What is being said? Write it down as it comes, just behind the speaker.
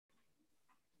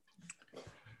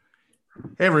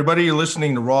Hey, everybody, you're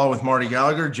listening to Raw with Marty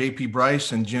Gallagher, JP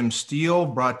Bryce, and Jim Steele,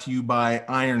 brought to you by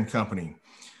Iron Company.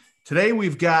 Today,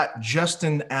 we've got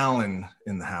Justin Allen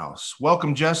in the house.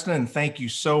 Welcome, Justin, and thank you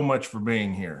so much for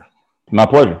being here. My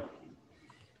pleasure.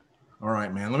 All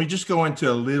right, man. Let me just go into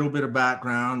a little bit of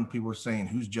background. People are saying,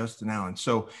 who's Justin Allen?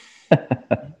 So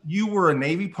you were a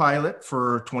Navy pilot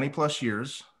for 20 plus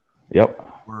years.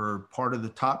 Yep. Were part of the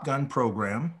Top Gun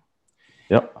program.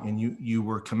 Yep. And you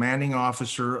were commanding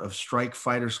officer of Strike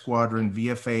Fighter Squadron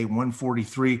VFA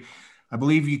 143. I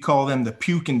believe you call them the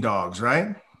Pukin Dogs,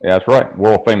 right? Yeah, that's right.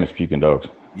 World famous Pukin Dogs.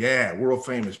 Yeah, world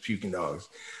famous Pukin Dogs.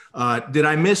 Did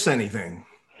I miss anything?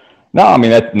 No, I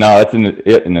mean that's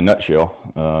it in a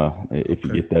nutshell. If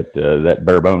you get that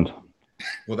bare bones.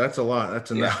 Well, that's a lot.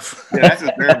 That's enough. Yeah, that's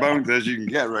as bare bones as you can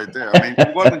get right there. I mean,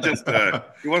 he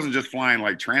wasn't just flying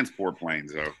like transport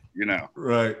planes, though. You know.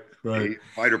 Right.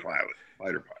 Fighter pilot.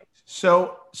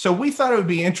 So we thought it would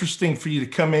be interesting for you to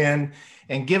come in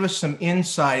and give us some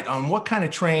insight on what kind of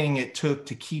training it took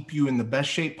to keep you in the best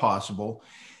shape possible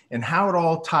and how it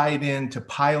all tied into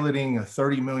piloting a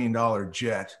 $30 million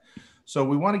jet. So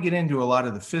we want to get into a lot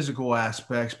of the physical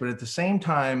aspects, but at the same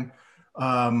time,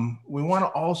 we want to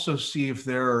also see if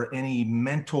there are any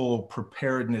mental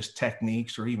preparedness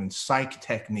techniques or even psych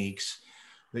techniques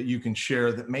that you can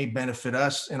share that may benefit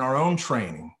us in our own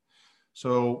training.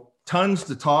 So tons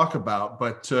to talk about,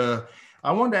 but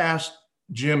I wanted to ask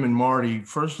Jim and Marty,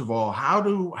 first of all, how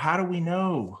do we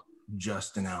know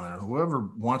Justin Allen, or whoever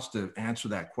wants to answer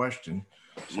that question?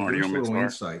 Marty, you want me to start?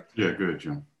 Insight. Yeah, good,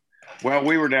 Jim. Well,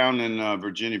 we were down in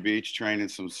Virginia Beach training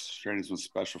some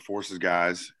special forces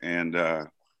guys, and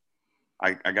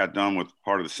I got done with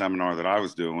part of the seminar that I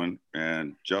was doing,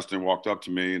 and Justin walked up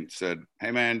to me and said,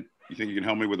 "Hey, man, you think you can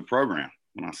help me with the program?"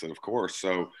 And I said, "Of course."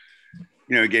 So,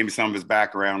 you know, he gave me some of his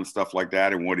background and stuff like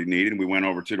that and what he needed. And we went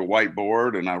over to the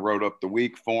whiteboard and I wrote up the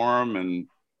week for him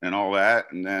and all that.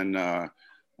 And then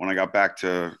when I got back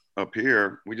to up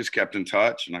here, we just kept in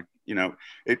touch. And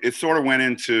it sort of went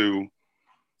into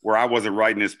where I wasn't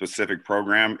writing a specific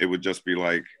program. It would just be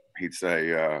like, he'd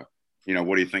say,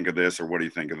 what do you think of this? Or what do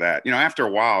you think of that? You know, after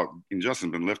a while, and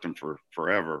Justin's been lifting for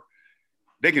forever,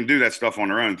 they can do that stuff on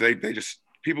their own.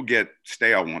 People get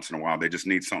stale once in a while. They just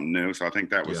need something new. So I think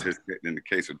that was in the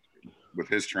case with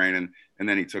his training, and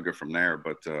then he took it from there.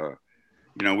 But,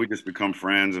 we just become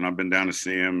friends, and I've been down to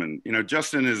see him. And,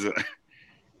 Justin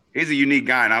he's a unique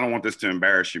guy, and I don't want this to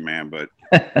embarrass you, man, but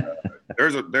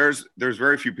there's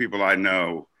very few people I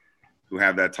know who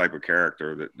have that type of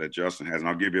character that Justin has. And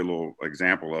I'll give you a little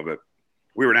example of it.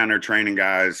 We were down there training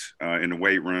guys in the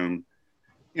weight room.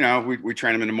 You know, we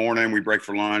train them in the morning, we break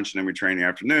for lunch, and then we train in the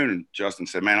afternoon. And Justin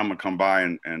said, "Man, I'm going to come by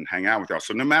and hang out with y'all."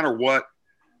 So no matter what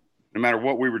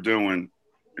we were doing,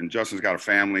 and Justin's got a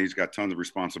family, he's got tons of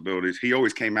responsibilities. He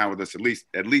always came out with us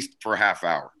at least for a half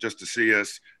hour just to see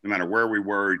us. No matter where we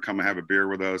were, he'd come and have a beer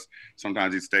with us.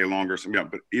 Sometimes he'd stay longer.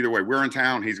 But either way, we're in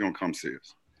town, he's going to come see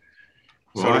us.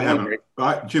 Well,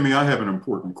 Jimmy, I have an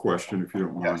important question, if you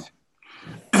don't mind.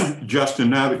 Yes. Justin,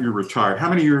 now that you're retired, how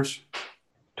many years?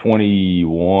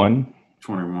 21.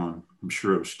 21. I'm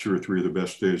sure it was 2 or 3 of the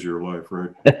best days of your life,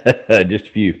 right? Just a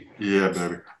few. Yeah,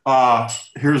 baby.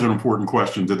 Here's an important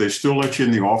question. Do they still let you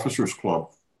in the officers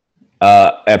club?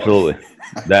 Absolutely.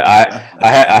 That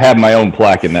I have my own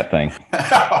plaque in that thing.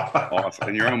 Awesome.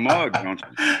 And your own mug, don't you?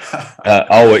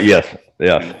 Yes.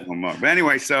 But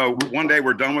anyway, so one day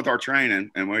we're done with our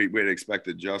training, and we had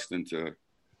expected Justin to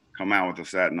come out with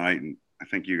us that night, and I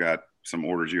think you got some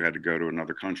orders you had to go to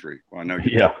another country. Well, I know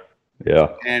you. Yeah.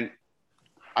 And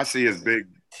I see his big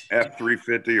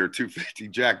F-350 or 250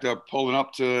 jacked up, pulling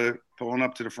up to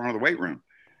the front of the weight room.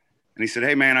 And he said,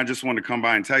 "Hey, man, I just wanted to come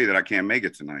by and tell you that I can't make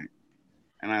it tonight."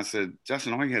 And I said,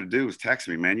 "Justin, all you had to do was text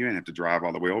me, man. You didn't have to drive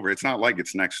all the way over. It's not like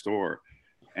it's next door."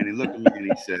 And he looked at me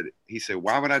and he said,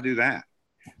 "Why would I do that?"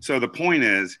 So the point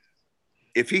is,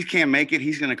 if he can't make it,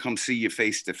 he's going to come see you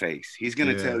face to face. He's going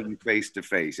to tell you face to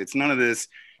face. It's none of this,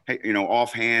 hey,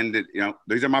 offhand.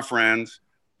 These are my friends.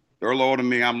 They're loyal to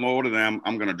me. I'm loyal to them.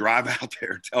 I'm going to drive out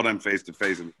there, tell them face to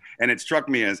face. And it struck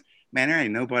me as, man, there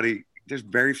ain't nobody. There's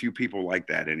very few people like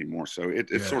that anymore. So it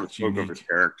sort of spoke of his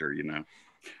character,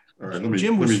 All right, let me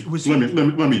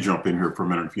jump in here for a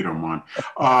minute, if you don't mind.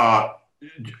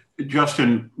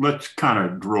 Justin, let's kind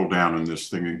of drill down on this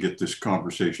thing and get this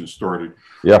conversation started.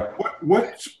 Yeah.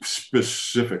 What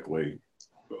specifically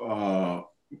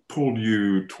pulled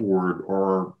you toward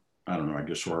our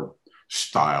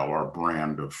style, our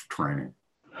brand of training?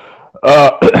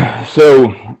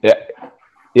 So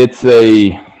it's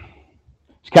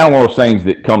kind of one of those things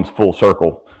that comes full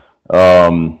circle.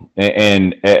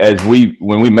 And as when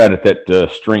we met at that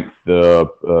strength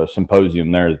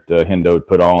symposium there that Hendo had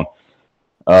put on,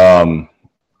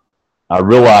 I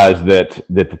realized that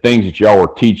the things that y'all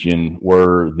were teaching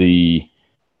were the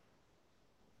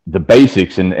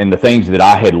basics and the things that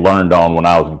I had learned on when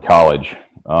I was in college.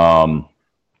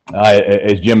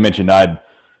 As Jim mentioned, I've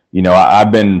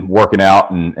been working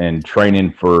out and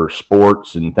training for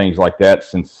sports and things like that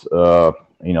since I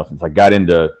got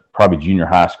into probably junior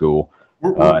high school.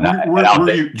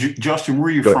 Justin, where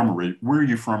are you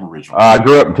from originally? I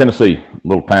grew up in Tennessee, a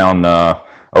little town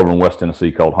over in West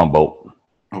Tennessee called Humboldt.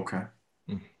 Okay.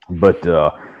 But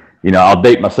I'll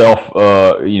date myself,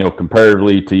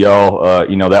 comparatively to y'all.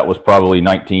 That was probably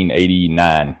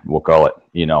 1989, we'll call it.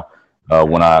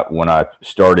 When I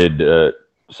started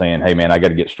saying, "Hey, man, I got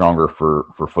to get stronger for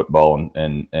football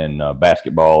and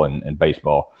basketball and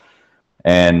baseball,"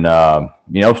 and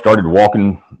started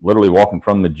literally walking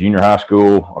from the junior high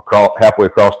school halfway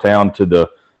across town to the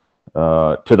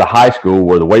high school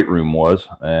where the weight room was,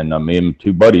 and me and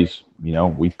two buddies,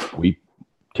 we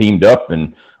teamed up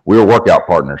and we were workout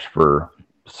partners for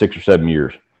 6 or 7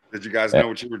 years. Did you guys know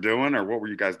what you were doing, or what were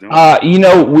you guys doing?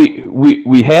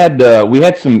 We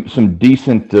had some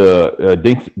decent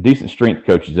strength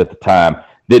coaches at the time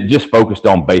that just focused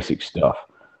on basic stuff.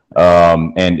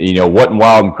 And wasn't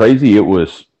wild and crazy. It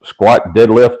was squat,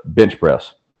 deadlift, bench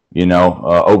press,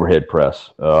 overhead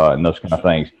press, and those kind of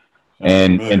things.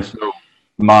 And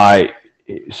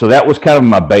so that was kind of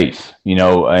my base,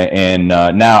 and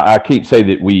now I can't say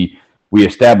that we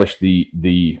established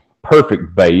the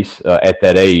perfect base at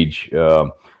that age,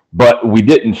 but we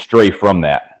didn't stray from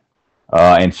that.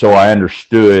 And so I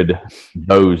understood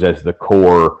those as the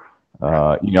core,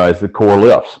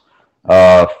 lifts.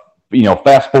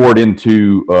 Fast forward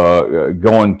into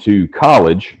going to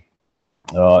college,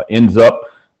 ends up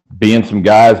being some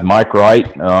guys, Mike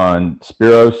Wright and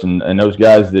Spiros and those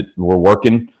guys that were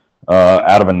working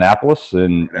out of Annapolis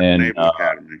and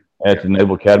at the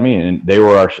Naval Academy, and they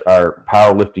were our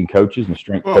powerlifting coaches and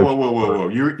strength coaches. Whoa!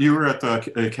 You were at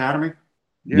the academy?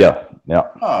 Yeah.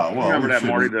 Oh, well, remember that,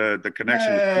 Marty? The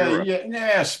connection with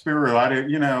Spiro. Spiro. I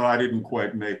didn't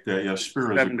quite make that. Yeah,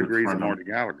 Spiro. 7 degrees of Marty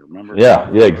Gallagher. Remember?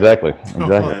 Yeah, exactly.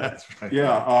 That's right.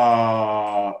 Yeah.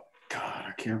 God,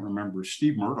 I can't remember.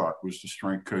 Steve Murdoch was the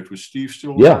strength coach. Was Steve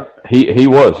still there? Yeah, he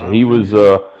was. He was.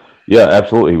 Yeah,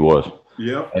 absolutely, he was.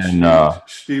 Yep. And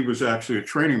Steve was actually a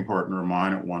training partner of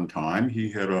mine at one time.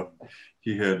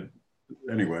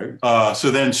 Anyway.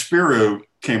 So then Spiro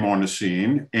came on the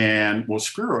scene, and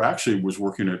Spiro actually was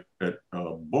working at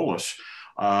Bullis.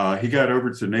 He got over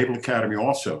to the Naval Academy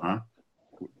also, huh?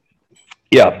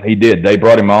 Yeah, he did. They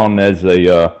brought him on as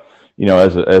a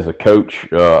coach.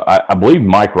 I believe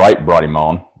Mike Wright brought him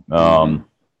on.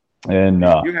 And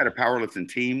you had a powerlifting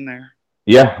team there.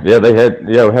 Yeah, we had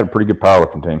a pretty good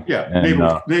powerlifting team. Yeah, and,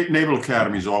 Naval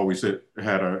Academy's always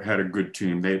had a good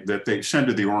team. They send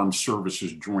to the Armed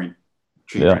Services Joint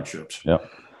Championships. Yeah.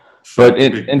 So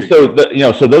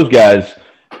those guys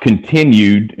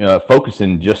continued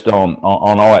focusing just on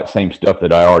all that same stuff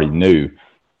that I already knew.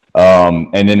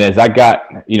 And then as I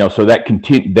got, so that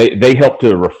continued. They helped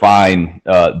to refine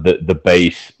the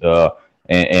base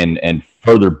and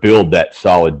further build that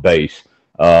solid base.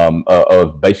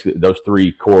 Of basically those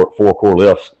four core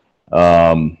lifts,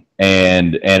 and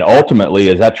ultimately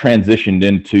as I transitioned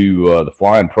into the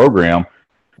flying program,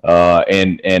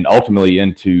 and ultimately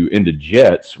into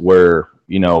jets, where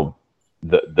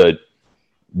the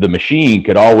machine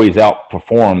could always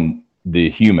outperform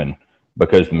the human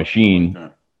because the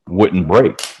machine wouldn't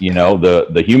break.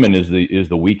 The human is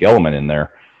the weak element in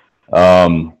there,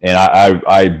 and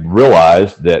I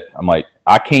realized that I'm like,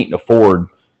 I can't afford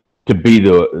to be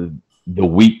the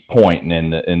weak point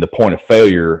and the point of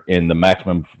failure in the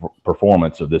maximum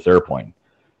performance of this airplane.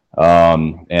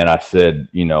 And I said,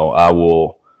 I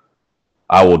will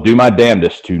do my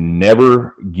damnedest to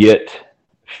never get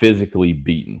physically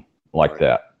beaten like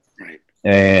that. Right.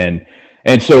 And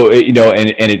so, and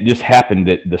it just happened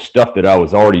that the stuff that I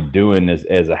was already doing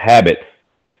as a habit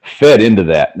fed into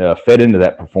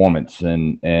that performance.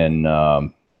 And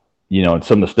some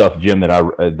of the stuff, Jim, that I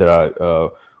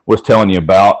was telling you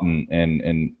about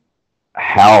and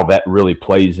how that really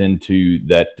plays into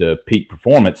that peak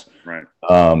performance. Right.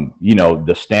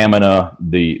 The stamina,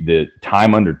 the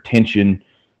time under tension,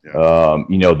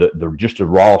 the just the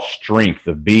raw strength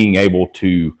of being able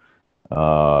to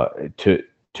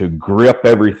grip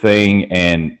everything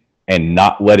and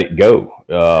not let it go.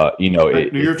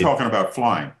 You're talking about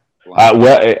flying.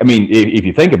 Well, I mean, if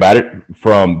you think about it,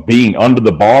 from being under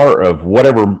the bar of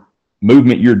whatever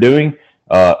movement you're doing,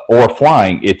 or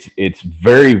flying, it's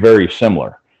very, very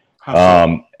similar.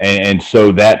 And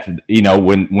so that,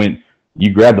 when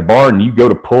you grab the bar and you go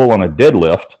to pull on a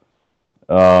deadlift,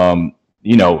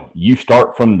 you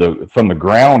start from the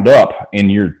ground up in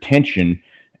your tension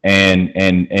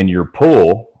and your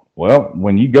pull. Well,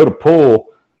 when you go to pull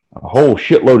a whole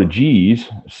shitload of G's,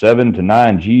 7 to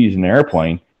 9 G's in the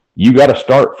airplane, you got to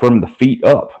start from the feet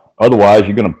up. Otherwise,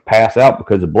 you're going to pass out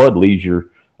because the blood leaves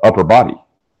your upper body,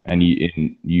 and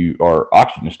you are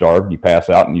oxygen starved. You pass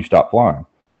out and you stop flying.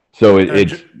 So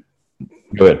it's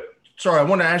good. Sorry, I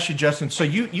want to ask you, Justin. So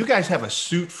you guys have a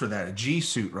suit for that, a G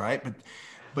suit, right?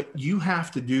 But you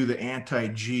have to do the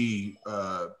anti-G,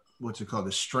 what's it called,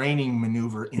 the straining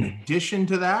maneuver in addition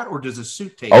to that, or does the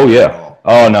suit take? Oh yeah.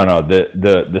 Oh no.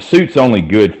 The suit's only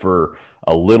good for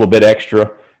a little bit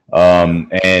extra, and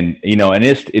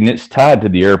it's tied to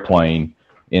the airplane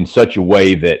in such a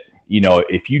way that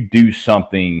if you do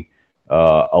something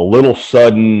a little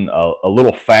sudden, a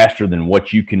little faster than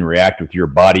what you can react with your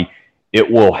body,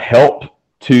 it will help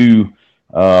to.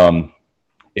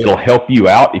 It'll help you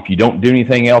out if you don't do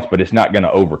anything else, but it's not going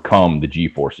to overcome the G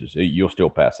forces. You'll still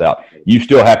pass out. You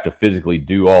still have to physically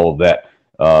do all of that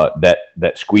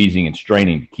squeezing and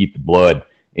straining to keep the blood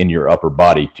in your upper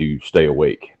body to stay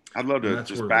awake. I'd love to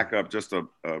just back up just a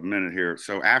minute here.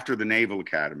 So after the Naval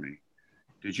Academy,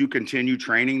 did you continue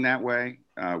training that way?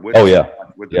 With the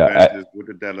benches, with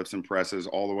the deadlifts and presses,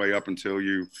 all the way up until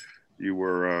you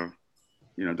were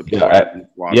deployed?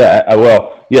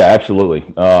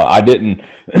 Absolutely. I didn't.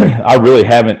 I really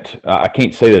haven't. I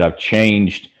can't say that I've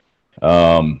changed.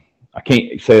 I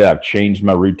can't say that I've changed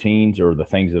my routines or the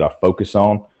things that I focus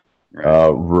on,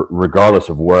 regardless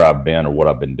of where I've been or what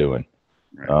I've been doing.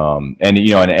 Right.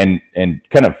 And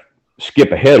kind of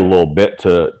skip ahead a little bit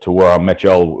to where I met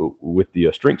y'all with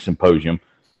the strength symposium.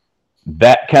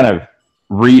 That kind of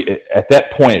at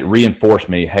that point it reinforced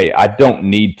me. Hey, I don't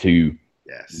need to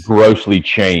grossly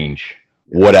change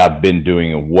what I've been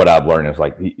doing and what I've learned. It's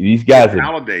like these guys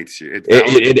validates you.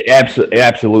 It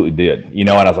absolutely did. And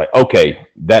I was like, okay,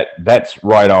 that's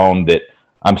right on. That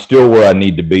I'm still where I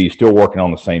need to be, still working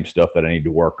on the same stuff that I need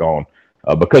to work on,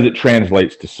 because it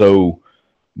translates to so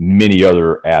many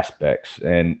other aspects,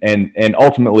 and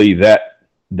ultimately that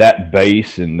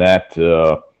base and that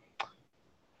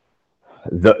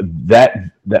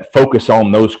focus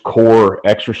on those core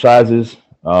exercises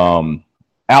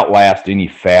outlast any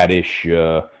faddish,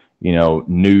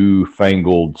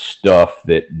 newfangled stuff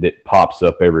that pops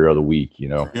up every other week.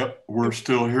 Yep, we're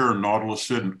still here in Nautilus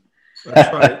City.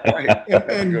 That's right.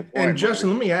 And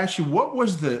Justin, let me ask you, what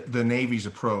was the Navy's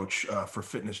approach for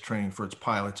fitness training for its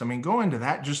pilots? I mean, go into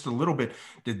that just a little bit.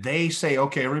 Did they say,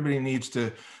 okay, everybody needs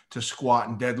to squat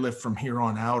and deadlift from here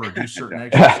on out, or do certain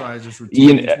exercises,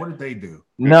 routines? What did they do?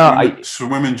 No,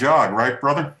 swim and jog, right,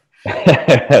 brother? Is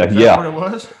that what it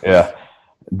was? Yeah.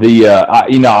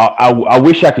 I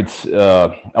wish I could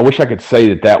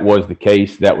say that was the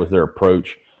case. That was their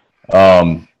approach.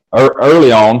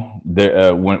 Early on,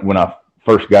 when I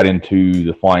first got into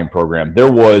the flying program, there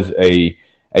was a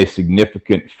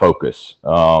significant focus,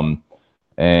 and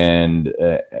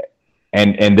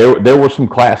there were some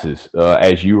classes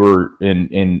as you were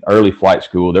in early flight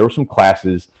school. There were some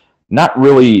classes, not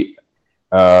really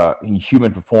in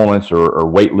human performance or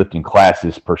weightlifting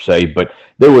classes per se, but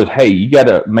there was, hey, you got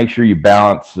to make sure you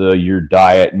balance your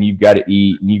diet, and you've got to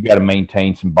eat, and you've got to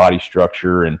maintain some body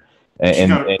structure,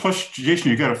 plus,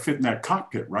 Jason, you got to fit in that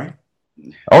cockpit, right?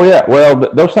 Oh yeah, well,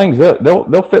 those things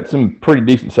they'll fit some pretty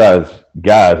decent sized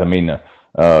guys. I mean,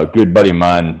 a good buddy of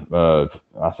mine, I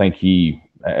think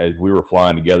as we were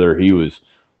flying together, he was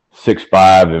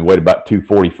 6'5" and weighed about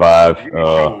 245.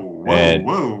 And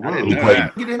he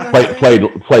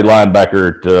played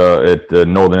linebacker at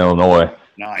Northern Illinois.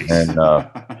 Nice. And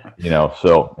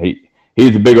so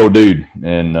he's a big old dude,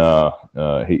 and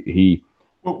he.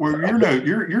 Well,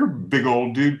 you're a big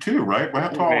old dude too, right? How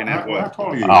tall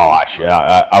are you? Oh, actually,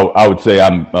 I would say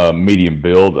I'm medium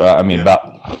build.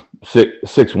 About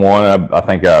 6'1". I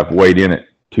think I weighed in at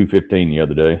 215 the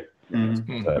other day.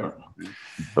 Mm-hmm.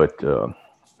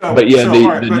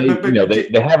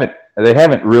 They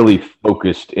haven't really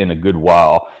focused in a good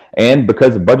while, and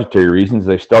because of budgetary reasons,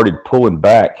 they started pulling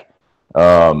back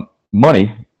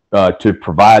money to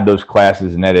provide those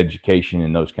classes and that education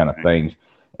and those kind of things.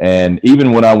 And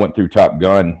even when I went through Top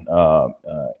Gun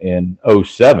in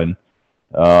 2007,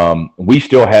 we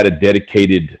still had a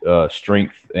dedicated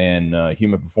strength and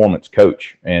human performance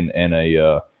coach and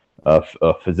a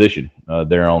physician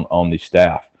there on the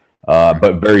staff.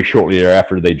 But very shortly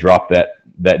thereafter, they dropped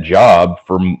that job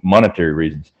for monetary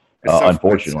reasons.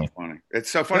 unfortunately. It's so funny.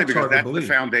 It's so funny because that's the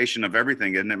foundation of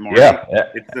everything, isn't it, Marty? Yeah.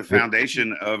 It's the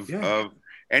foundation of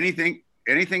anything.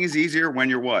 Anything is easier when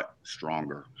you're what?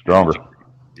 Stronger.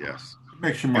 Yes.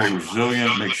 Makes you more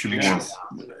resilient, makes you more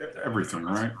everything,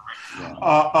 right?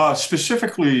 Yeah.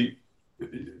 Specifically,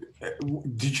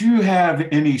 did you have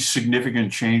any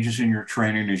significant changes in your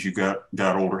training as you got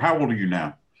older? How old are you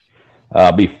now?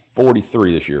 I'll be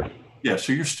 43 this year. Yeah,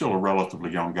 so you're still a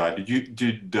relatively young guy.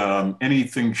 Did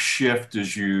anything shift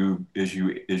as you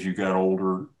got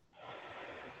older?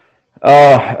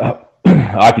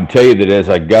 I can tell you that as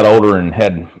I got older and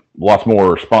had lots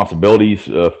more responsibilities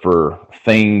for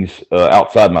things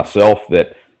outside myself,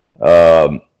 that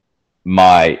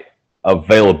my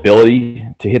availability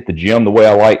to hit the gym the way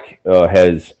I like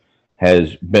has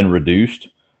been reduced,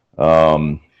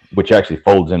 which actually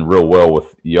folds in real well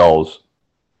with y'all's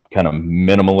kind of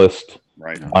minimalist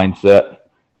mindset.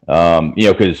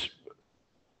 Because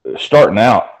starting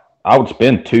out, I would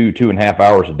spend 2.5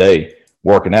 hours a day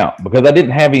working out because I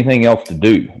didn't have anything else to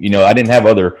do. I didn't have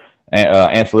other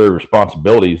ancillary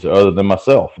responsibilities other than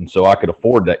myself, and so I could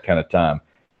afford that kind of time.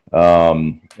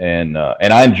 And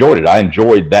I enjoyed it. I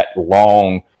enjoyed that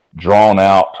long, drawn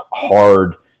out,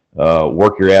 hard,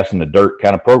 work your ass in the dirt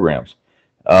kind of programs.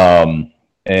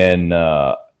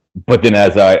 But then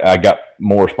as I got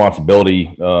more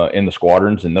responsibility in the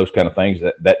squadrons and those kind of things,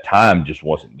 that time just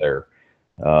wasn't there.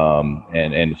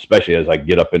 And especially as I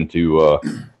get up into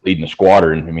leading the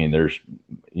squadron, I mean, there's,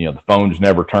 the phone's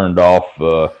never turned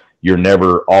off. You're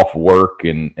never off work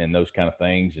and those kind of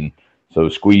things. And so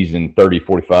squeezing 30,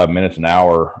 45 minutes, an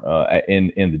hour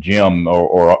in the gym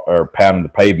or pounding the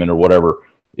pavement or whatever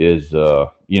is,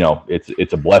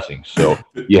 it's a blessing. So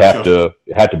you have to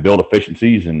build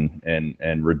efficiencies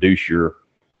and reduce your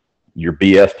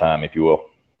BS time, if you will.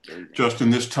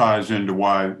 Justin, this ties into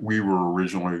why we were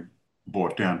originally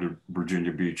brought down to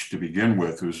Virginia Beach to begin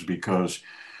with, was because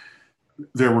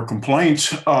there were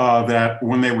complaints that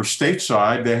when they were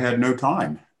stateside, they had no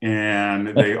time,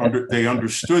 and they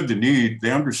understood the need.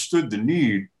 They understood the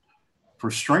need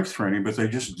for strength training, but they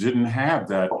just didn't have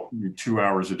that 2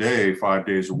 hours a day, 5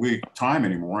 days a week time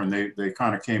anymore. And they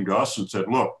kind of came to us and said,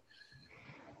 "Look,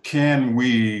 can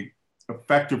we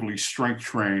effectively strength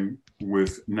train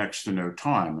with next to no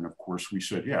time?" And of course, we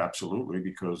said, "Yeah, absolutely,"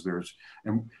 because the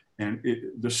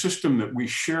system that we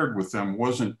shared with them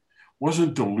wasn't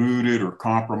diluted or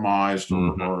compromised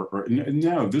or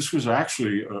no, this was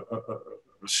actually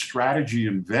a strategy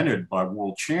invented by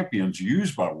world champions,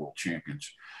 used by world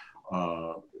champions.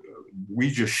 We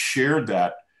just shared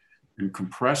that and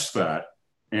compressed that,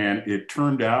 and it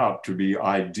turned out to be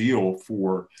ideal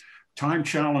for time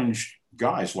challenged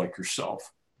guys like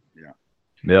yourself.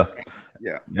 Yeah.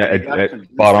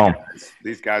 Spot on.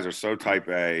 These guys are so type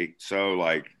A, so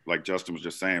like Justin was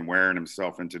just saying, wearing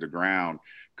himself into the ground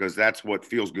because that's what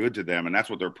feels good to them and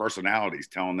that's what their personality's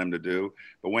telling them to do.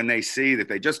 But when they see that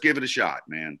they just give it a shot,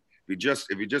 man,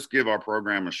 if you just give our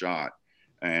program a shot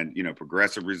and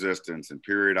progressive resistance and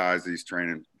periodize this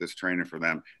training for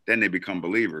them, then they become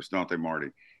believers, don't they, Marty?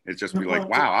 It's just be like,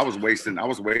 wow, I was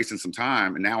wasting some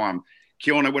time and now I'm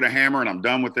killing it with a hammer and I'm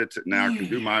done with it. Now I can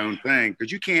do my own thing.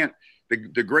 Because you can't,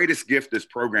 the greatest gift this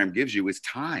program gives you is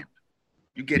time.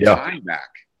 You get time back.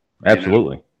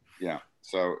 Absolutely. Yeah.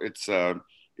 So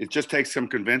it just takes some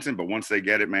convincing, but once they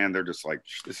get it, man, they're just like,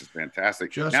 this is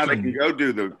fantastic. Now they can go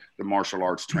do the martial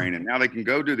arts training. Now they can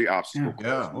go do the obstacle course.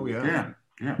 Yeah. Oh yeah.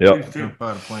 Jump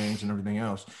out of planes and everything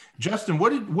else. Justin,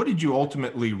 what did you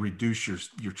ultimately reduce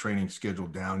your training schedule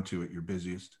down to at your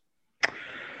busiest?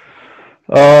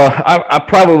 I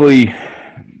probably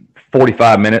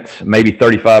 45 minutes, maybe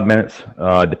 35 minutes,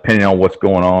 depending on what's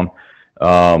going on.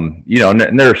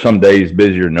 And there are some days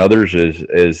busier than others,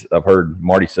 as I've heard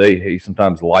Marty say, hey,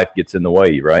 sometimes life gets in the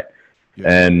way, right?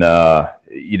 Yeah. And,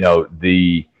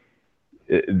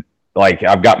 like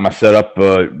I've got my setup,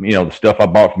 the stuff I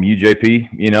bought from UJP,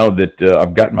 that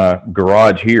I've got my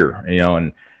garage here,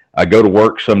 and I go to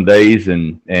work some days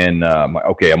and I'm like,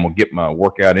 okay, I'm going to get my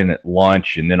workout in at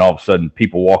lunch. And then all of a sudden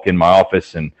people walk in my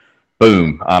office and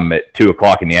boom, I'm at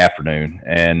 2:00 in the afternoon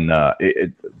and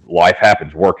life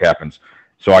happens, work happens.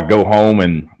 So I go home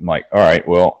and I'm like, all right,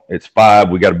 well, it's 5.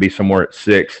 We got to be somewhere at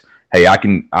 6. Hey, I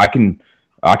can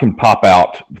pop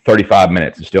out 35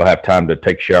 minutes and still have time to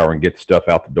take a shower and get the stuff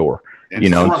out the door,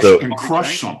 and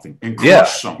crush something. Yeah,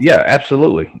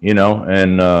 absolutely.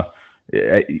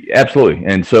 Absolutely.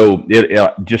 And so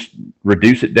it just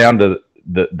reduce it down to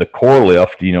the core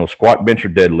lift, squat, bench, or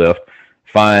deadlift,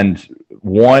 find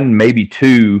 1, maybe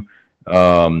 2,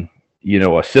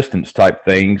 assistance type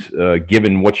things,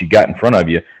 given what you got in front of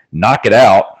you, knock it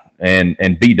out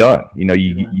and be done. You know,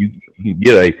 you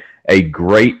get a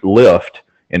great lift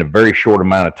in a very short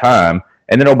amount of time.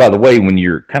 And then, oh, by the way, when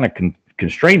you're kind of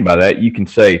constrained by that, you can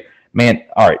say, man,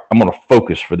 all right, I'm going to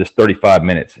focus for this 35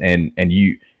 minutes. And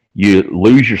you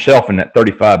lose yourself in that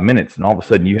 35 minutes, and all of a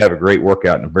sudden you have a great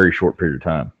workout in a very short period of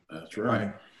time. That's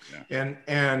right. Yeah.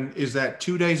 And is that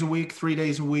 2 days a week, 3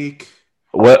 days a week?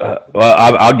 Well,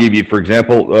 I'll give you, for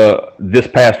example, this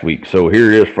past week. So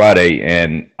here it is Friday,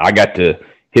 and I got to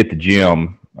hit the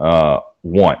gym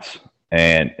once.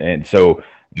 And so,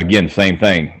 again, same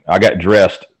thing. I got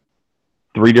dressed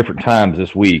 3 different times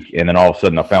this week, and then all of a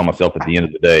sudden I found myself at the end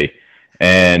of the day.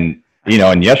 And, you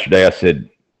know, and yesterday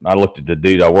I looked at the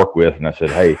dude I work with, and I said,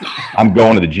 hey, I'm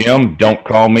going to the gym. Don't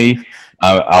call me.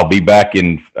 I'll be back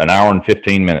in an hour and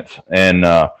 15 minutes.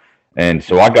 And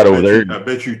so I got over there. I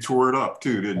bet you tore it up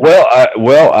too, didn't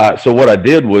you? So what I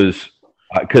did was,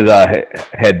 because I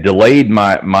had delayed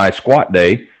my squat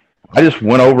day, I just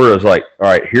went over. I was like, all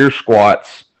right, here's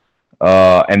squats.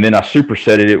 And then I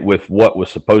supersetted it with what was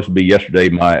supposed to be yesterday,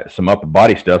 some upper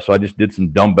body stuff. So I just did some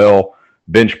dumbbell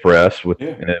bench press with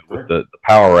the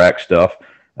power rack stuff.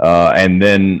 And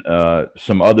then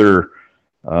some other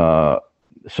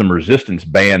some resistance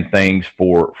band things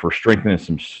for strengthening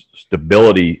some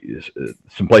stability.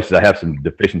 Some places I have some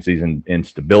deficiencies in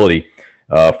stability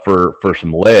for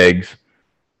some legs,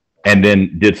 and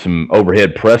then did some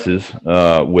overhead presses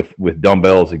with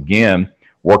dumbbells again.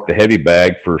 Worked the heavy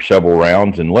bag for several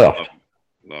rounds and left.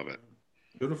 Love it.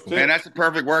 Beautiful. Man, that's the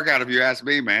perfect workout if you ask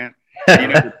me, man. You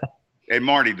know, hey,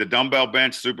 Marty, the dumbbell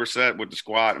bench superset with the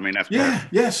squat. I mean, that's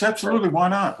perfect. Yes, absolutely. Why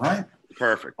not? Right.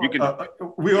 Perfect. You can.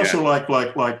 We also like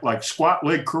squat,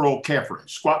 leg curl, calf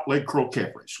raise. Squat, leg curl, calf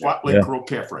raise. Squat, leg curl,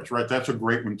 calf raise. Right. That's a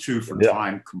great one too for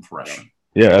time compression.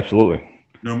 Yeah, absolutely.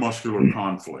 No muscular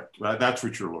conflict. That's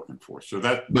what you're looking for. So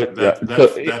that's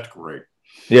great.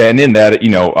 Yeah, and in that, you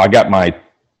know, I got my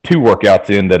 2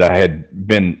 workouts in that I had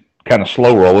been kind of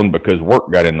slow rolling because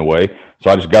work got in the way.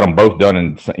 So I just got them both done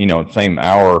in, you know, the same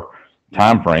hour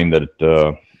time frame that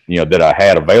that I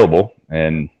had available.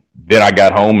 And then I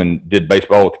got home and did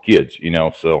baseball with the kids, you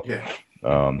know. So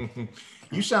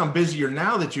you sound busier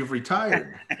now that you've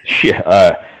retired.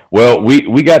 Yeah. Well,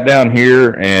 we got down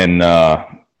here and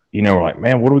we're like,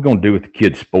 man, what are we going to do with the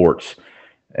kids' sports?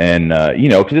 And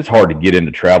because it's hard to get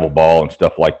into travel ball and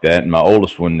stuff like that. And my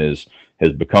oldest one has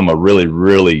become a really,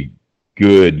 really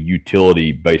good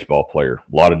utility baseball player.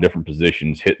 A lot of different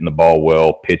positions, hitting the ball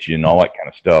well, pitching, all that kind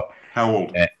of stuff. How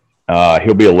old? And,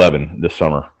 he'll be 11 this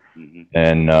summer. Mm-hmm.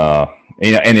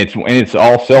 And it's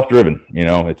all self-driven. You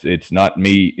know, it's not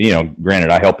me. You know, granted,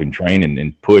 I help him train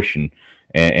and push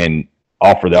and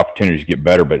offer the opportunities to get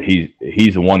better, but he's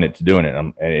the one that's doing it.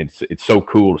 And it's so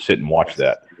cool to sit and watch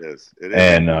that. It is.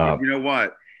 And you know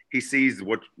what? He sees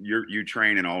what you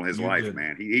train in all his life,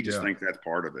 man. He just thinks that's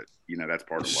part of it. You know, that's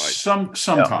part of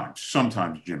life.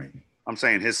 Sometimes, Jimmy. I'm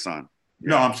saying his son.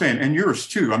 No, I'm saying, and yours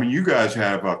too. I mean, you guys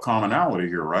have a commonality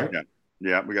here, right?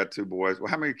 Yeah. We got 2 boys.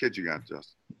 Well, how many kids you got,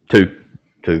 Justin?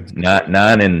 2,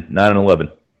 9 and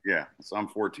 11. Yeah, so I'm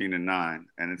 14 and 9,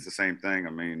 and it's the same thing. I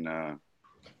mean,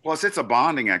 plus it's a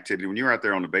bonding activity when you're out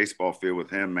there on the baseball field with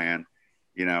him, man.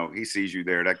 You know, he sees you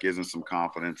there. That gives him some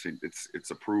confidence. It's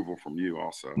approval from you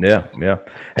also. Yeah.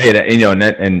 Hey,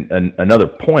 and another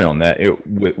point on that,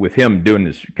 with him doing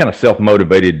this kind of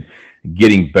self-motivated,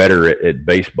 getting better at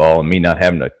baseball, and me not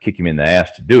having to kick him in the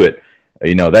ass to do it.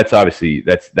 You know, that's obviously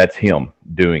that's him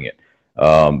doing it.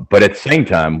 But at the same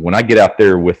time, when I get out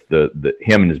there with the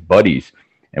him and his buddies,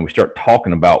 and we start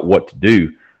talking about what to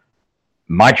do,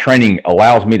 my training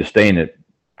allows me to stay in a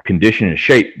condition and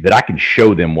shape that I can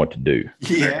show them what to do.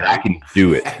 Yeah. I can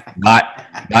do it. Not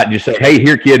just say, hey,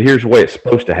 here, kid, here's the way it's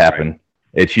supposed to happen.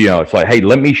 Right. It's like, hey,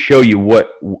 let me show you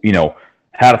what,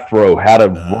 how to throw, how to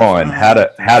run, how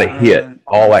to hit,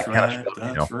 all that kind of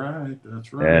stuff.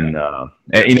 That's right.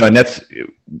 And that's,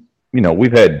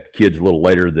 we've had kids a little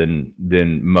later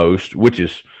than most, which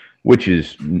is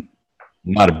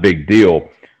not a big deal,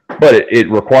 but it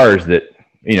requires that,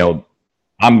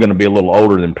 I'm going to be a little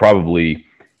older than probably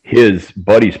his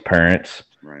buddy's parents.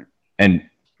 Right.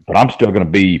 But I'm still going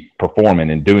to be performing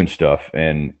and doing stuff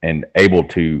and able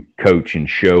to coach and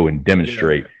show and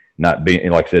demonstrate, not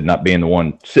being, like I said, not being the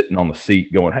one sitting on the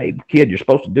seat going, hey, kid, you're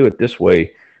supposed to do it this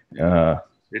way. No,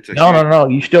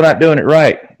 you're still not doing it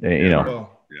right.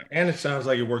 Well, and it sounds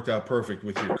like it worked out perfect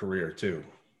with your career too.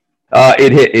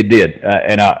 It did.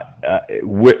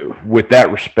 With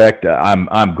that respect,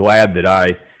 I'm glad that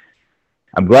I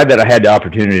had the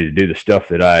opportunity to do the stuff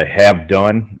that I have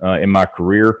done in my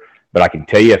career. But I can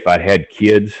tell you, if I'd had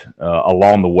kids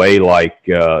along the way, like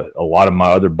a lot of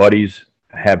my other buddies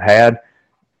have had,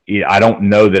 I don't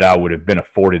know that I would have been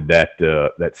afforded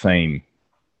that same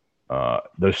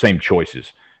those same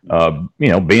choices.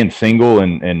 Being single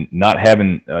and not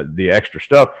having the extra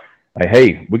stuff. Like,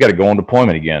 hey, we got to go on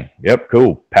deployment again. Yep,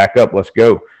 cool. Pack up, let's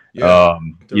go. Yeah.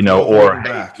 Or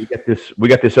hey, we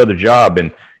got this other job,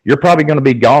 and you're probably going to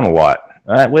be gone a lot.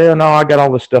 Well, no, I got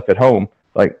all this stuff at home.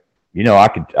 Like,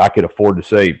 I could afford to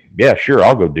say, yeah, sure,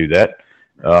 I'll go do that.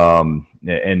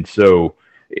 And so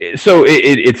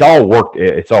it's all worked.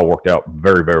 It's all worked out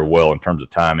very, very well in terms of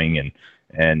timing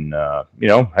and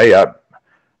hey,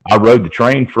 I rode the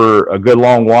train for a good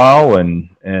long while and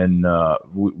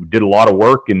we did a lot of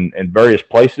work in various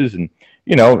places, and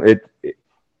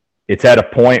it's at a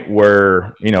point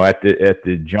where at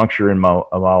the juncture in my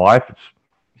life, it's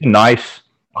a nice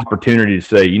opportunity to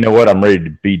say, you know what, I'm ready to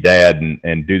be dad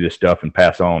and do this stuff and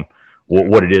pass on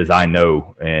what it is I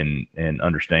know and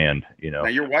understand. Now,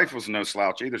 your wife was no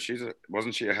slouch either.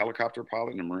 Wasn't she a helicopter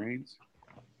pilot in the Marines?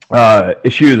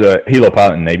 She was a helo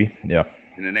pilot in the Navy. Yeah.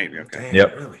 In the Navy, okay. Damn,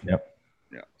 Yep. Really? Yep.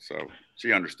 Yeah. So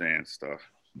she understands stuff.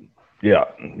 Yeah.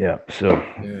 Yeah. So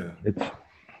Yeah.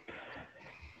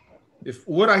 If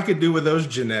what I could do with those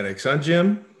genetics, huh,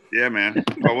 Jim? Yeah, man.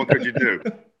 Well, what could you do?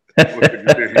 What could you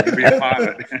do? You could be a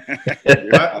pilot.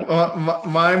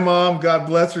 My mom, God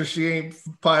bless her, she ain't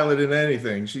piloting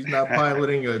anything. She's not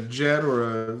piloting a jet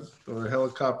or a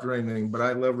helicopter or anything, but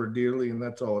I love her dearly, and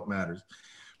that's all that matters.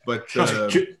 But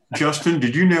Justin,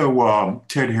 did you know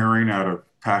Ted Herring out of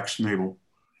Pax Naval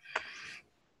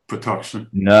Patuxent?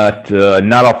 Not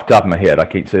off the top of my head. I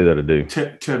can't say that I do.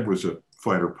 Ted was a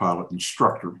fighter pilot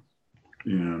instructor,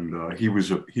 and he was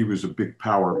a big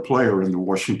power player in the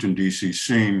Washington D.C.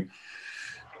 scene.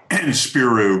 And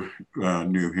Spiro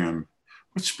knew him.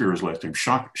 What's Spiro's last name?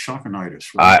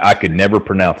 Shockinitis. Right? I could never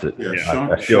pronounce it. Yeah,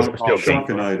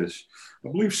 Shockinitis.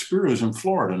 I believe Spiro's in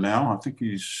Florida now. I think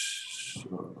he's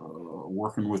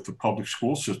working with the public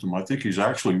school system. I think he's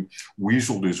actually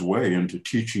weaseled his way into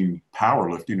teaching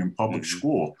powerlifting in public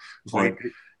school. It's like,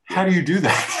 how do you do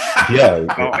that? Yeah.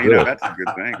 That's a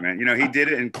good thing, man. He did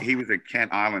it, and he was at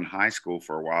Kent Island High School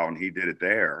for a while, and he did it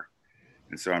there.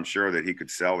 And so I'm sure that he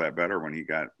could sell that better when he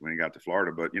got to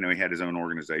Florida. But he had his own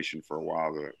organization for a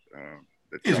while.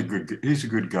 He's a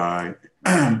good guy,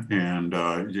 and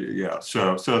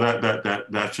So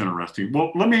that's interesting.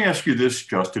 Well, let me ask you this,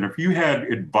 Justin. If you had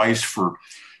advice for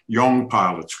young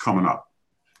pilots coming up,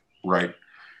 right,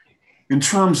 in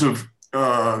terms of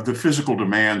the physical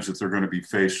demands that they're going to be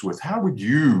faced with, how would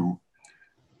you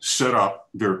set up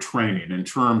their training in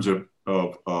terms of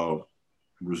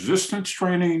resistance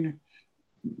training,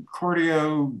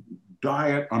 cardio,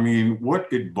 diet? I mean,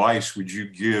 what advice would you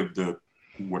give the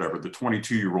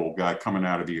 22-year-old guy coming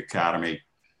out of the academy?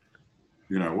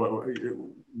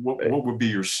 What would be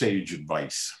your sage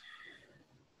advice?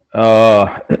 And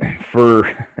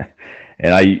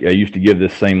I used to give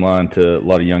this same line to a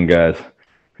lot of young guys.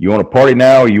 You want to party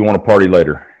now, or you want to party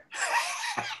later?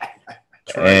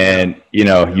 And you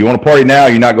want to party now,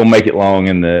 you're not going to make it long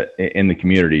in the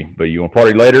community. But you want to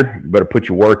party later, you better put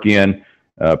your work in,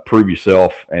 prove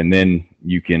yourself, and then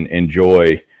you can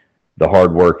enjoy the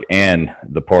hard work and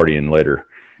the partying later.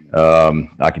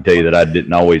 I can tell you that I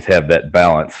didn't always have that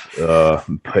balance,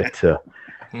 but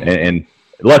and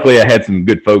luckily I had some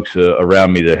good folks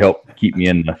around me to help keep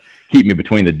me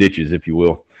between the ditches, if you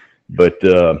will. But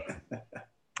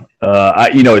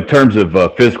in terms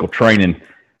of physical training,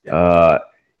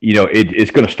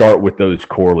 it's going to start with those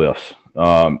core lifts.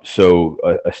 So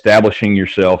establishing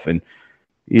yourself and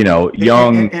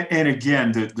young and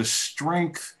again, the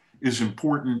strength is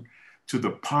important to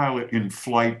the pilot in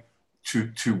flight to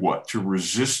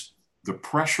resist the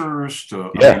pressures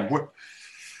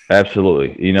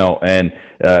Absolutely. And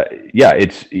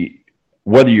it's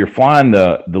whether you're flying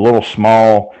the little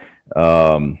small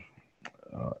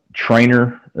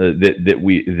trainer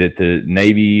that the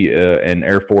Navy and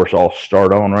Air Force all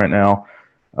start on right now.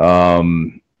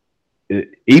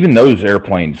 Even those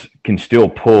airplanes can still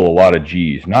pull a lot of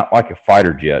G's, not like a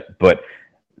fighter jet, but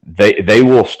they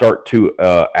will start to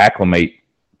acclimate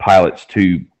pilots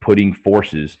to putting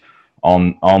forces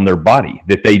on their body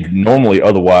that they normally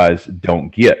otherwise don't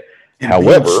get. And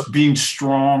however, being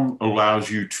strong allows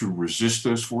you to resist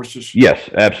those forces? Yes,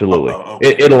 absolutely.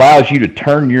 Okay. It allows you to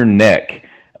turn your neck,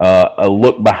 a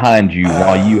look behind you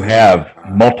while you have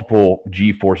multiple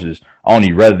G forces on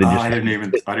you, rather than just. I didn't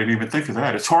even think of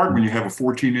that. It's hard when you have a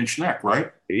 14-inch neck,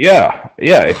 right? Yeah.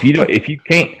 If you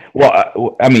can't,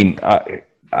 well,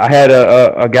 I had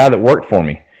a guy that worked for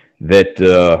me that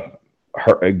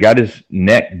got his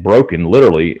neck broken,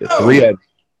 literally.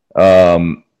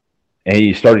 And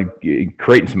he started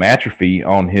creating some atrophy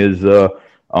on his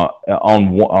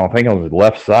I think on his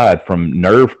left side from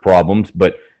nerve problems,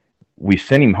 but we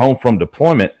sent him home from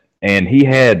deployment, and he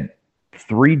had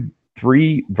three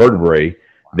vertebrae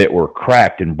that were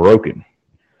cracked and broken.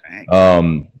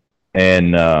 And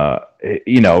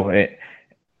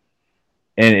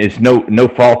it's no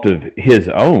fault of his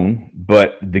own,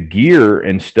 but the gear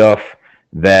and stuff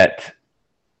that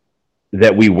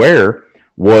we wear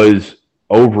was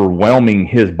overwhelming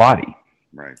his body,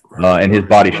 and his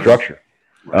body structure.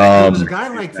 Does a guy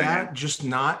like that just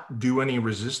not do any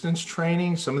resistance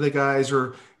training? Some of the guys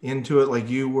are into it like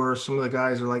you were. Some of the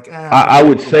guys are like, I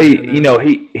would say,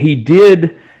 he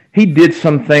did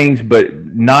some things, but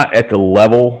not at the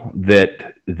level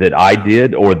that I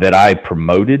did or that I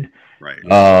promoted. Right.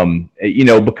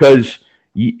 Because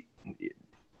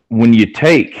when you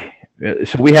take,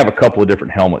 so we have a couple of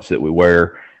different helmets that we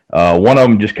wear. One of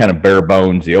them just kind of bare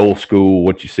bones, the old school,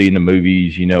 what you see in the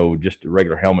movies, just a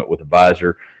regular helmet with a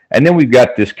visor. And then we've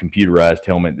got this computerized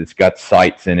helmet that's got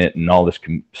sights in it and all this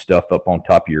stuff up on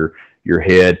top of your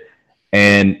head.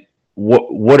 And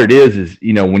what it is,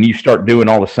 when you start doing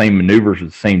all the same maneuvers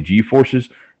with the same G-forces,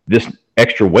 this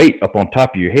extra weight up on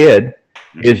top of your head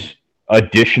is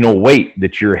additional weight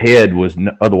that your head was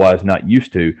otherwise not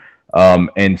used to.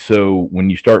 And so when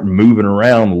you start moving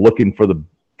around looking for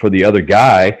the other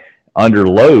guy under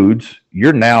loads,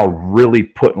 you're now really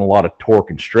putting a lot of torque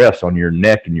and stress on your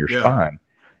neck and your spine.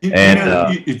 I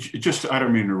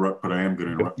don't mean to interrupt, but I am going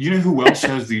to interrupt. You know who else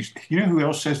has these?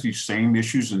 These same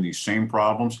issues and these same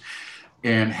problems,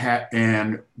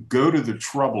 and go to the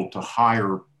trouble to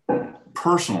hire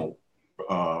personal,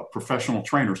 professional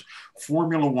trainers,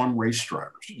 Formula One race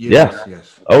drivers.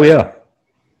 Yes. Oh yeah,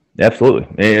 absolutely.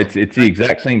 It's the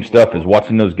exact same stuff as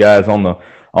watching those guys on the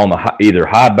either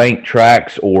high bank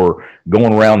tracks or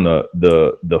going around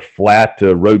the flat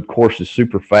road courses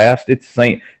super fast. It's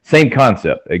the same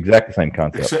concept, exactly same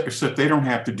concept. Except they don't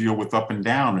have to deal with up and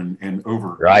down and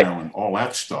over, and all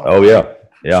that stuff. Oh yeah.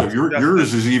 So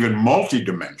yours is even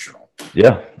multi-dimensional.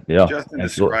 Yeah. Justin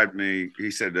described me.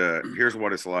 He said, "Here's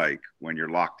what it's like when you're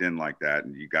locked in like that,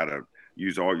 and you got to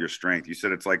use all your strength." You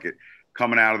said it's like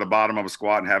coming out of the bottom of a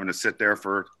squat and having to sit there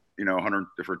for 100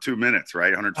 for 2 minutes,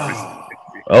 right? 120.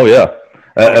 Oh yeah.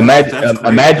 Imagine.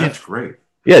 That's great.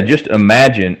 Yeah, just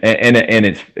imagine, and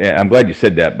it's. I'm glad you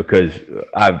said that because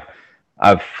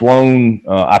I've flown.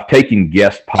 I've taken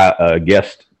guest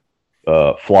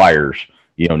flyers,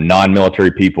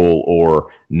 non-military people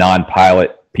or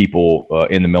non-pilot people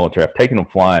in the military. I've taken them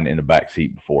flying in the back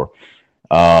seat before.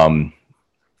 Some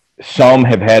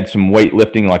have had some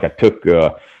weightlifting, like I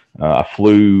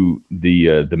flew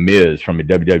the Miz from the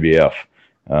WWF.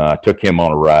 I took him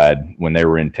on a ride when they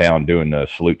were in town doing the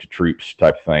salute to troops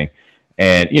type of thing.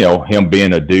 And, him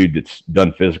being a dude that's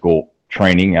done physical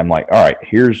training, I'm like, all right,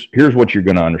 here's what you're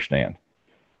going to understand.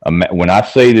 When I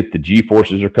say that the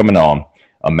G-forces are coming on,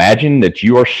 imagine that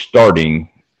you are starting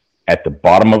at the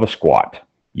bottom of a squat.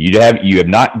 You have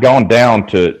not gone down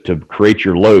to create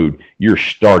your load. You're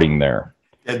starting there.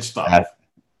 Dead stop.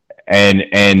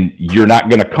 And you're not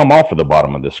going to come off of the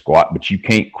bottom of the squat, but you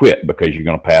can't quit because you're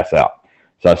going to pass out.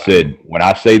 So I said, when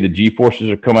I say the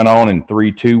G-forces are coming on in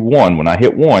 3, 2, 1, when I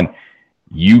hit 1,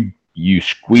 you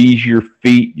squeeze your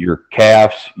feet, your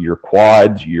calves, your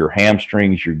quads, your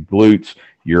hamstrings, your glutes,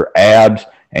 your abs,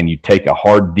 and you take a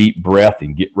hard, deep breath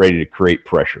and get ready to create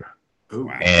pressure. Ooh.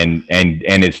 And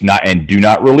it's not, and do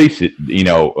not release it.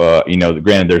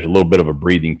 Granted, there's a little bit of a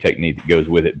breathing technique that goes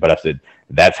with it, but I said,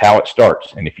 that's how it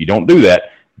starts. And if you don't do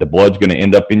that, the blood's going to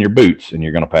end up in your boots and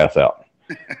you're going to pass out.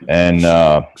 And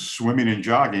swimming and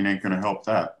jogging ain't going to help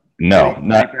that. No,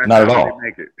 not at all.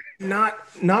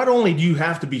 Not only do you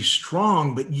have to be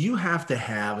strong, but you have to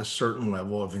have a certain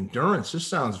level of endurance. This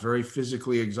sounds very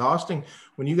physically exhausting.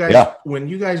 When you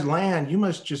guys land, you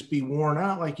must just be worn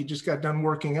out like you just got done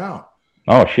working out.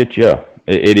 Oh shit, yeah,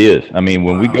 it is. I mean,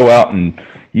 when we go out and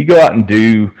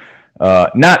do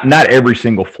not every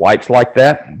single flight's like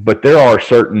that, but there are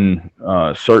certain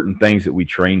things that we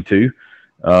train to.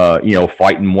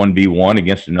 Fighting 1v1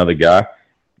 against another guy.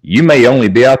 You may only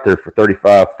be out there for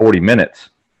 35, 40 minutes,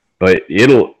 but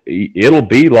it'll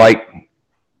be like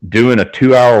doing a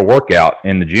 2-hour workout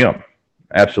in the gym.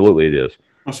 Absolutely, it is.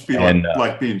 Must be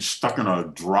like being stuck in a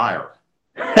dryer.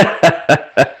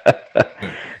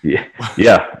 Yeah.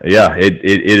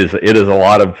 It is a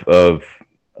lot of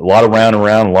round and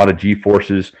round, a lot of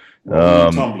G-forces.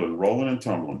 Rolling and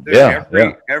tumbling.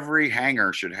 Every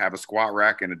hangar should have a squat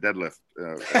rack and a deadlift.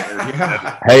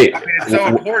 Hey, it's so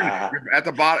important. You're at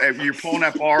the bottom, you're pulling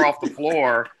that bar off the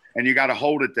floor, and you got to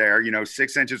hold it there.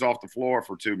 6 inches off the floor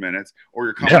for 2 minutes, or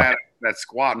you're coming at it that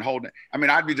squat and hold. I mean,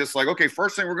 I'd be just like, okay,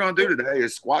 first thing we're going to do today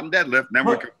is squat and deadlift, and then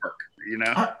we can work. You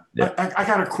know. I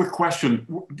got a quick question.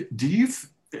 What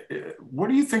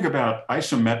do you think about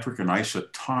isometric and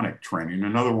isotonic training?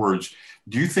 In other words,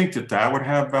 do you think that would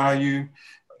have value,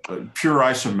 pure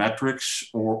isometrics,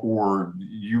 or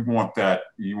you want the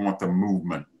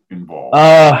movement involved?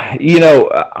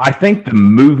 I think the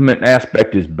movement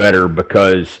aspect is better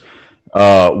because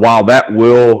while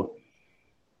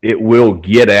it will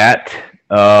get at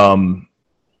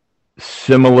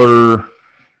similar,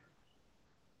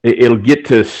 it'll get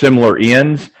to similar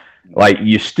ends. Like,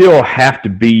 you still have to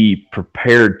be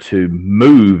prepared to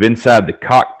move inside the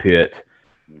cockpit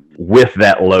with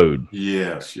that load.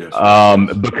 Yes.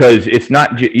 Because it's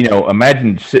not,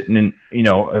 imagine sitting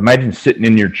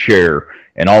in your chair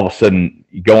and all of a sudden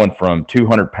going from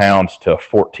 200 pounds to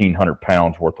 1,400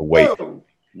 pounds worth of weight. Whoa.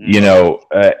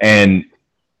 And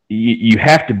you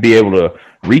have to be able to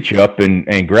reach up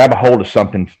and grab a hold of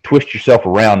something, twist yourself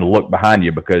around to look behind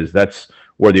you, because that's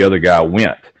where the other guy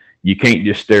went. You can't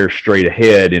just stare straight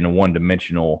ahead in a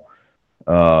one-dimensional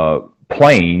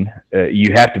plane.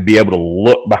 You have to be able to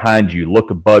look behind you,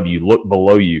 look above you, look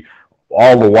below you.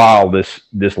 All the while, this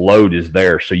load is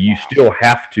there. So you still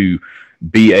have to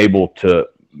be able to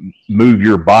move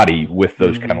your body with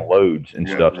those kind of loads and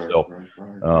stuff.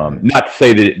 Right. Not to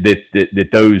say that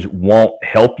those won't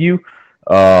help you,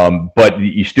 but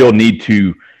you still need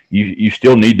to you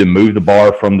still need to move the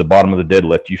bar from the bottom of the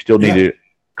deadlift. You still need to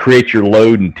create your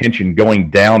load and tension going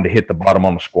down to hit the bottom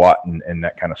on the squat and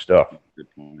that kind of stuff. Good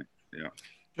point. Yeah.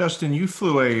 Justin, you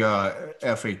flew a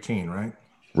F-18, right?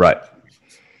 Right.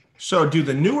 So do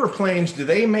the newer planes, do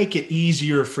they make it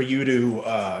easier for you to,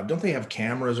 don't they have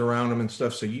cameras around them and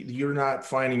stuff? So you're not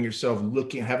finding yourself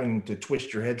having to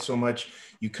twist your head so much.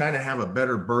 You kind of have a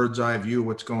better bird's eye view of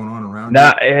what's going on around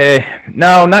you?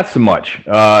 No, not so much.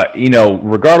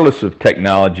 Regardless of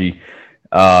technology,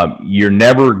 you're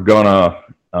never gonna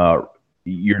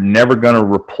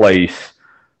replace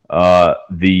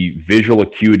the visual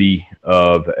acuity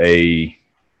of the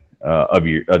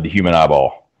human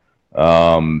eyeball.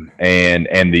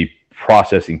 And the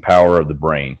processing power of the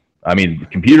brain. I mean,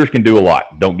 computers can do a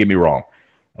lot, don't get me wrong.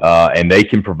 And they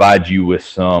can provide you with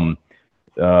some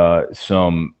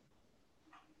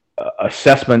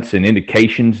assessments and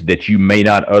indications that you may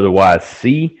not otherwise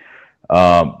see.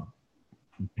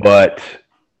 But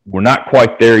we're not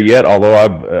quite there yet, although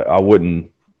I wouldn't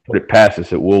put it past us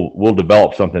that we'll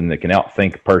develop something that can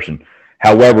outthink a person.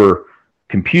 However,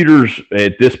 computers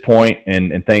at this point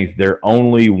and things, they're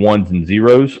only ones and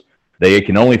zeros. They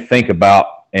can only think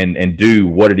about and do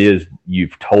what it is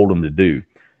you've told them to do.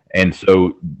 And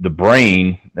so the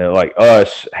brain, like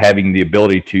us, having the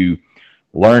ability to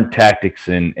learn tactics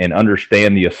and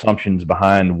understand the assumptions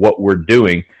behind what we're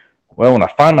doing, well, when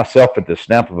I find myself at the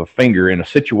snap of a finger in a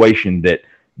situation that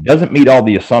doesn't meet all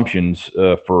the assumptions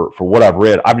for what I've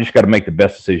read, I've just got to make the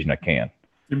best decision I can.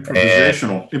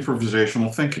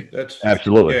 Improvisational thinking. That's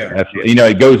absolutely.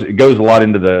 It goes a lot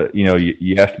into the,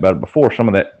 you asked about it before, some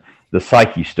of that, the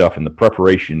psyche stuff and the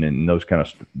preparation and those kind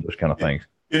of things.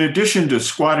 In addition to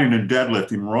squatting and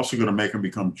deadlifting, we're also going to make them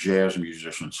become jazz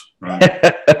musicians, right?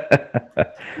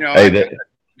 The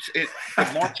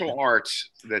martial arts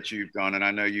that you've done, and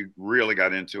I know you really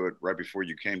got into it right before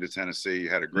you came to Tennessee. You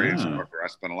had a great instructor. I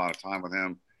spent a lot of time with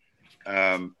him.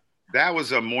 That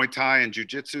was a Muay Thai and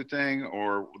Jiu-Jitsu thing,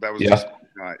 or that was just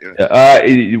there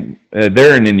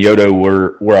in Nyoto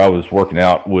where I was working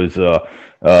out was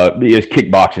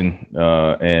kickboxing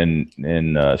and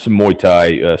some Muay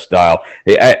Thai style.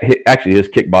 Actually, his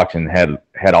kickboxing had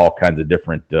all kinds of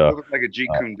different. It looked like a Jeet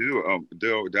Kune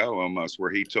Do almost, where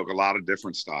he took a lot of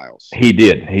different styles. He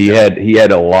did. He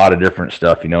had a lot of different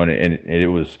stuff, and it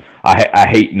was. I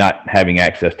hate not having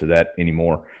access to that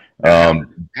anymore.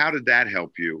 How did that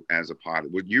help you as a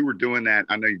pilot? When you were doing that,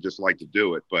 I know you just like to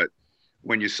do it, but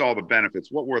when you saw the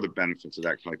benefits, what were the benefits of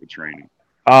that type of training?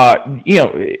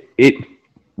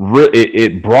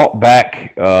 It brought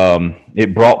back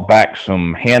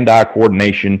some hand-eye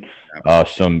coordination,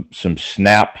 some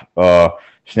snap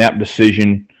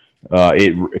decision.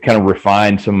 It kind of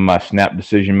refined some of my snap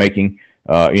decision making.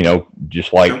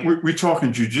 Just like we're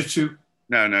talking jiu-jitsu.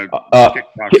 No,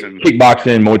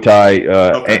 kickboxing, Muay Thai,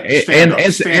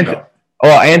 stand up.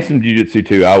 And some jiu-jitsu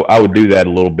too. I would do that a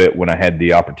little bit when I had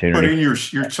the opportunity.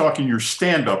 But you're talking your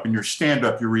stand-up. In your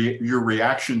stand-up, your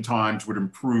reaction times would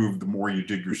improve the more you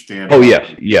did your stand-up. Oh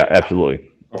yes, yeah,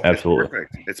 absolutely, absolutely.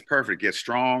 It's perfect. Get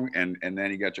strong, and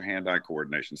then you got your hand-eye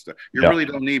coordination stuff. You really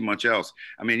don't need much else.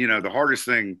 I mean, the hardest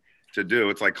thing to do.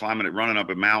 It's like running up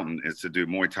a mountain is to do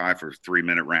Muay Thai for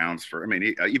 3-minute rounds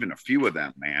even a few of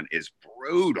them, man, is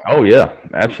brutal. Oh yeah,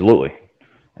 absolutely.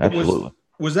 Absolutely.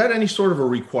 Was that any sort of a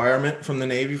requirement from the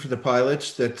Navy for the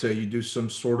pilots that you do some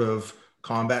sort of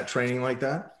combat training like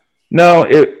that? No,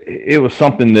 it was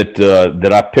something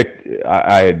that I picked.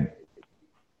 I had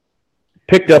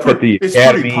picked up at the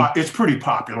academy. It's pretty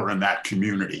popular in that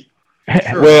community.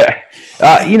 Sure. Well,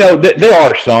 there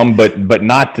are some, but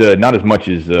not as much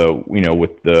as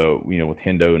with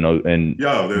Hendo and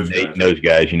those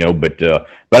guys.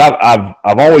 But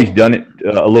I've always done it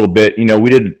a little bit. We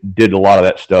did a lot of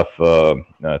that stuff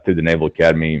through the Naval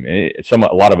Academy. A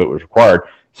lot of it was required.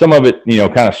 Some of it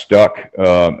kind of stuck,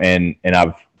 and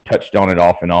I've touched on it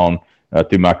off and on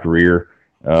through my career.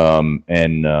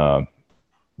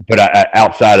 But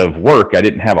outside of work, I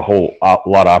didn't have a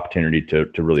lot of opportunity to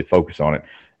really focus on it.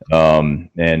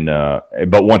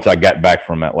 But once I got back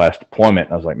from that last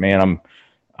deployment, I was like, man,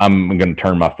 I'm going to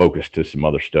turn my focus to some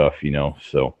other stuff,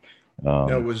 So,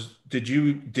 did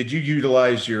you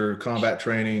utilize your combat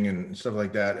training and stuff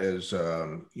like that as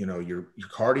your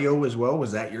cardio as well?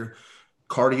 Was that your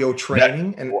cardio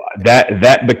training?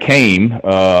 That became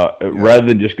rather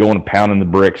than just going and pounding the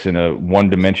bricks in a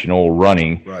one-dimensional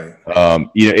running, right?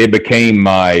 It became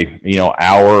my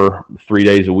hour 3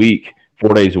 days a week,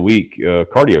 4 days a week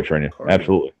cardio training.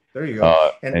 Absolutely. There you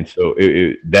go. And so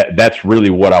that's really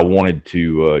what I wanted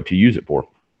to use it for.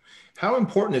 How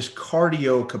important is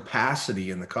cardio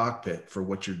capacity in the cockpit for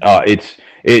what you're doing?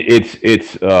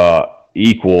 It's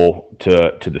equal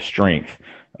to the strength.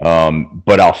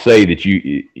 But I'll say that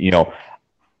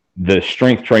the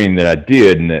strength training that I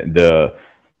did and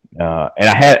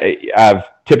I've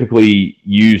typically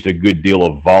used a good deal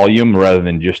of volume rather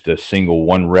than just a single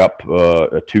 1 rep,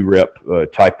 a 2 rep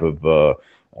type of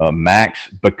max,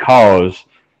 because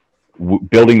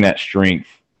building that strength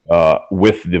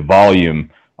with the volume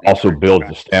also builds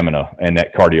the stamina and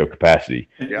that cardio capacity.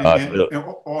 And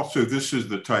also, this is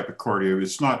the type of cardio.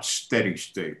 It's not steady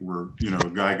state where a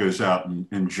guy goes out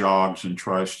and jogs and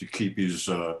tries to keep his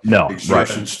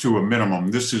exertions to a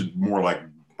minimum. This is more like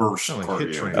burst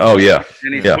cardio. Oh yeah,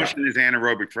 and he's pushing his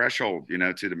anaerobic threshold,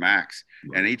 to the max.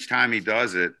 Right. And each time he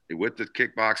does it with the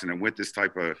kickboxing and with this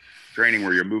type of training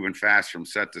where you're moving fast from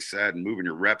set to set and moving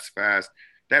your reps fast,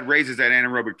 that raises that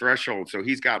anaerobic threshold. So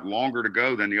he's got longer to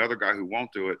go than the other guy who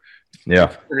won't do it. Yeah.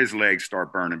 Before his legs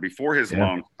start burning, before his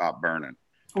lungs stop burning.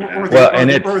 Or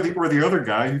the other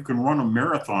guy who can run a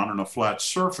marathon on a flat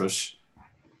surface,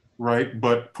 right?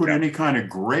 But put any kind of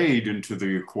grade into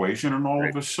the equation, and all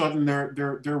of a sudden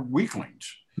they're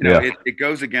weaklings. It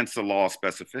goes against the law of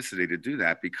specificity to do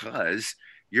that, because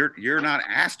you're not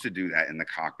asked to do that in the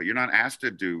cockpit. You're not asked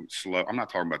to do slow. I'm not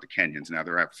talking about the Kenyans now;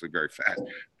 they're absolutely very fast.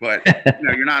 But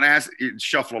you're not asked to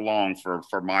shuffle along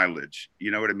for mileage. You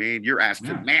know what I mean? You're asked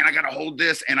to, man, I got to hold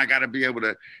this, and I got to be able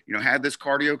to, have this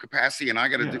cardio capacity, and I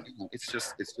got to do. It's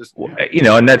just.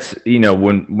 And that's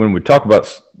when we talk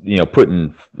about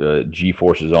putting G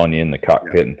forces on you in the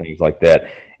cockpit and things like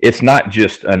that. It's not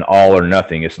just an all or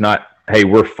nothing. It's not, hey,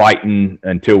 we're fighting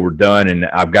until we're done, and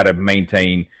I've got to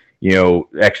maintain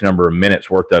X number of minutes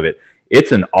worth of it.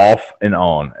 It's an off and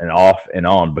on and off and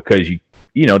on, because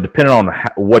depending on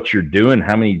what you're doing,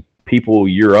 how many people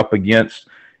you're up against,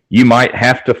 you might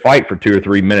have to fight for 2 or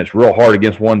 3 minutes real hard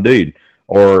against one dude,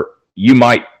 or you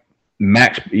might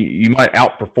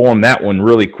outperform that one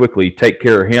really quickly, take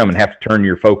care of him, and have to turn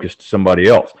your focus to somebody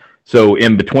else. So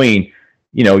in between,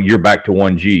 you're back to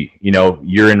 1G,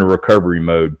 you're in a recovery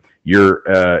mode, you're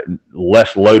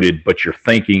less loaded, but you're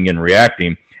thinking and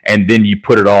reacting. And then you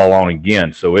put it all on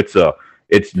again. So it's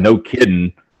no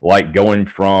kidding, like going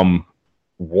from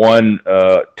one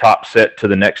top set to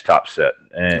the next top set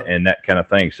and that kind of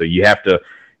thing. So you have to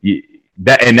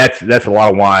that's a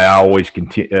lot of why I always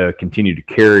continue to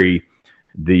carry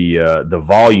the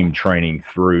volume training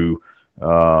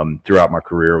throughout my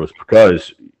career, was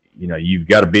because you've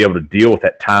got to be able to deal with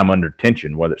that time under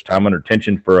tension, whether it's time under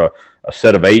tension for a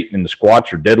set of 8 in the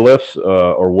squats or deadlifts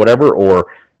or whatever,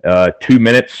 or 2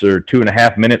 minutes or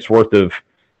 2.5 minutes worth of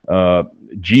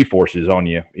G forces on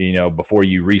you, before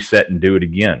you reset and do it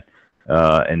again,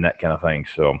 and that kind of thing.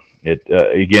 So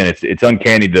it's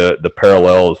uncanny the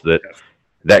parallels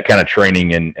that kind of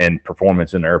training and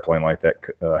performance in an airplane like that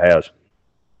has.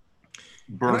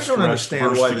 I don't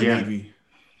understand why the Navy.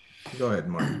 Go ahead,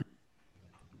 Mark.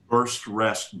 Burst,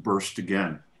 rest, burst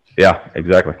again. Yeah,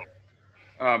 exactly.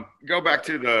 Go back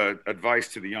to the advice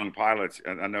to the young pilots.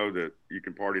 And I know that you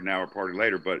can party now or party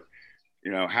later, but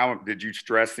how did you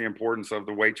stress the importance of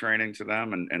the weight training to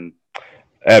them? And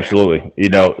absolutely,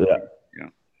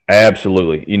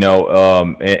 Absolutely.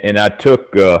 And I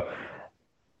took,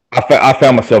 I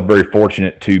found myself very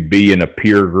fortunate to be in a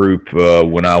peer group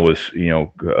when I was,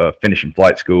 finishing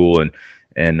flight school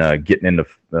and getting into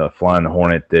flying the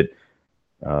Hornet. That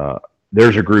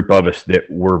there's a group of us that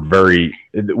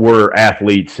were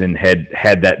athletes and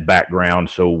had that background,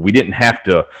 so we didn't have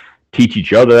to teach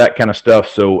each other that kind of stuff.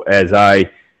 So as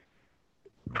I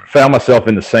found myself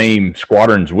in the same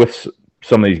squadrons with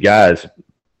some of these guys,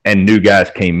 and new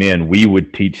guys came in, we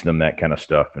would teach them that kind of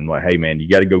stuff. And like, hey man, you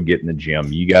got to go get in the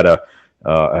gym. You got to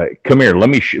come here.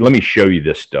 Let me show you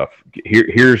this stuff.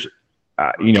 Here's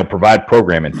provide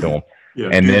programming to them. Yeah,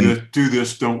 and do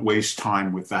this. Don't waste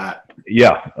time with that.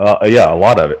 Yeah, a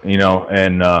lot of it.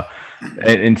 And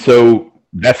so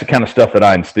that's the kind of stuff that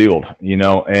I instilled.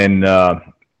 And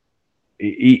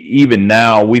even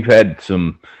now we've had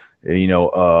some,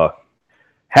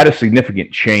 had a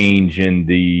significant change in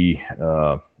the.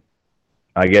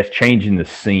 Changing the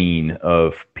scene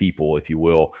of people, if you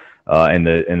will, and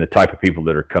the type of people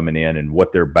that are coming in and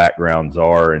what their backgrounds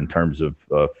are in terms of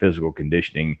physical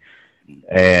conditioning.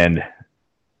 And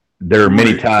there are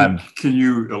many times. Can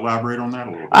you elaborate on that a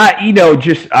little bit?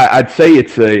 I'd say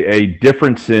it's a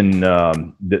difference in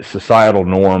the societal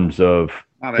norms of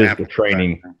physical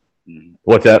training.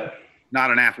 What's that?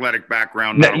 Not an athletic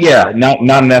background. Not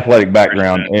an athletic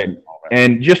background.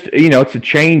 And just, it's a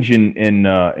change in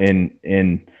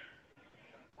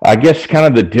I guess kind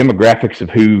of the demographics of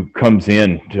who comes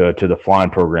in to the flying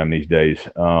program these days.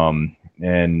 And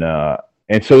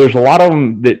so there's a lot of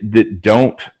them that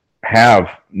don't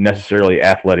have necessarily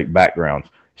athletic backgrounds.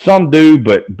 Some do,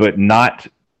 but not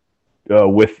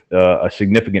with a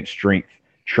significant strength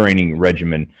training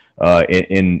regimen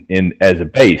in as a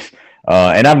base.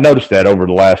 And I've noticed that over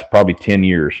the last probably 10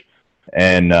 years.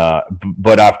 And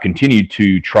but I've continued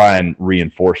to try and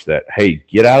reinforce that. Hey,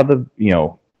 get out of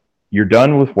you're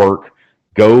done with work.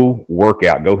 Go work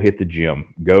out. Go hit the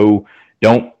gym.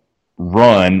 Don't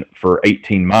run for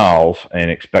 18 miles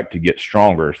and expect to get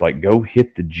stronger. It's like, go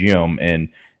hit the gym and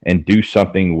do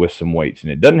something with some weights.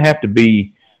 And it doesn't have to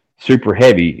be super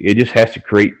heavy. It just has to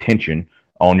create tension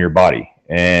on your body.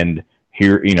 And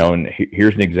here's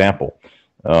an example.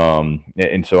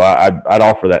 And so I'd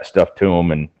offer that stuff to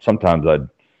them, and sometimes I'd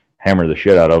hammer the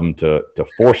shit out of them to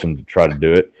force them to try to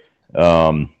do it.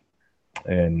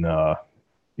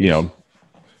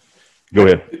 Go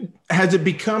ahead. Has it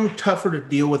become tougher to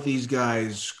deal with these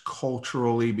guys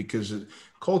culturally? Because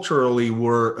culturally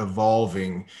we're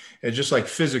evolving, and just like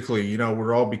physically,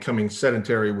 we're all becoming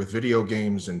sedentary with video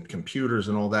games and computers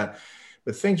and all that,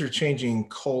 but things are changing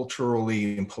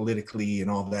culturally and politically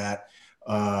and all that.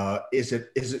 Is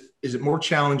it more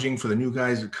challenging for the new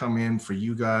guys that come in, for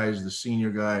you guys, the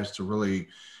senior guys, to really,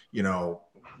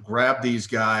 grab these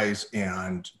guys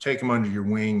and take them under your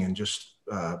wing and just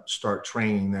start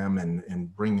training them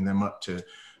and bringing them up to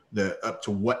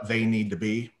what they need to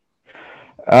be?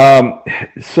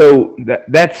 So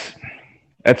that's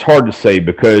hard to say,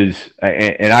 because,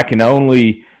 and I can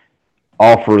only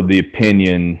offer the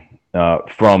opinion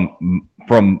from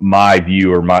my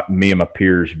view, or me and my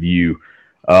peers' view.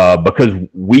 Because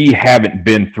we haven't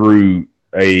been through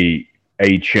a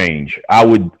change. I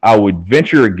would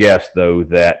venture a guess, though,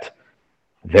 that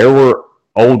there were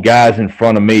old guys in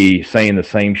front of me saying the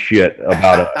same shit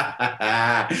about it.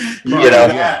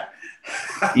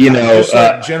 Just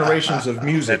like generations of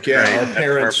music. Our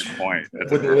parents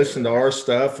wouldn't listen to our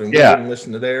stuff, and we wouldn't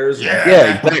listen to theirs.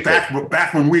 Exactly.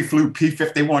 Back when we flew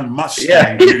P-51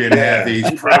 Mustang, we didn't have these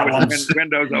problems.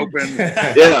 Windows open.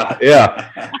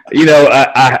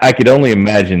 I could only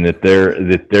imagine that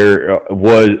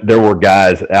there were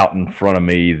guys out in front of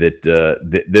me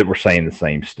that were saying the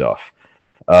same stuff.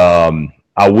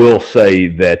 I will say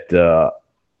that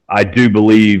I do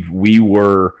believe we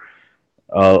were.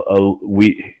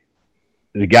 The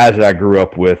guys that I grew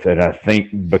up with, and I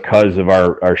think because of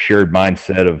our shared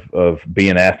mindset of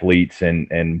being athletes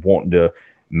and wanting to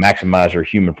maximize our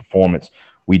human performance,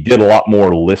 we did a lot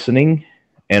more listening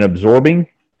and absorbing,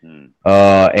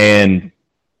 and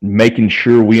making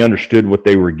sure we understood what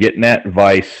they were getting at,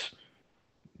 vice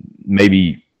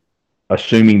maybe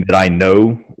assuming that I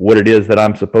know what it is that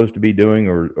I'm supposed to be doing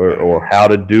or how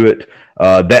to do it.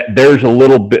 That there's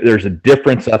a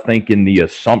difference, I think, in the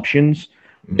assumptions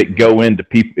that go into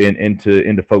people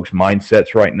into folks'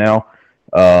 mindsets right now.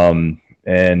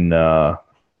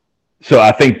 So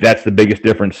I think that's the biggest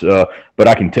difference. But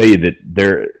I can tell you that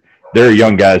there are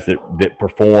young guys that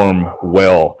perform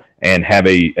well and have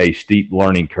a steep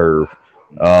learning curve.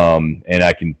 And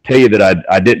I can tell you that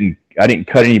I didn't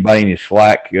cut anybody any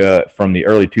slack from the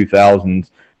early 2000s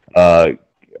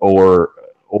or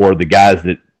the guys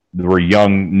that there were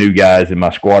young new guys in my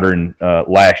squadron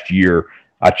last year,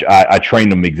 I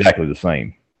trained them exactly the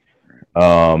same.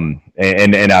 And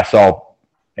I saw,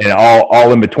 and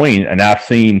all in between, and I've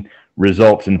seen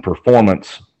results in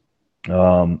performance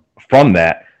from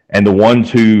that. And the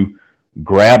ones who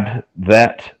grabbed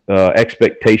that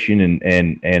expectation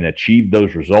and achieved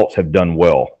those results have done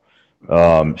well.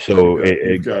 So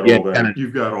you've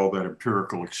got all that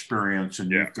empirical experience, and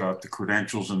you've got the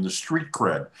credentials and the street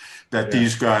cred that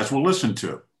these guys will listen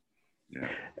to. Yeah.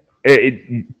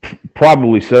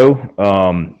 Probably so,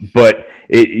 but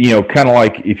it, kind of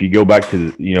like if you go back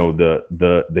to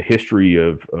the history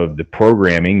of the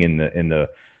programming and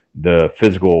the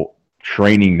physical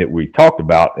training that we talked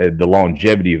about, the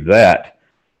longevity of that.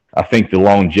 I think the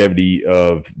longevity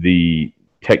of the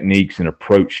techniques and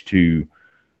approach to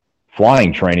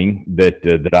flying training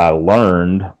that I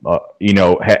learned,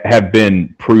 have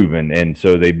been proven, and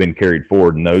so they've been carried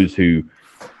forward. And those who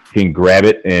can grab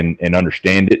it and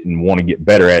understand it and want to get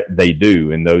better at it, they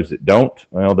do. And those that don't,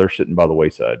 well, they're sitting by the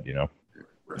wayside,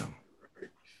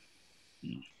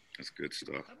 That's good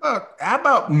stuff. How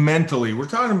about mentally? We're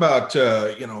talking about,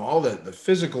 all the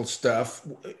physical stuff.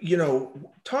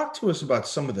 Talk to us about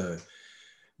some of the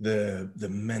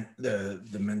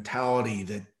mentality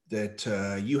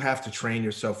that you have to train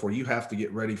yourself for, you have to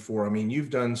get ready for. I mean,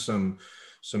 you've done some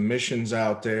missions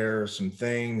out there, some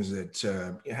things that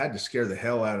had to scare the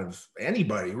hell out of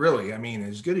anybody, really. I mean,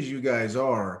 as good as you guys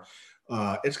are,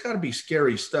 it's got to be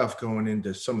scary stuff going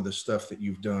into some of the stuff that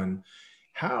you've done.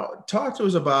 Talk to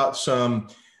us about some,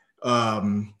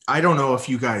 I don't know if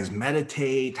you guys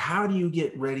meditate. How do you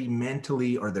get ready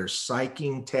mentally? Are there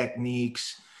psyching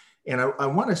techniques? And I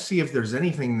want to see if there's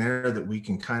anything there that we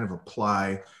can kind of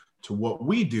apply to what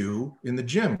we do in the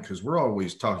gym, because we're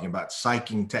always talking about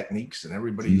psyching techniques and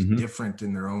everybody's different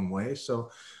in their own way. So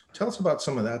tell us about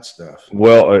some of that stuff.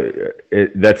 Well,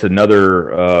 that's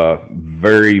another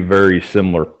very, very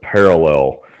similar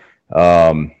parallel.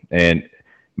 And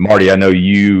Marty, I know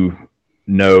you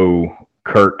know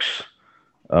Kirk's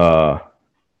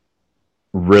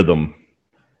rhythm.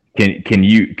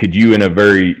 Could you in a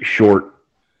very short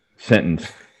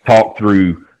sentence talk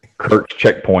through Kirk's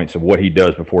checkpoints of what he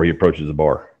does before he approaches the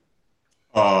bar?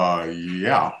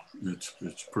 Yeah, it's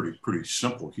pretty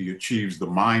simple. He achieves the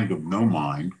mind of no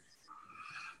mind.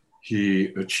 He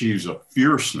achieves a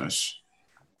fierceness.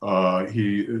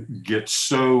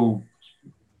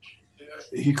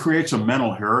 He creates a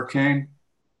mental hurricane,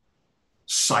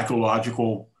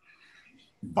 psychological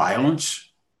violence,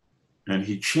 and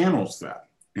he channels that.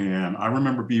 And I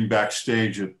remember being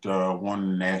backstage at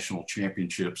one national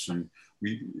championships, and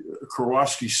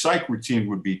Kowalski's psych routine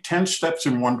would be 10 steps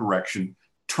in one direction,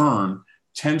 turn,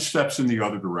 10 steps in the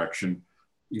other direction,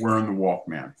 wearing the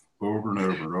Walkman over and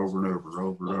over and over and over and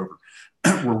over and over.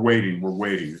 We're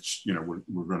waiting. It's,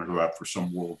 we're going to go out for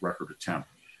some world record attempt.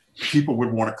 People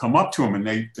would want to come up to him, and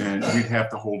we'd have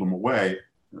to hold them away.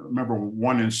 I remember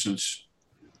one instance,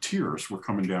 tears were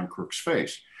coming down Kirk's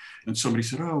face. And somebody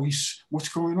said, "Oh, what's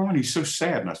going on? He's so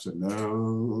sad." And I said,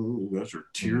 "No, those are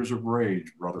tears of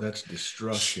rage, brother. That's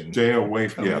destruction. Stay away.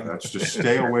 That's just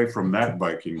stay away from that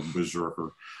Viking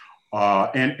berserker."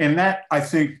 And that, I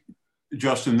think,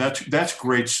 Justin, that's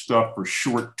great stuff for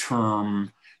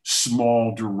short-term,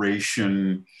 small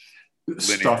duration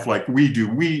stuff like we do.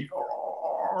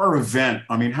 Our event.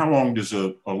 I mean, how long does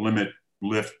a limit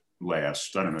lift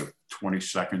last? I don't know, 20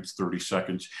 seconds, 30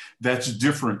 seconds. That's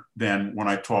different than when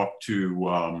I talk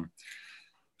to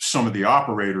some of the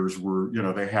operators where,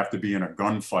 they have to be in a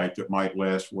gunfight that might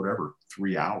last,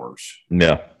 3 hours.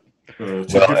 Yeah.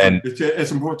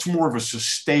 It's more of a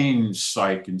sustained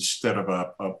psych instead of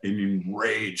an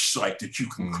enraged psych that you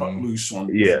can cut loose on.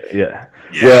 Yeah.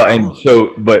 Well, and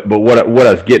so, but what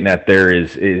I was getting at there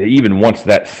is even once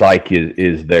that psych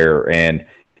is there, and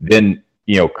then,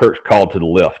 Kirk's called to the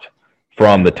lift.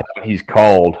 From the time he's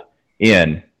called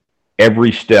in,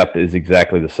 every step is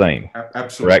exactly the same.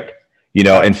 Absolutely. Correct?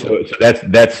 And so that's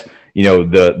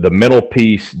the mental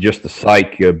piece, just the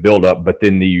psych build up, but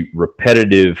then the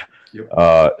repetitive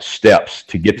steps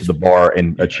to get to the bar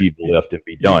and achieve the lift and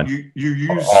be done. You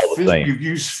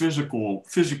use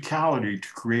physicality to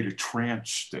create a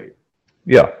trance state.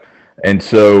 Yeah. And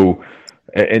so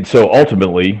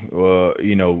ultimately,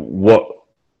 what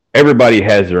everybody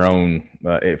has their own,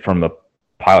 from the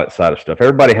pilot side of stuff,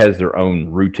 everybody has their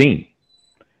own routine.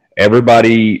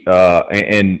 Everybody,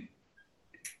 and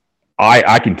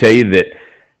I can tell you that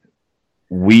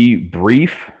we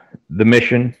brief the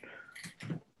mission,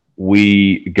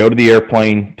 we go to the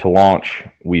airplane to launch,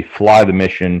 we fly the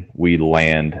mission, we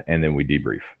land, and then we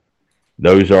debrief.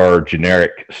 Those are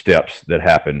generic steps that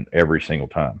happen every single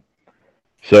time.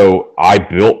 So I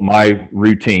built my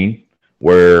routine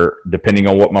where, depending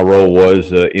on what my role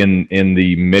was in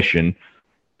the mission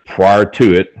prior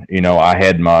to it,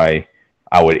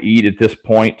 I would eat at this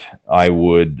point. I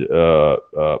would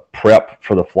prep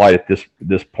for the flight at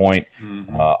this point.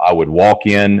 Mm-hmm. I would walk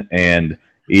in and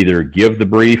either give the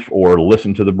brief or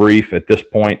listen to the brief. At this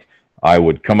point, I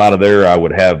would come out of there. I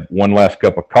would have one last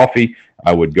cup of coffee.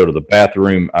 I would go to the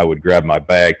bathroom. I would grab my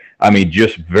bag. I mean,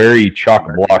 just very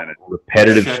chock-a-block,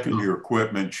 repetitive. Checking your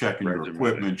equipment.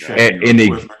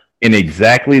 In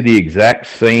exactly the exact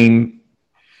same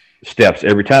steps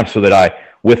every time, so that I,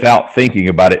 without thinking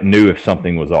about it, knew if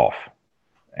something was off,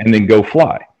 and then go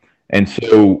fly. And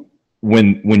so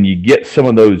when you get some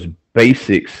of those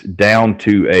basics down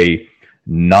to a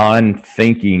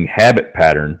non-thinking habit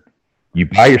pattern, you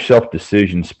buy yourself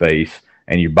decision space,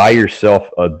 and you buy yourself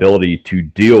ability to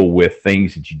deal with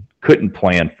things that you couldn't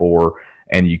plan for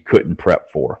and you couldn't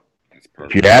prep for.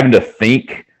 If you're having to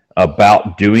think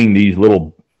about doing these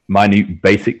little minute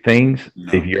basic things,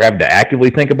 if you're having to actively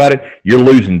think about it, you're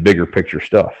losing bigger picture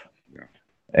stuff. Yeah.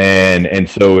 And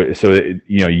so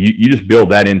you just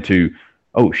build that into,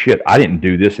 oh shit, I didn't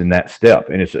do this in that step.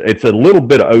 And it's a little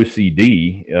bit of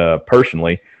OCD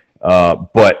personally,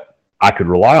 but I could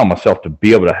rely on myself to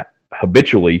be able to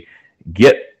habitually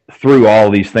get through all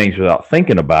these things without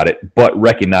thinking about it, but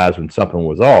recognize when something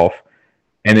was off,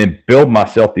 and then build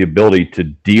myself the ability to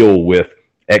deal with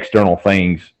external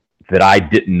things that I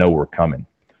didn't know were coming.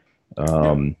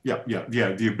 The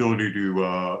ability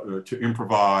to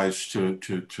improvise,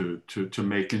 to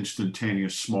make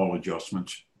instantaneous small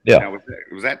adjustments. Yeah. Now,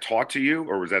 was that taught to you,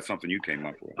 or was that something you came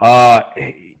up with?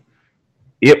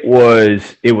 It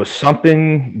was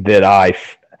something that I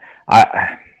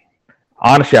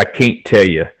honestly, I can't tell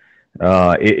you.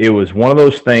 It was one of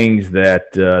those things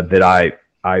that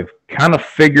I've kind of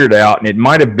figured out, and it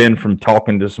might have been from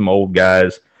talking to some old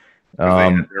guys. They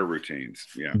had their routines.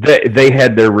 Yeah, they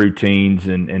had their routines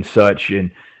and such,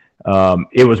 and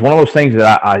it was one of those things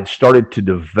that I started to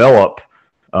develop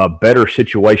better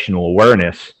situational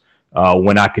awareness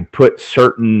when I could put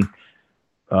certain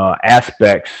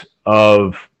aspects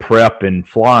of prep and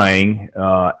flying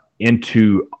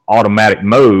into automatic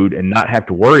mode and not have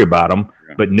to worry about them,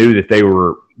 but knew that they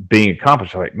were being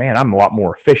accomplished. Like, man, I'm a lot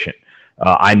more efficient.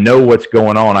 I know what's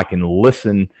going on. I can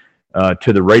listen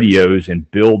to the radios and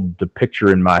build the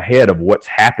picture in my head of what's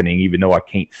happening, even though I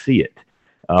can't see it.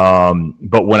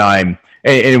 But when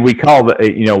and we call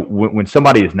when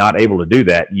somebody is not able to do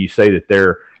that, you say that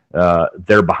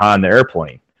they're behind the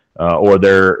airplane, or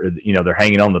they're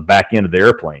hanging on the back end of the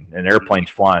airplane and the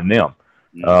airplane's flying them.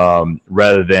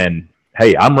 Rather than,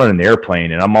 hey, I'm running the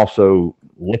airplane and I'm also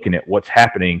looking at what's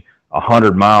happening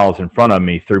 100 miles in front of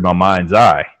me through my mind's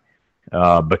eye,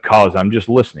 because I'm just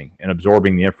listening and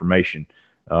absorbing the information,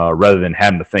 rather than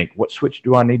having to think, what switch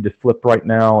do I need to flip right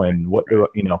now, and what do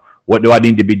I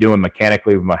need to be doing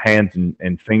mechanically with my hands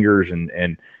and fingers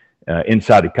and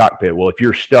inside the cockpit. Well, if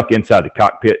you're stuck inside the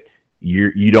cockpit,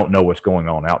 you don't know what's going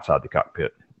on outside the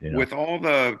cockpit. With all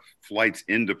the flights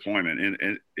in deployment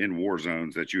in war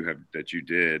zones that you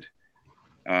did,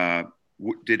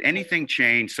 did anything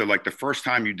change? So, like the first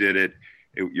time you did it,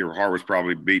 your heart was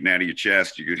probably beating out of your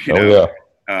chest. Did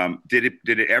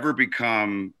it ever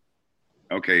become,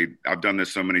 okay, I've done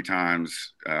this so many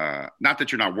times? Not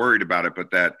that you're not worried about it, but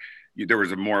that there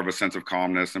was more of a sense of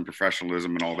calmness and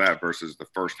professionalism and all that versus the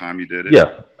first time you did it?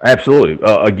 Yeah, absolutely.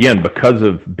 Again, because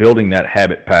of building that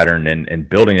habit pattern and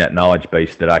building that knowledge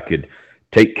base, that I could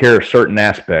take care of certain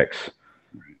aspects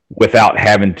without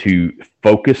having to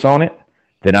focus on it,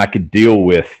 then I could deal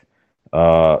with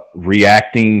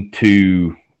reacting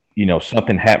to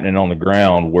something happening on the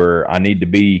ground where I need to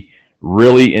be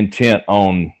really intent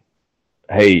on,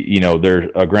 hey,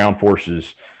 there's a ground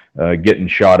forces getting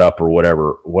shot up or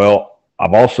whatever. Well,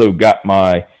 I've also got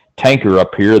my tanker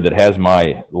up here that has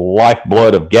my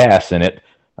lifeblood of gas in it.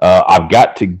 I've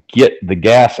got to get the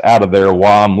gas out of there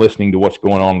while I'm listening to what's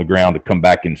going on the ground to come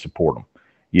back and support them.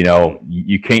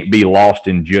 You can't be lost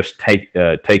in just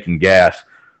taking gas.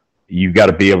 You've got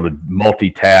to be able to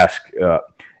multitask,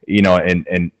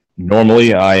 and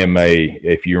normally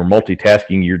if you're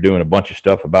multitasking, you're doing a bunch of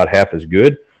stuff about half as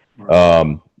good.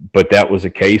 But that was a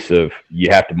case of you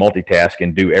have to multitask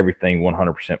and do everything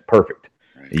 100% perfect.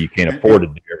 You can't afford to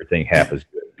do everything half as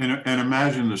good. And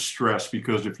imagine the stress,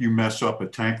 because if you mess up a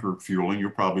tanker fueling,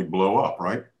 you'll probably blow up,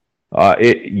 right?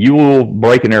 You will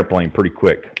break an airplane pretty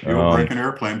quick. You'll break an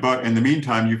airplane, but in the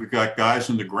meantime, you've got guys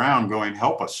on the ground going,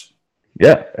 help us.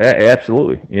 Yeah,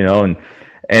 absolutely.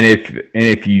 And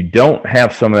if you don't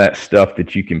have some of that stuff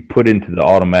that you can put into the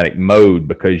automatic mode,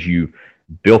 because you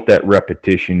built that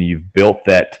repetition, you've built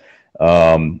that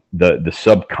the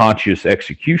subconscious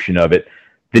execution of it,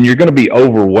 then you're going to be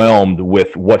overwhelmed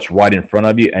with what's right in front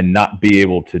of you and not be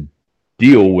able to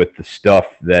deal with the stuff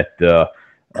that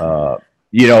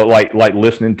like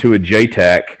listening to a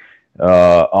JTAC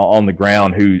on the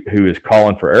ground who is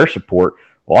calling for air support.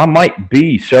 Well, I might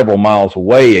be several miles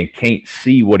away and can't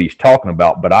see what he's talking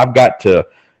about, but I've got to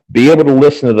be able to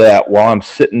listen to that while I'm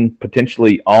sitting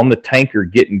potentially on the tanker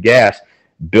getting gas,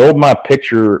 build my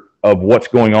picture of what's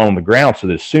going on the ground, so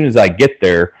that as soon as I get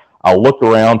there, I'll look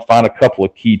around, find a couple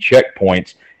of key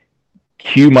checkpoints,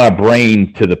 cue my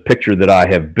brain to the picture that I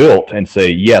have built and say,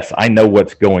 yes, I know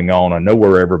what's going on. I know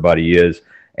where everybody is,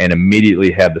 and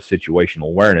immediately have the situational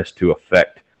awareness to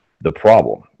affect the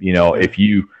problem. If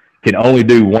you can only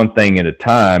do one thing at a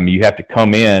time, you have to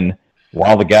come in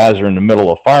while the guys are in the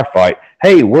middle of a firefight.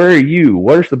 Hey, where are you?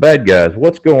 Where's the bad guys?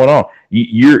 What's going on?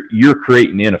 You're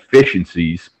creating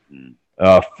inefficiencies.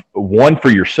 One, for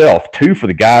yourself. Two, for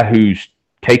the guy who's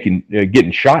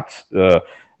getting shots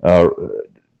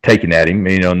taken at him,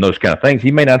 and those kind of things.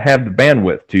 He may not have the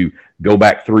bandwidth to go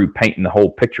back through painting the whole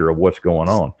picture of what's going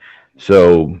on.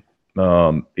 So,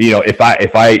 if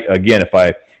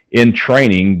I in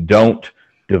training don't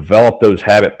develop those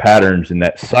habit patterns and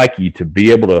that psyche to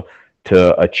be able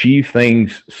to achieve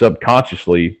things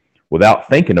subconsciously without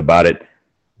thinking about it,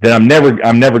 then I'm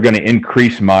never going to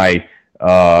increase my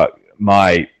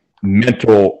my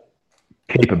mental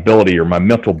capability or my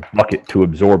mental bucket to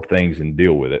absorb things and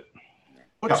deal with it.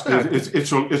 What's that?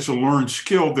 It's a learned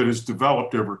skill that is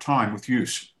developed over time with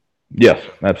use. Yes,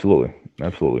 absolutely.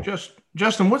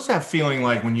 Justin, what's that feeling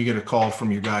like when you get a call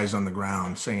from your guys on the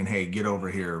ground saying, "Hey, get over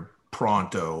here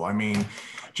pronto"? I mean,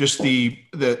 just the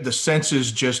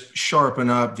senses just sharpen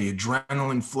up, the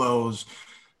adrenaline flows.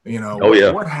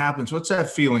 What happens? What's that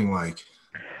feeling like?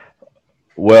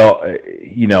 Well,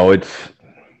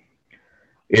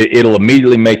 it'll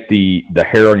immediately make the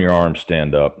hair on your arm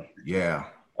stand up. Yeah.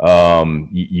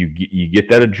 You get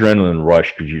that adrenaline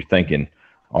rush because you're thinking,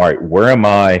 all right, where am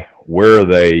I? Where are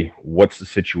they? What's the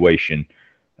situation?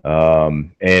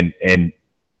 And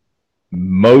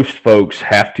most folks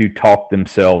have to talk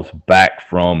themselves back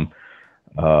from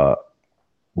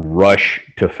rush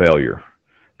to failure,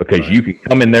 because you can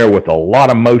come in there with a lot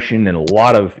of motion and a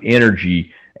lot of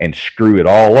energy and screw it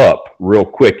all up real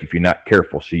quick if you're not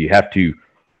careful. So you have to,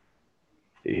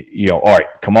 all right,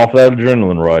 come off that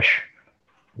adrenaline rush.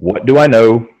 What do I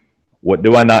know? What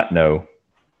do I not know?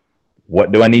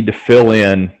 What do I need to fill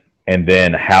in? And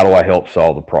then how do I help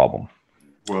solve the problem?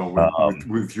 Well,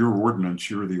 with your ordinance,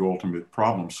 you're the ultimate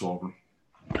problem solver.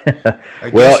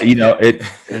 Well, and you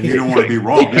don't want to be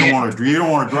wrong. You don't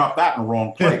want to drop that in the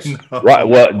wrong place. No. Right.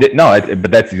 Well, no,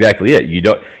 but that's exactly it.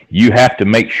 You have to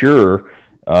make sure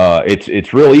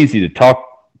it's real easy to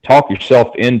talk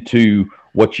yourself into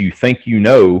what you think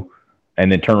and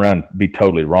then turn around and be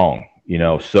totally wrong.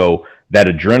 So that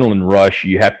adrenaline rush,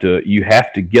 you have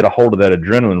to get a hold of that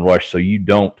adrenaline rush so you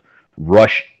don't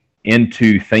rush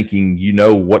into thinking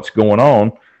what's going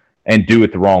on and do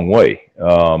it the wrong way.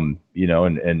 And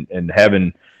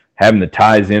having the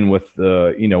ties in with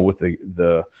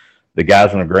the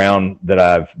guys on the ground that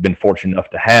I've been fortunate enough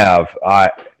to have,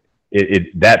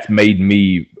 that's made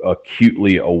me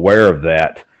acutely aware of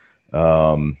that.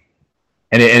 And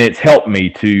it's helped me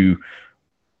to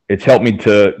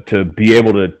be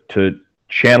able to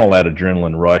channel that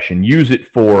adrenaline rush and use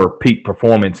it for peak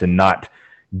performance and not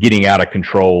getting out of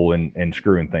control and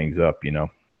screwing things up, All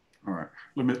right.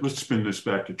 Let's spin this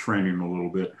back to training a little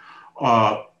bit.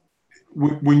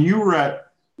 When you were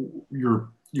at your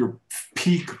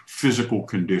peak physical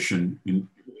condition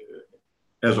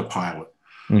as a pilot,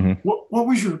 mm-hmm. what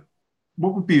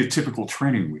would be a typical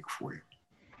training week for you?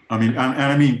 I mean,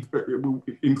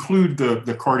 include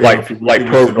the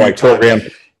cardio program.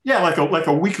 Yeah, like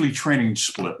a weekly training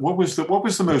split. What was the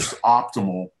most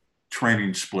optimal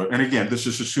training split? And again, this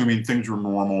is assuming things were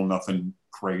normal, nothing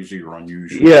crazy or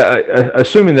unusual. Yeah,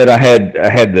 assuming that I had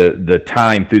the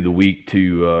time through the week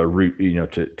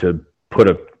to put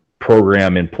a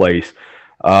program in place.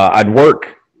 I'd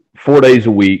work 4 days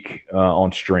a week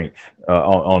on strength,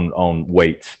 on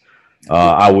weights.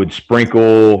 I would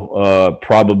sprinkle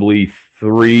probably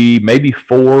 3, maybe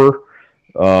 4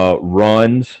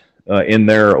 runs in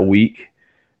there a week.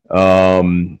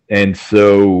 And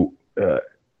so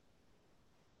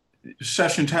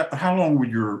sessions, how long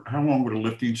would a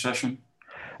lifting session?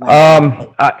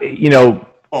 An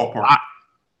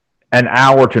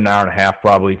hour to an hour and a half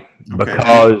probably,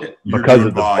 because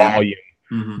of the volume.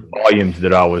 volumes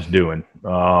that I was doing,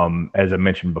 as I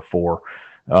mentioned before.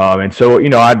 And so,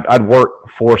 I'd work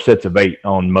 4 sets of 8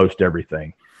 on most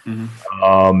everything. And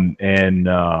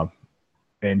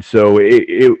so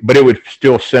but it would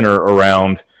still center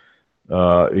around,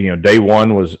 day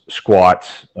 1 was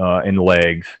squats, and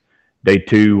legs. Day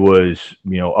 2 was,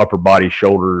 upper body,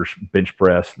 shoulders, bench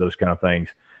press, those kind of things.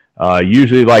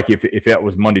 Usually, like if that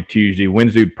was Monday, Tuesday,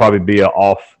 Wednesday would probably be an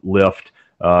off lift,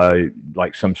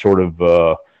 like some sort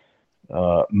of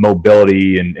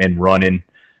mobility and running.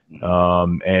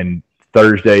 And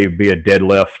Thursday would be a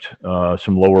deadlift,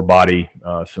 some lower body,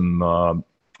 some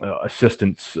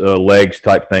assistance, legs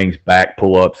type things, back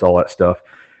pull-ups, all that stuff.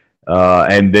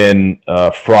 And then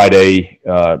Friday,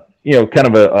 kind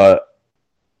of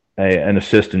an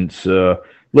assistance,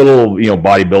 little,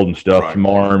 bodybuilding stuff, Right. some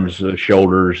arms,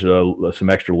 shoulders, some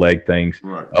extra leg things,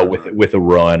 with a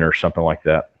run or something like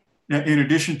that. Now, in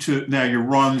addition to your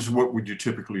runs, what would you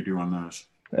typically do on those?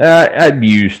 I'd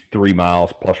use 3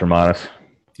 miles plus or minus.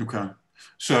 Okay,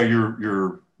 so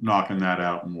you're knocking that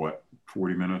out in what,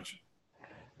 40 minutes?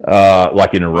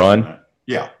 Like in a run.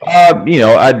 Yeah.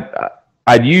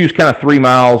 I'd use kind of 3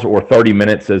 miles or 30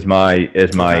 minutes as my,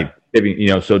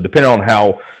 so depending on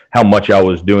how much I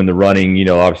was doing the running,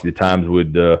 obviously the times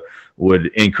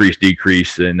would increase,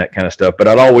 decrease, and that kind of stuff. But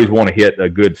I'd always want to hit a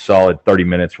good solid 30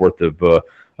 minutes worth of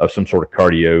some sort of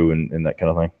cardio and that kind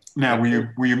of thing. Now, were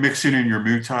you mixing in your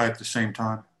Muay Thai at the same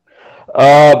time?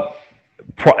 I'd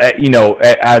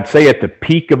say at the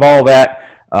peak of all that,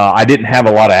 I didn't have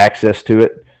a lot of access to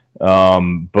it.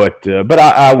 But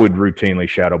I would routinely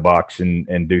shadow box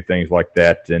and do things like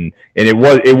that. And it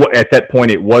was at that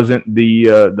point, it wasn't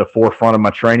the forefront of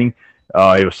my training.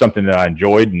 It was something that I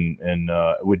enjoyed and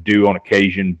would do on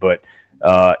occasion. But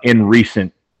in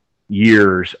recent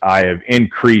years, I have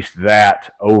increased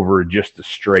that over just the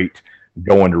straight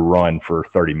going to run for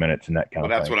 30 minutes and that kind of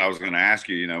thing. That's what I was going to ask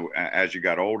you, as you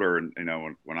got older and,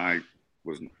 when I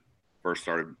first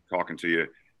started talking to you,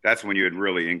 that's when you had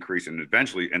really increased, and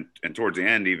eventually, and towards the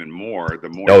end, even more. The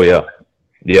more. Oh yeah,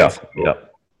 yeah.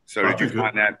 So did you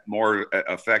find that more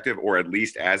effective, or at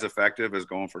least as effective as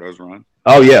going for those runs?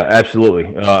 Oh yeah, absolutely.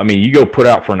 You go put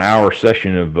out for an hour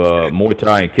session of Muay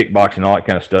Thai and kickboxing and all that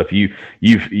kind of stuff. You've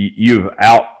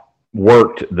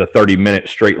outworked the 30-minute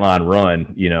straight line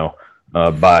run,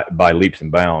 by leaps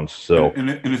and bounds. So and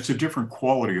it's a different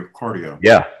quality of cardio.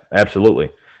 Yeah,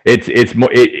 absolutely. It's more.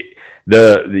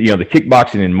 The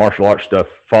kickboxing and martial arts stuff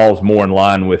falls more in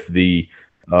line with the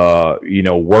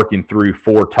working through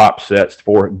 4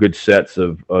 good sets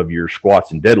of your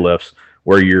squats and deadlifts,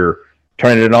 where you're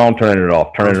turning it on, turning it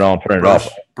off, turning it on, turning it off.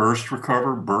 Burst,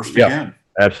 recover, burst again.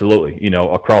 Absolutely.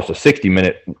 Across a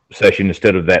 60-minute session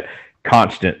instead of that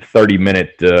constant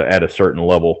 30-minute at a certain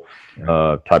level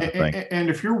type of thing. And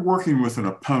if you're working with an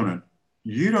opponent,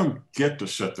 you don't get to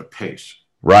set the pace.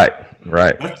 Right.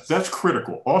 That's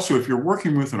critical. Also, if you're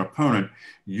working with an opponent,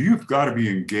 you've got to be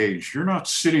engaged. You're not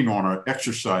sitting on an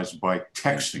exercise bike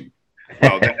texting.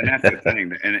 Well, and that's the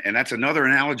thing. And that's another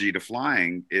analogy to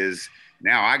flying is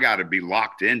now I got to be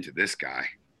locked into this guy.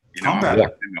 I'm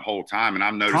locked in the whole time. And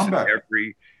I'm noticing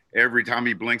every time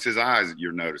he blinks his eyes,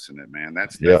 you're noticing it, man.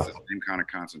 That's the same kind of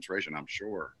concentration, I'm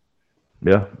sure.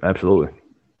 Yeah, absolutely.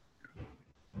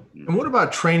 And what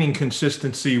about training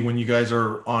consistency when you guys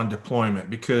are on deployment?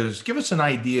 Because give us an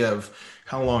idea of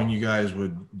how long you guys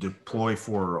would deploy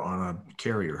for on a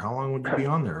carrier. How long would you be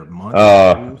on there? A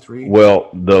month, 2, 3? Well,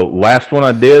 the last one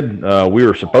I did, we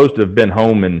were supposed to have been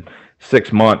home in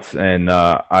 6 months, and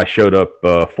I showed up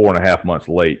 4.5 months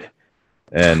late.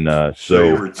 And so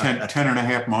you were 10 and a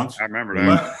half months? I remember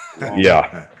that.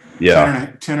 Yeah.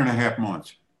 10 and a half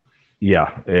months.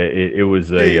 Yeah, it was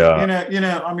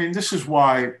this is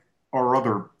why our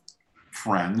other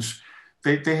friends,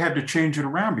 they had to change it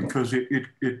around because it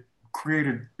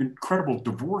created incredible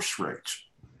divorce rates.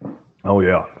 Oh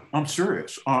yeah, I'm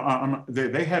serious.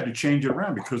 They had to change it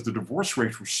around because the divorce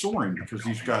rates were soaring because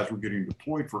these guys were getting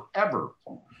deployed forever.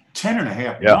 10 and a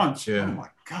half months. Yeah. Oh my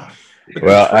God.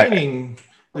 But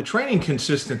the training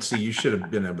consistency, you should have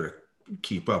been able to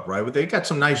keep up, right? But they got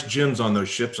some nice gyms on those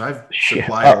ships. I've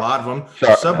supplied a lot of them.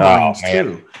 Submarines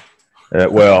too.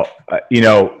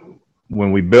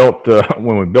 When we built the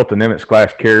Nimitz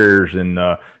class carriers and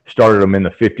started them in the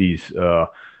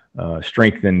 50s,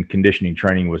 strength and conditioning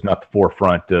training was not the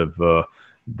forefront of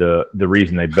the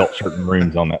reason they built certain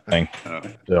rooms on that thing.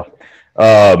 So,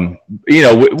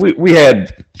 we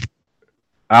had,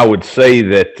 I would say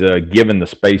that given the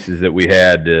spaces that we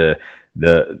had,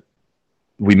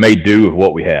 we made do with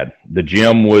what we had. The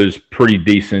gym was pretty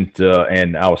decent,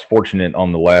 and I was fortunate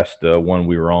on the last one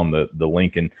we were on, the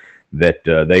Lincoln, that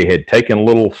they had taken a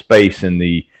little space in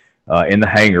the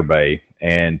hangar bay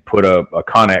and put a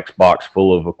Connex box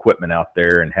full of equipment out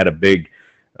there, and had a big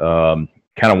kind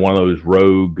of one of those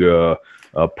rogue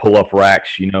pull-up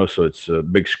racks, so it's a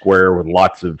big square with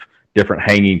lots of different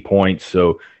hanging points.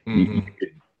 So you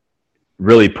could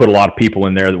really put a lot of people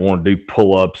in there that want to do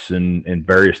pull-ups and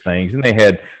various things. And they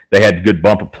had good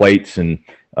bumper plates and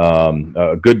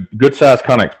a good sized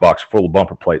Connex box full of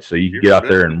bumper plates, so you can get out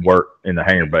there and work in the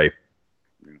hangar bay.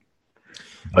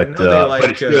 But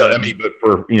it's still, but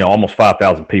for almost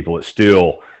 5,000 people, it's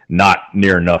still not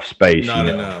near enough space. Not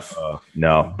enough.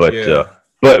 No, but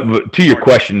to your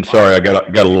question, sorry, I got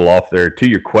a little off there. To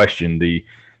your question,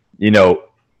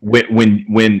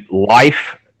 when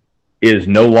life is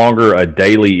no longer a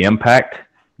daily impact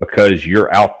because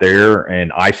you're out there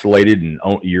and isolated and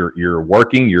you're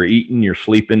working, you're eating, you're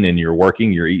sleeping, and you're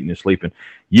working, you're eating and sleeping,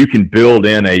 you can build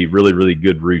in a really, really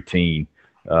good routine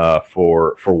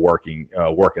for working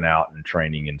out and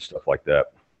training and stuff like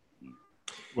that.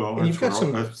 Well,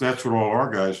 that's what all our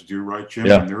guys do, right, Jim?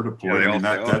 Yeah. When they're deployed. Yeah,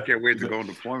 they can't wait to go on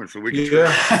deployment so we can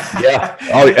Yeah.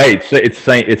 Oh, hey, it's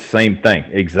the same thing.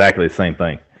 Exactly the same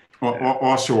thing. Well,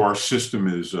 also, our system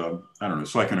is, I don't know,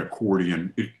 it's like an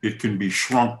accordion. It can be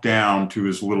shrunk down to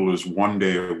as little as 1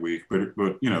 day a week, but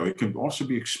it can also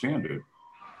be expanded,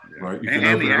 right? You can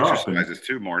and open the it up exercises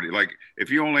too, Marty. Like if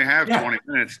you only have 20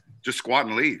 minutes, just squat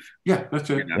and leave. Yeah, that's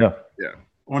it. Yeah.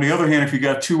 On the other hand, if you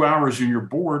got 2 hours and you're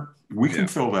bored, we can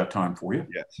fill that time for you.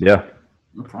 Yes. Yeah.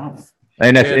 No problem.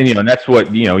 And that's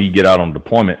what you get out on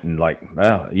deployment and like,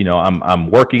 well, I'm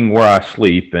working where I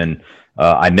sleep and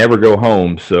I never go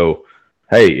home. So,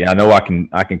 hey, I know I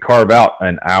can carve out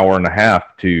an hour and a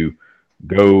half to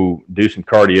go do some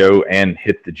cardio and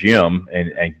hit the gym,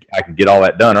 and I can get all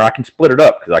that done, or I can split it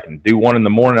up because I can do one in the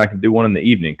morning, I can do one in the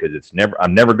evening, because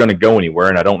I'm never going to go anywhere,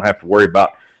 and I don't have to worry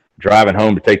about driving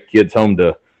home to take the kids home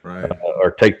to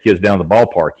or take the kids down to the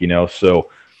ballpark.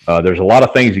 So there's a lot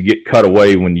of things that get cut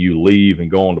away when you leave and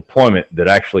go on deployment that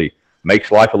actually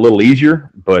makes life a little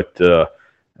easier, but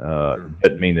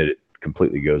doesn't mean that it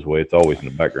completely goes away. It's always in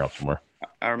the background somewhere.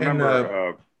 I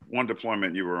remember one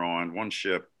deployment you were on, one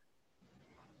ship,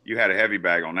 you had a heavy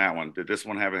bag on that one. Did this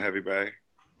one have a heavy bag?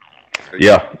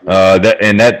 Yeah,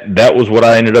 that was what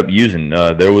I ended up using.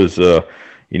 There was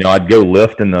I'd go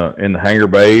lift in the hangar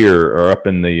bay or up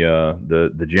in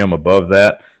the gym above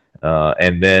that,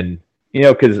 and then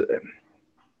because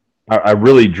I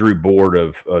really drew bored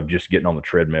of just getting on the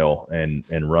treadmill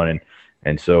and running,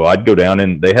 and so I'd go down,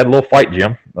 and they had a little fight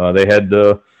gym. They had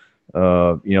the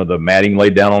matting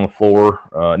laid down on the floor,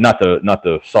 not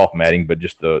the soft matting, but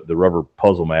just the rubber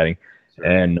puzzle matting. Sure.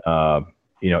 And,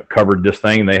 it covered this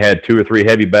thing. They had 2 or 3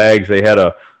 heavy bags. They had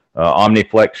a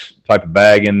Omniflex type of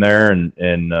bag in there. And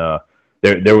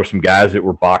there were some guys that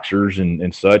were boxers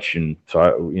and such. And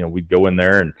so we'd go in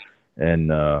there and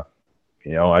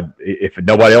if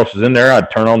nobody else was in there, I'd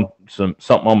turn on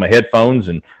something on my headphones.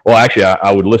 And actually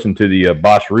I would listen to the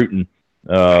Bosch Rutan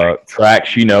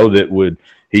tracks, that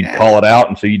he'd call it out,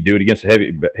 and so you'd do it against a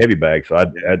heavy bag. So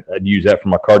I'd use that for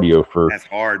my cardio That's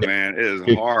hard, man. It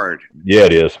is hard. Yeah,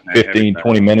 it is. 15,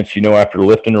 20 minutes, after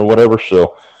lifting or whatever.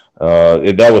 So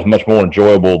that was much more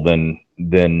enjoyable than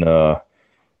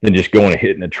just going and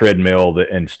hitting a treadmill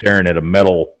and staring at a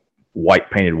metal white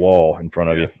painted wall in front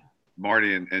of you.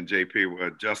 Marty and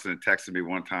JP, Justin texted me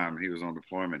one time. He was on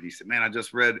deployment. He said, "Man, I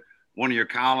just read one of your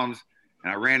columns,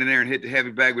 and I ran in there and hit the heavy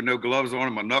bag with no gloves on,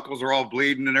 and my knuckles are all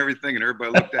bleeding and everything." And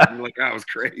everybody looked at me like I was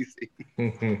crazy.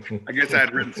 I guess I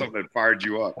had written something that fired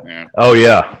you up, man. Oh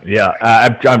yeah.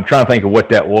 I'm trying to think of what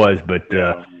that was, but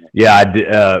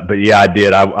I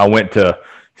did. I went to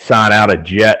sign out a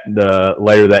jet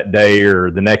later that day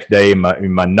or the next day.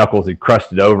 My knuckles had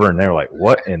crusted over, and they were like,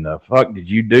 "What in the fuck did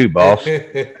you do, boss?"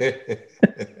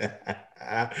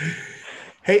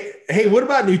 Hey, what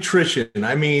about nutrition?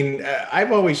 I mean,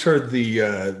 I've always heard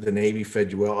the Navy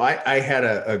fed you well. I had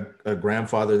a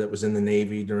grandfather that was in the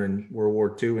Navy during World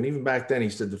War II, and even back then he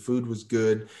said the food was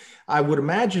good. I would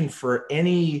imagine for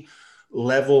any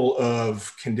level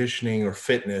of conditioning or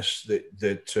fitness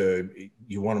that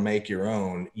you want to make your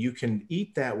own, you can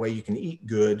eat that way. You can eat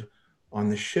good on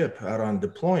the ship out on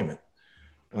deployment.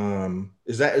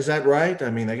 Is that right? I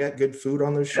mean, they got good food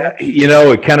on those ships.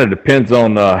 It kind of depends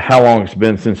on how long it's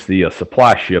been since the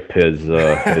supply ship has.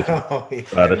 I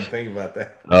didn't think about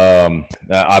that.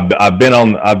 I've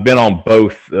been on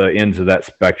both ends of that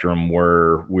spectrum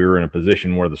where we were in a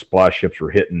position where the supply ships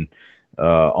were hitting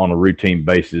on a routine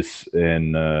basis,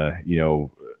 and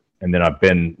and then I've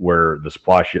been where the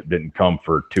supply ship didn't come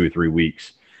for 2 or 3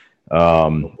 weeks.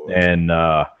 One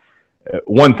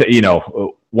thing,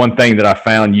 one thing that I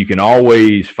found, you can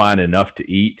always find enough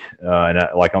to eat.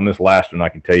 Like on this last one, I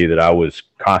can tell you that I was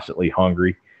constantly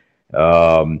hungry,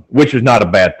 which is not a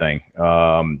bad thing.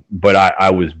 But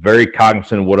I was very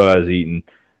cognizant of what I was eating.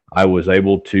 I was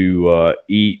able to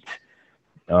eat,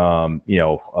 high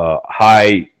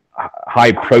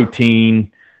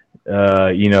protein,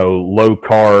 low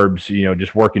carbs,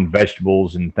 just working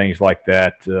vegetables and things like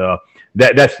that.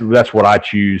 That's what I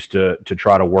choose to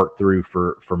try to work through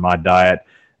for my diet.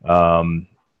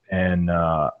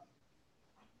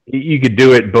 You could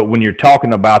do it, but when you're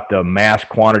talking about the mass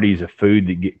quantities of food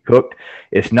that get cooked,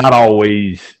 it's not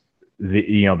always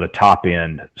the top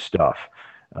end stuff.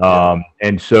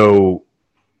 And so,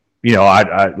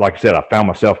 I like I said, I found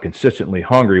myself consistently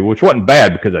hungry, which wasn't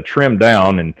bad because I trimmed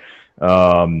down and,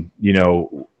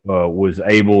 was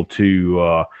able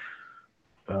to,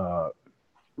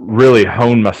 really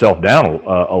hone myself down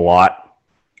a lot,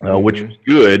 which was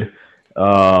good.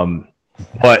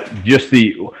 But just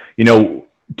to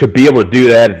be able to do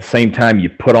that at the same time, you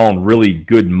put on really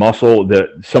good muscle.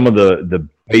 Some of the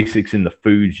basics in the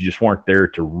foods just weren't there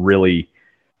to really,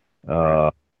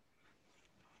 to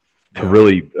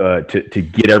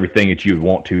get everything that you would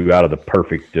want to out of the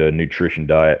perfect nutrition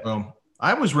diet. Well,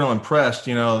 I was real impressed.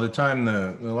 The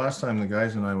last time the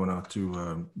guys and I went out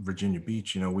to Virginia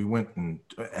Beach, we went and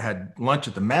had lunch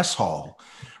at the mess hall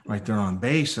right there on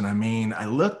base. And I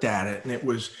looked at it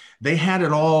and they had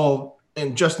it all.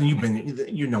 And Justin,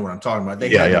 you know what I'm talking about. They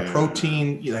had the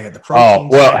protein. They had the protein. Oh,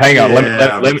 well, hang on.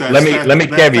 Let me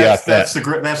caveat that. That's the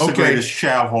greatest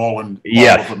chow hall in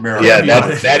all of America. Yeah,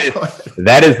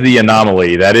 that is the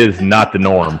anomaly. That is not the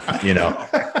norm.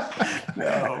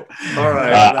 No. All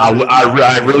right.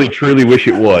 I really truly wish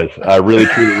it was. I really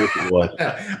truly wish it was.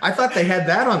 I thought they had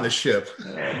that on the ship.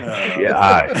 No,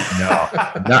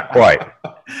 not quite.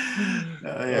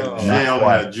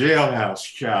 Jailhouse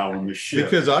chow on the ship.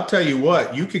 Because I'll tell you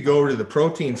what, you could go over to the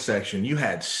protein section. You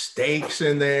had steaks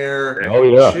in there. Oh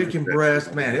yeah, chicken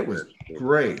breast. Man, it was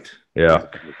great. Yeah.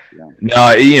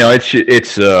 No, it's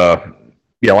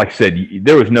like I said,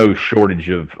 there was no shortage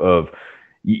of.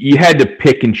 You had to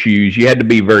pick and choose. You had to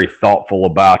be very thoughtful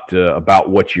about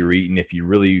what you're eating if you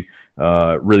really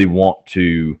want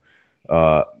to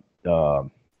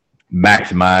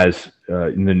maximize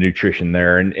the nutrition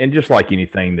there. And just like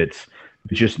anything that's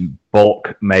just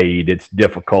bulk made, it's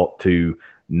difficult to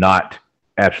not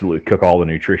absolutely cook all the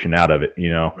nutrition out of it.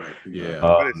 Right. Yeah.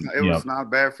 But it was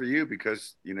not bad for you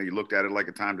because you looked at it like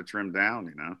a time to trim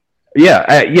down. Yeah,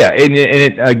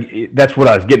 and that's what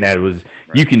I was getting at. Was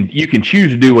right. You can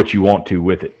choose to do what you want to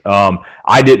with it.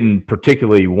 I didn't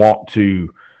particularly want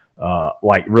to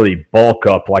really bulk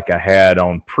up like I had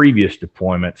on previous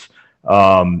deployments,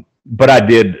 but I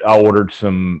ordered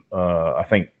some. I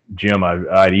think Jim,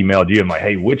 I emailed you. I'm like,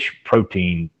 hey, which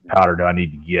protein powder do I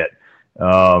need to get?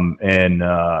 So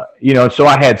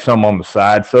I had some on the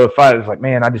side. So if I was like,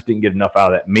 man, I just didn't get enough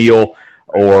out of that meal.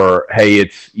 Or, hey,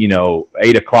 it's,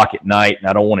 8:00 at night and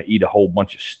I don't want to eat a whole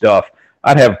bunch of stuff,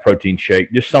 I'd have a protein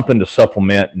shake, just something to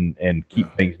supplement and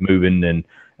keep things moving and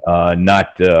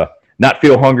not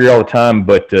feel hungry all the time,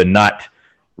 but not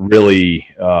really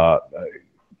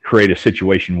create a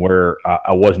situation where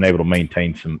I wasn't able to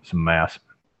maintain some mass.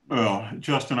 Well,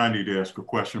 Justin, I need to ask a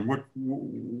question.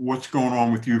 What's going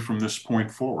on with you from this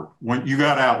point forward? When you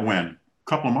got out when?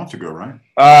 Couple of months ago, right?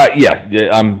 Yeah,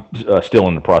 I'm still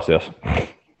in the process. Okay.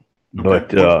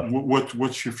 But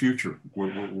what's your future?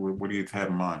 What do you have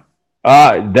in mind?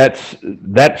 That's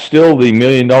still the $1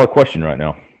 million question right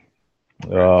now.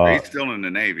 He's still in the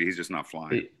Navy. He's just not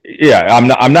flying. Yeah,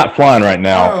 I'm not flying right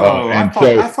now. I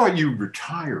thought you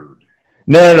retired.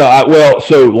 No.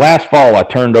 So last fall I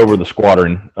turned over the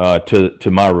squadron to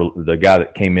the guy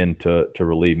that came in to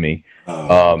relieve me.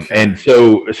 Okay. And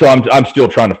so I'm still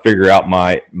trying to figure out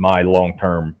my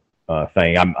long-term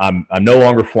thing. I'm no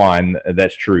longer flying.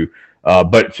 That's true.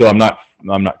 But so I'm not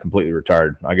completely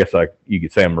retired. I guess you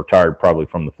could say I'm retired probably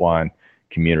from the flying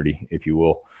community, if you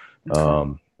will.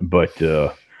 But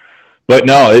no,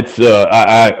 it's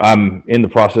I'm in the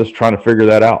process trying to figure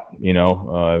that out.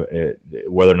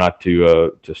 Whether or not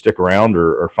to stick around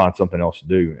or find something else to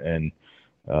do. And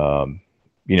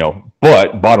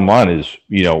but bottom line is,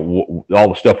 all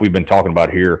the stuff we've been talking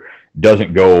about here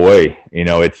doesn't go away.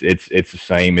 It's the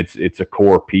same. It's a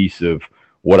core piece of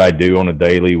what I do on a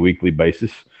daily, weekly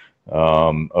basis,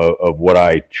 of what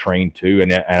I train to.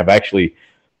 And I've actually,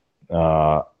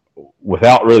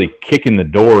 without really kicking the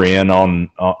door in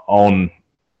on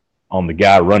the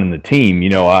guy running the team,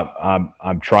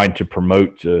 I'm trying to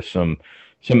promote some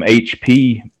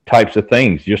HP types of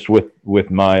things just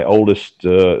with my oldest,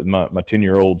 my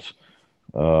 10-year-old's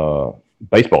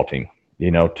baseball team,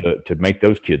 to make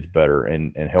those kids better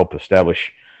and help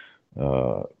establish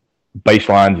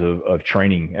baselines of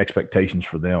training expectations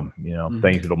for them,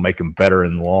 things that'll make them better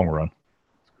in the long run.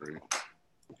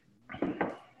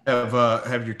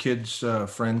 Have your kids'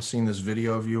 friends seen this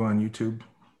video of you on YouTube?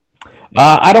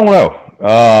 I don't know.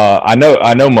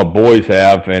 I know my boys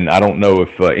have, and I don't know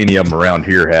if any of them around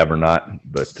here have or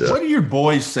not. But what do your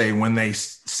boys say when they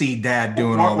see Dad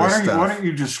doing all this stuff? Why don't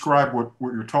you describe what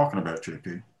you're talking about,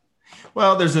 JP?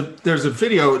 Well, there's a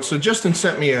video. So Justin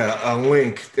sent me a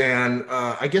link, and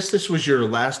I guess this was your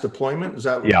last deployment. Is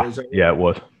that? Yeah, it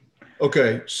was.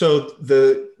 Okay, so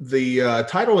the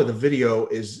title of the video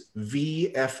is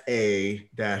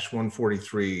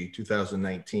VFA-143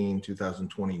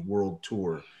 2019-2020 World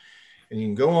Tour, and you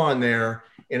can go on there,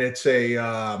 and it's a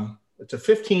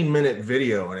 15-minute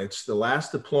video, and it's the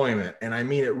last deployment, and I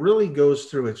mean it really goes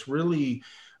through. It's really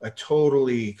a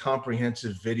totally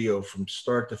comprehensive video from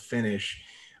start to finish.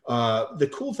 The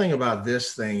cool thing about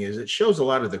this thing is it shows a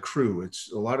lot of the crew.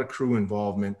 It's a lot of crew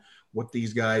involvement, what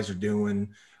these guys are doing.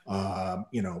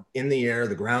 In the air,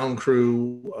 the ground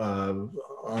crew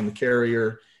on the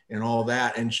carrier and all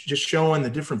that, and just showing the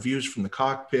different views from the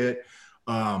cockpit.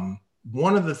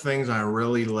 One of the things I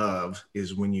really love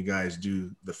is when you guys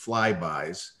do the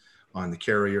flybys on the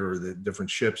carrier or the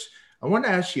different ships. I want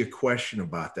to ask you a question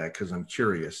about that because I'm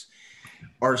curious.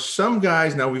 Are some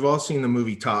guys, now we've all seen the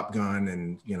movie Top Gun,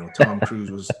 and Tom Cruise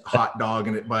was hot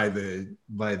dogging it by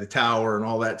the tower and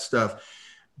all that stuff.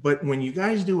 But when you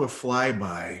guys do a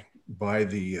flyby by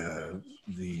the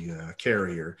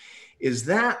carrier, is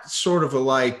that sort of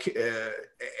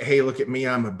hey, look at me,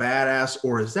 I'm a badass?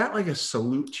 Or is that like a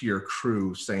salute to your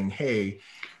crew saying, hey,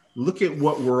 look at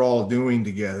what we're all doing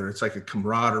together? It's like a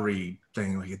camaraderie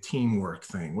thing, like a teamwork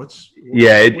thing.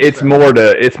 It's more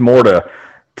to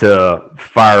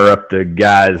fire up the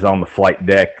guys on the flight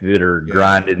deck that are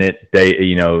grinding it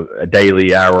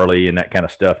daily, hourly, and that kind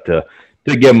of stuff to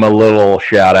give them a little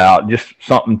shout out, just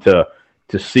something to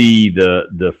see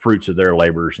the fruits of their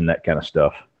labors and that kind of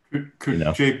stuff.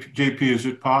 JP, is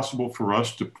it possible for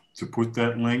us to put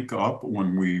that link up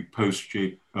when we post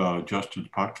Justin's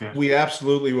podcast? We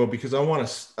absolutely will, because I want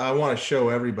to show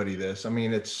everybody this. I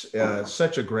mean, it's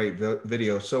such a great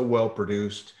video, so well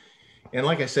produced. And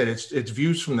like I said, it's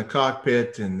views from the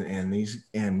cockpit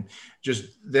and just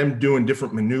them doing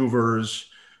different maneuvers.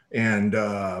 And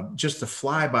just the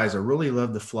flybys, I really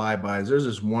love the flybys. There's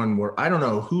this one where I don't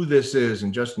know who this is,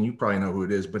 and Justin, you probably know who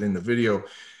it is, but in the video,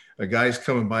 a guy's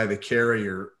coming by the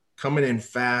carrier, coming in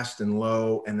fast and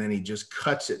low, and then he just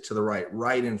cuts it to the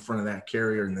right in front of that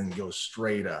carrier, and then goes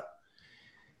straight up.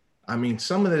 I mean,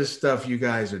 some of this stuff you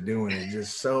guys are doing is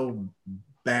just so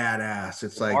badass.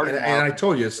 It's like, and I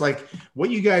told you, it's like what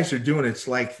you guys are doing. It's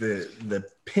like the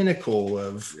pinnacle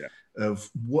of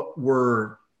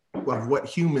what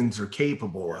humans are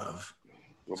capable of.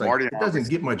 Well, Marty, it doesn't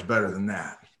get much better than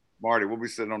that. Marty, we'll be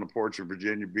sitting on the porch of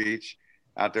Virginia Beach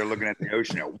out there looking at the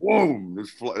ocean. And whoa,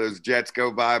 those jets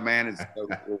go by, man. It's so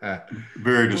cool.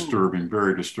 Very disturbing.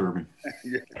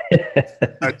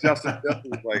 Justin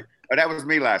was like, that was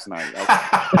me last night.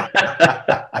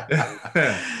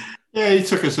 Yeah, he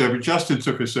took us over. Justin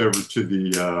took us over to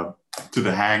the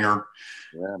hangar.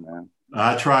 Yeah, man.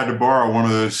 I tried to borrow one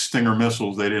of those Stinger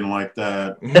missiles. They didn't like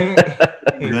that.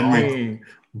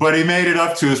 But he made it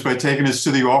up to us by taking us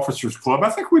to the Officers Club. I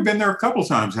think we've been there a couple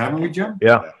times, haven't we, Jim?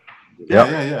 Yeah.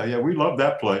 We love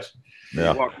that place.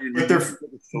 Yeah. But they're a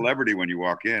celebrity when you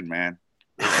walk in, man.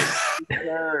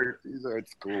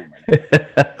 It's cool, man.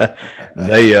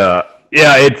 I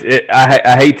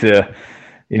hate to,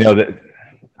 that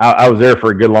I was there for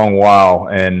a good long while,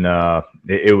 and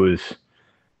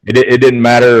it didn't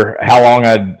matter how long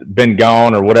I'd been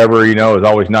gone or whatever. It was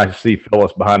always nice to see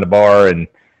Phyllis behind the bar and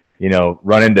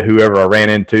run into whoever I ran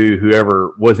into,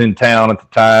 whoever was in town at the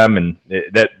time, and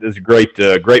that is a great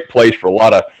place for a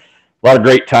lot of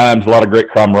great times, a lot of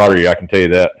great camaraderie. I can tell you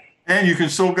that. And you can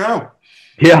still go.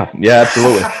 Yeah,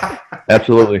 absolutely,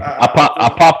 absolutely.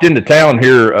 I popped into town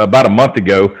here about a month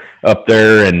ago up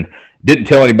there and didn't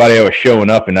tell anybody I was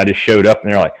showing up, and I just showed up,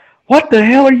 and they're like, "What the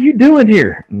hell are you doing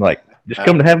here?" I'm like, "Just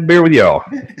come to have a beer with y'all."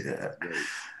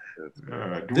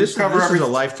 This is a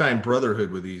lifetime brotherhood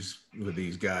with these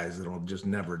guys that'll just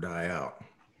never die out.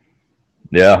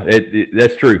 Yeah,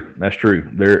 that's true. That's true.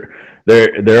 There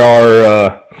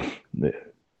are.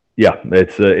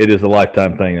 It is a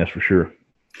lifetime thing. That's for sure.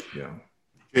 Yeah.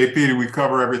 JP, did we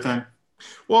cover everything?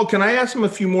 Well, can I ask him a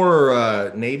few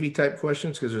more Navy type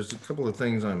questions? Because there's a couple of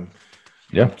things I'm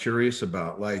curious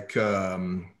about. Like,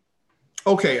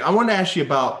 okay, I want to ask you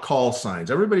about call signs.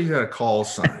 Everybody's got a call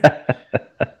sign.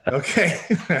 Okay.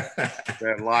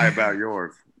 That lie about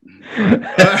yours.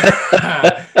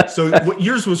 So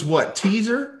yours was what?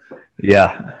 Teaser?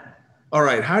 Yeah. All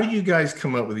right. How do you guys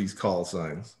come up with these call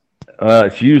signs?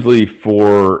 It's usually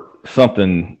for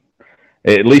something,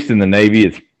 at least in the Navy,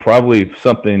 it's probably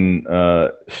something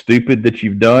stupid that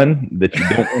you've done that you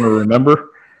don't want to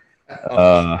remember.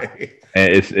 Okay.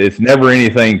 And it's never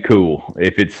anything cool.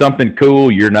 If it's something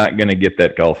cool, you're not going to get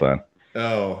that call sign.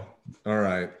 Oh, all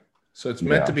right. So it's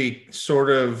meant to be sort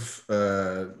of,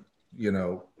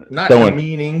 not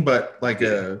demeaning, but like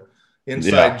a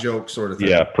inside joke sort of thing.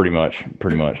 Yeah, pretty much.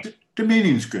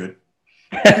 Demeaning's good.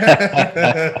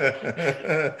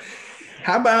 How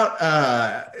about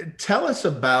tell us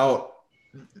about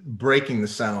breaking the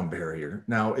sound barrier?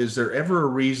 Now, is there ever a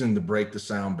reason to break the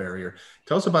sound barrier?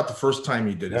 Tell us about the first time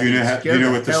you did it. Do you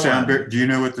know what the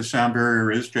sound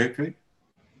barrier is, JP?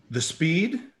 The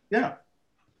speed? Yeah.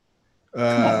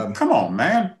 Come on,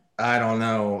 man. I don't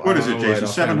know. What is it, Jason?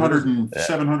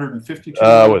 752?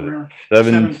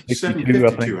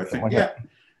 762, I think. Yeah.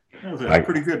 That's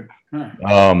pretty good.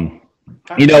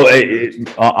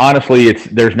 Honestly,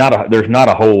 there's not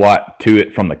a whole lot to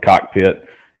it from the cockpit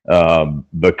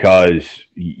because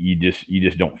you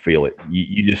just don't feel it.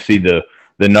 You just see the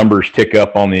numbers tick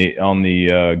up on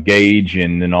the gauge,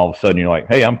 and then all of a sudden you're like,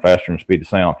 hey, I'm faster than speed of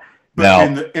sound. But now,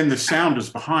 and the sound is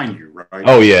behind you, right?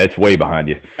 Oh yeah, it's way behind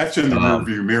you. That's in the rear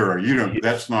view mirror.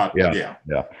 That's not. Yeah.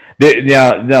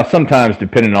 Now sometimes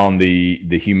depending on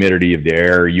the humidity of the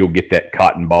air, you'll get that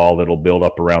cotton ball that'll build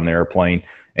up around the airplane,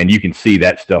 and you can see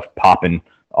that stuff popping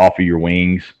off of your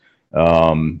wings.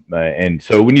 And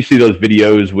so when you see those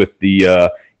videos with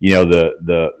the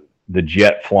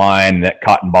jet flying, that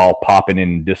cotton ball popping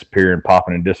and disappearing,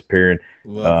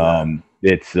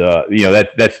 it's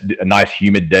that's a nice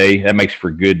humid day. That makes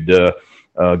for good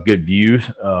views.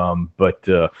 But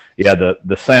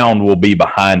the sound will be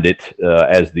behind it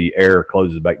as the air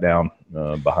closes back down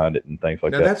behind it and things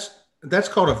like that. That's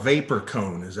called a vapor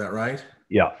cone. Is that right?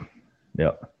 Yeah.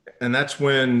 And that's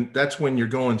when you're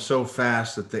going so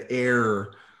fast that the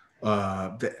air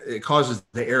it causes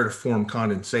the air to form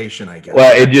condensation, I guess.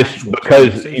 Well, it just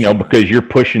because you're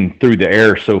pushing through the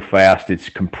air so fast, it's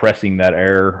compressing that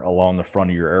air along the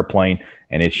front of your airplane,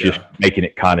 and it's just making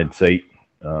it condensate.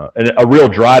 In a real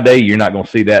dry day, you're not going to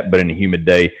see that, but in a humid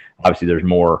day, obviously there's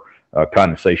more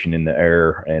condensation in the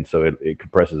air, and so it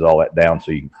compresses all that down so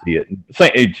you can see it.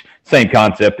 Same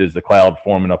concept as the cloud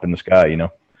forming up in the sky,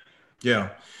 Yeah.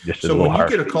 So when you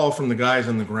get a call from the guys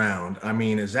on the ground, I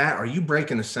mean, are you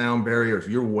breaking the sound barrier? If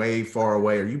you're way far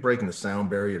away, are you breaking the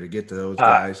sound barrier to get to those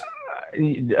guys?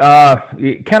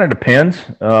 It kind of depends.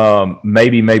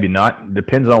 Maybe not.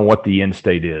 Depends on what the end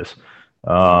state is.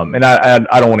 And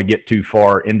I don't want to get too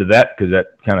far into that because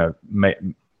that kind of I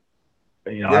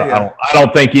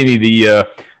don't think any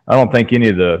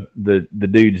of the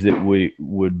dudes that we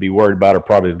would be worried about are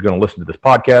probably going to listen to this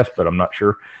podcast, but I'm not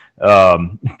sure.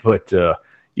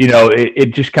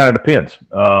 It just kind of depends.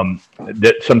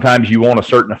 That sometimes you want a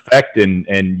certain effect, and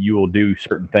you will do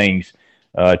certain things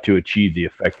to achieve the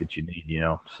effect that you need.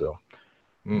 So.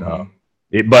 But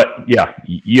yeah,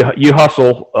 you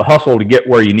hustle to get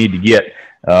where you need to get,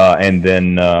 and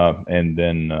then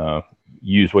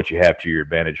use what you have to your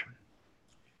advantage.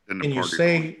 Can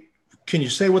you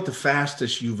say what the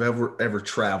fastest you've ever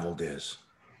traveled is?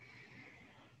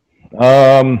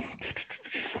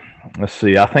 Let's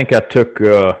see. I think I took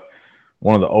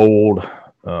one of the old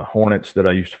Hornets that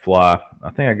I used to fly.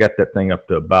 I think I got that thing up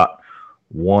to about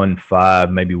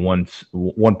 1.5, maybe 1.5,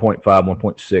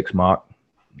 1.6 Mach.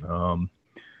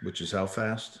 Which is how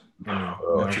fast?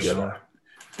 Well,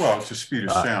 it's the speed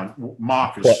of sound.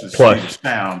 Mach is the speed of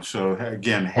sound. So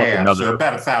again, half. So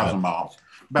about 1,000 miles.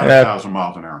 About 1,000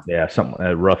 miles an hour. Yeah, something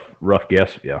rough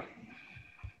guess. Yeah.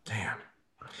 Damn.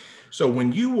 So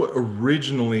when you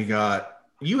originally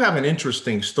you have an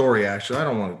interesting story, actually. I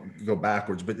don't want to go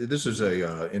backwards, but this is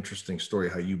a interesting story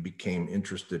how you became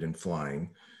interested in flying.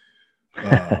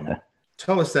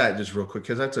 Tell us that just real quick,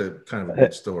 because that's a kind of a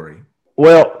good story.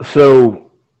 Well,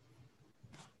 so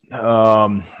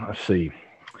let's see.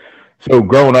 So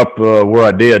growing up where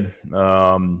I did,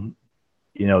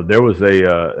 there was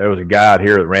a guy out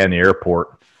here that ran the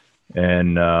airport,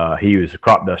 and he was a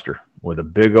crop duster with a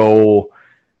big old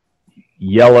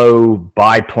yellow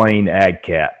biplane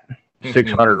AgCat,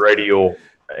 600 radial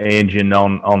engine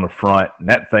on the front, and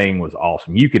that thing was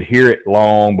awesome. You could hear it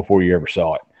long before you ever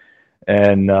saw it.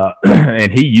 And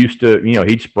and he used to,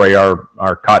 he'd spray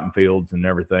our cotton fields and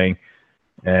everything.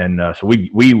 And so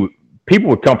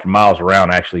people would come from miles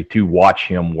around actually to watch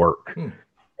him work.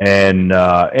 And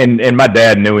my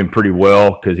dad knew him pretty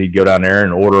well because he'd go down there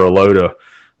and order a load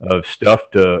of stuff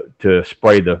to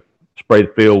spray the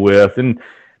field with, and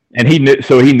he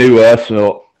knew us.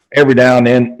 So every now and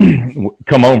then,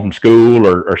 come home from school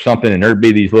or something, and there'd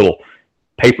be these little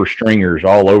paper stringers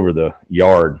all over the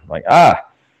yard. Like,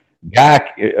 Guy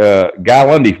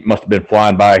Lundy must have been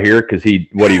flying by here, because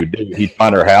what he would do, he'd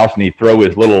find our house and he'd throw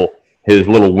his little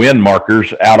wind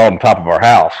markers out on top of our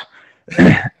house.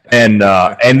 And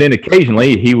then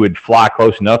occasionally he would fly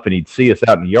close enough and he'd see us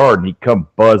out in the yard and he'd come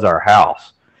buzz our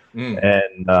house.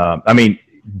 And I mean,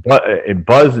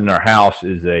 buzz in our house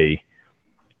is a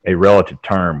relative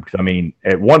term, because I mean,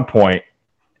 at one point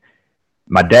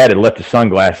my dad had left his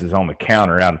sunglasses on the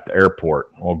counter out at the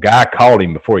airport. Well, Guy called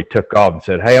him before he took off and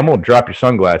said, "Hey, I'm going to drop your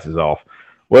sunglasses off."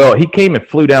 Well, he came and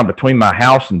flew down between my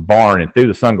house and barn and threw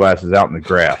the sunglasses out in the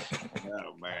grass.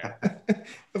 Oh, man.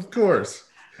 Of course.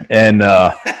 And,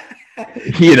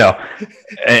 you know.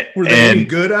 Were they any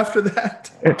good after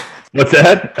that? What's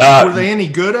that? Were they any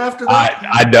good after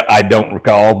that? I don't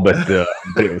recall, but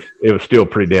it was still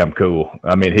pretty damn cool.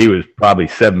 I mean, he was probably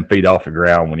 7 feet off the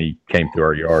ground when he came through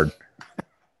our yard.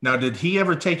 Now, did he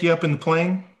ever take you up in the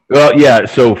plane? Well, yeah.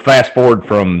 So fast forward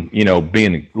from,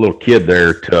 being a little kid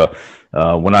there to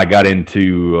when I got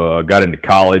into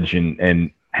college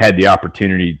and had the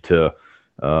opportunity to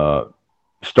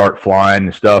start flying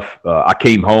and stuff. I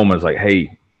came home. I was like,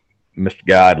 "Hey, Mr.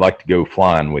 Guy, I'd like to go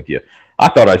flying with you." I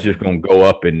thought I was just going to go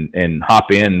up and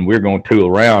hop in, and we were going to tool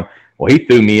around. Well, he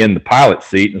threw me in the pilot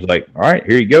seat and was like, "All right,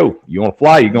 here you go. You want to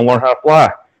fly? You're going to learn how to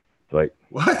fly." It's like,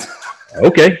 what?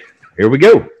 Okay, here we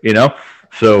go.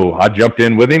 So I jumped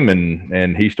in with him,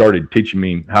 and he started teaching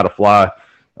me how to fly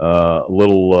a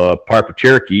little Piper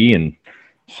Cherokee, and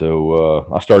so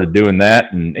I started doing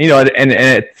that, and and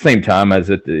at the same time, I was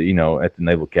at the at the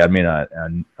Naval Academy,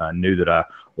 and I knew that I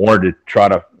wanted to try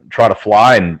to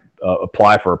fly and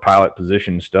apply for a pilot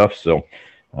position and stuff. So,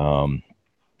 I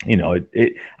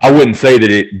wouldn't say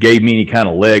that it gave me any kind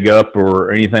of leg up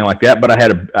or anything like that, but I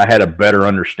had a better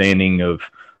understanding of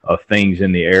things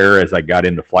in the air as I got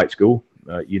into flight school,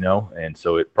 and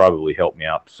so it probably helped me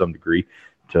out to some degree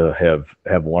to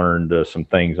have learned some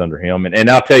things under him. And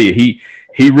I'll tell you,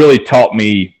 he really taught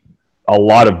me a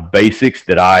lot of basics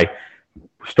that I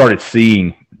started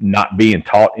seeing not being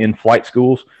taught in flight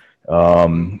schools.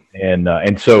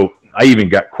 And so I even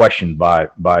got questioned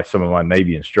by some of my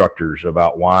Navy instructors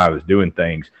about why I was doing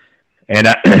things. And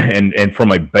and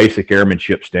from a basic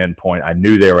airmanship standpoint, I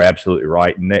knew they were absolutely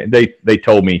right. And they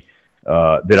told me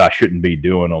that I shouldn't be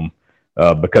doing them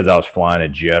because I was flying a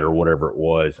jet or whatever it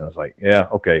was. And I was like, yeah,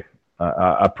 okay,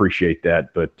 I appreciate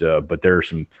that. But there are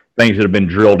some things that have been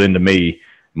drilled into me,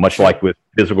 much like with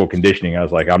physical conditioning. I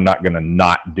was like, I'm not going to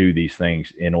not do these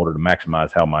things in order to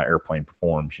maximize how my airplane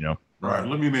performs, Right.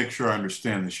 Let me make sure I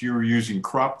understand this. You were using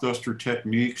crop duster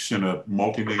techniques in a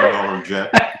multi-million-dollar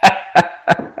jet?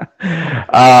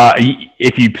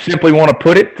 If you simply want to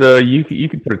put it, you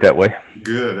can put it that way.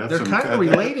 Good. They're kind of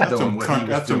related, though.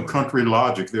 That's some country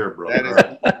logic there, bro.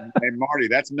 Hey, Marty,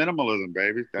 that's minimalism,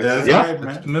 baby. That's right, man.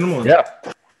 That's minimalism. Yeah.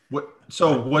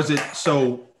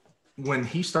 So when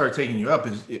he started taking you up,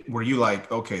 were you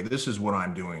like, okay, this is what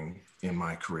I'm doing in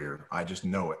my career? I just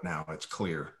know it now. It's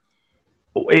clear.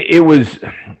 It was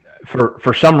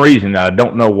for some reason, I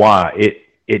don't know why,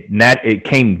 it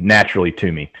came naturally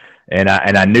to me, and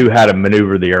I knew how to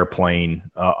maneuver the airplane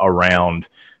around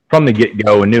from the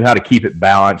get-go, and knew how to keep it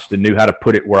balanced, and knew how to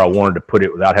put it where I wanted to put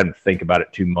it without having to think about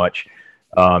it too much.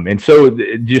 And so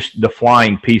just the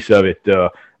flying piece of it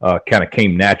kind of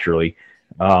came naturally,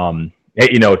 to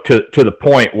the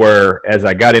point where as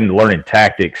I got into learning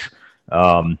tactics,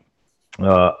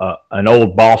 an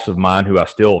old boss of mine who I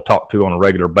still talk to on a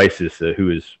regular basis, who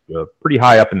is pretty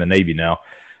high up in the Navy now,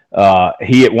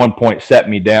 he at one point sat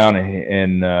me down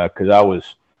and because I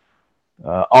was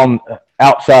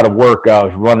outside of work, I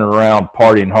was running around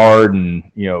partying hard and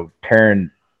tearing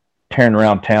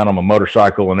around town on my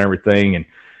motorcycle and everything,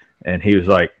 and he was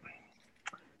like,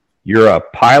 "You're a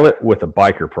pilot with a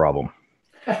biker problem."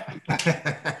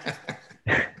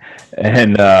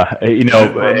 And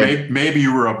maybe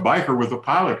you were a biker with a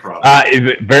pilot problem.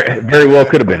 Very well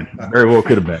could have been. Very well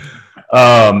could have been.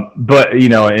 But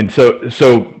and so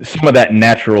some of that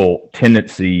natural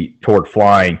tendency toward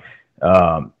flying,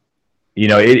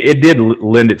 it did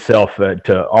lend itself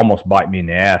to almost bite me in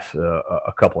the ass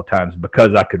a couple of times,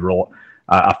 because I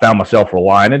found myself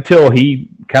relying, until he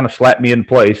kind of slapped me in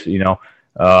place.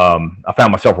 I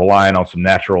found myself relying on some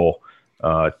natural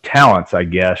talents, I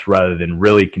guess, rather than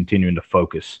really continuing to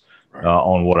focus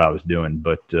on what I was doing.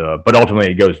 But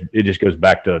ultimately, it just goes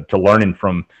back to learning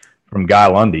from Guy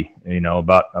Lundy,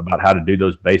 about how to do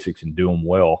those basics and do them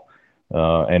well.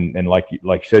 And like you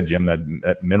said, Jim,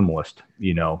 that minimalist,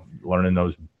 learning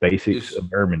those basics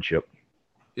of airmanship.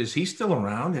 Is he still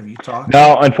around? Have you talked?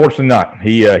 No, unfortunately not.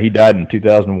 He died in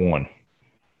 2001.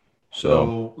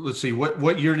 So let's see.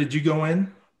 What year did you go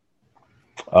in?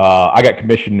 I got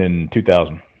commissioned in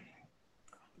 2000.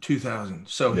 2000.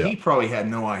 So he probably had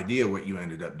no idea what you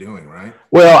ended up doing, right?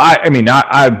 Well,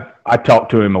 I talked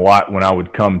to him a lot when I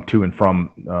would come to and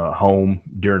from home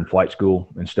during flight school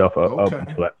and stuff up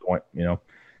until that point,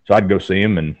 So I'd go see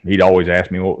him, and he'd always ask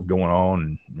me what was going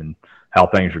on and how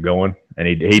things were going. And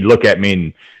he'd look at me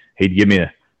and he'd give me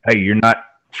hey, you're not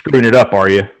screwing it up, are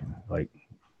you? Like,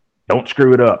 don't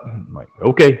screw it up. I'm like,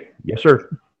 okay, yes, sir.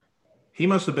 He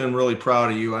must have been really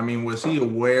proud of you. I mean, was he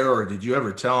aware, or did you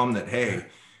ever tell him that, hey,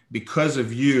 because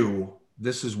of you,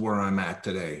 this is where I'm at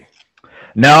today?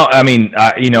 No, I mean,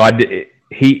 I did.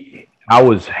 I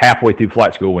was halfway through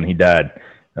flight school when he died.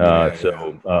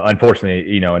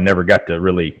 Unfortunately, I never got to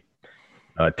really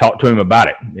talk to him about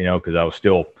it, because I was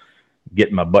still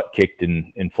getting my butt kicked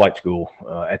in flight school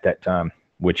at that time,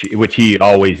 which he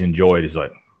always enjoyed. He's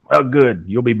like, well, good,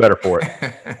 you'll be better for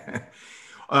it.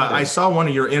 I saw one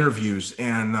of your interviews,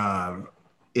 and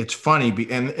it's funny,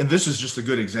 and this is just a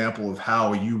good example of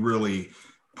how you really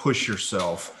push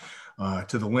yourself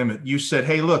to the limit. You said,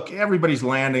 hey, look, everybody's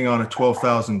landing on a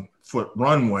 12,000-foot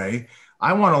runway.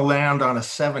 I want to land on a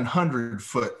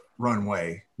 700-foot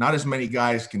runway. Not as many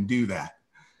guys can do that.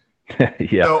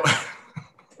 Yeah. So,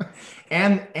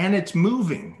 and it's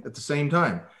moving at the same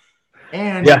time.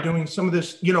 And you're doing some of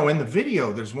this, in the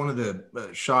video, there's one of the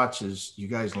shots is you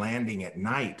guys landing at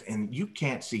night, and you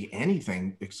can't see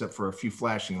anything except for a few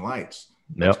flashing lights.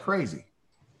 That's crazy.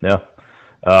 Yeah.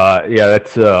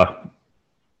 That's,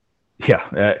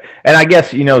 and I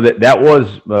guess, that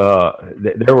was,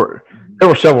 there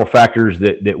were several factors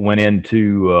that went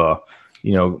into,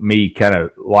 me kind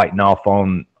of lighting off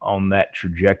on that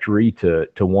trajectory to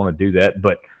want to do that.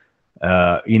 But,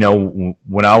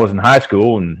 when I was in high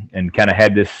school and kind of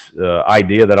had this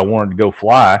idea that I wanted to go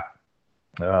fly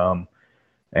and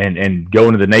go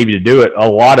into the Navy to do it, a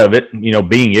lot of it,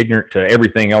 being ignorant to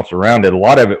everything else around it, a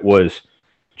lot of it was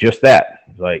just that.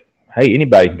 Like, hey,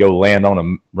 anybody can go land on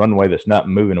a runway that's not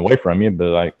moving away from you, but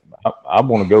like, I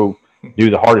want to go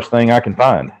do the hardest thing I can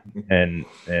find. And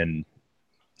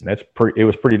it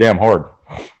was pretty damn hard.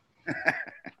 I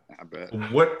bet.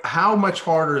 How much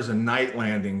harder is a night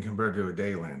landing compared to a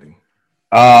day landing?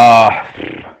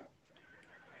 Kind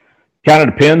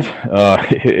of depends.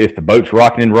 If the boat's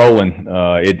rocking and rolling,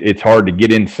 it's hard to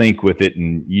get in sync with it,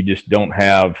 and you just don't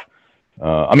have.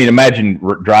 Imagine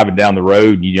driving down the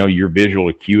road. Your visual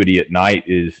acuity at night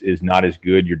is not as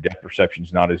good. Your depth perception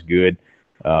is not as good.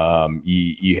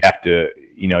 You have to,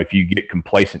 if you get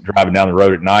complacent driving down the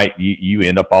road at night, you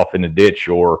end up off in the ditch,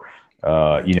 or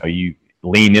you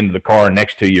lean into the car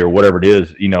next to you, or whatever it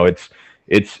is.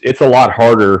 It's a lot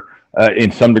harder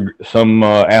in some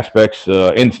aspects.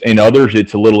 In others,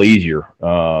 it's a little easier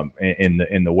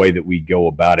in the way that we go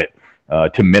about it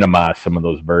to minimize some of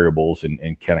those variables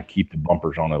and kind of keep the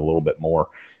bumpers on it a little bit more.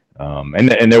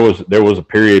 And there was a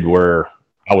period where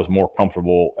I was more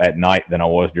comfortable at night than I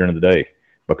was during the day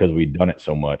because we'd done it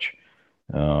so much.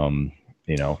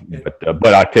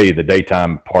 But I tell you, the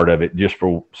daytime part of it, just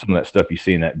for some of that stuff you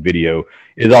see in that video,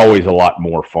 is always a lot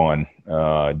more fun,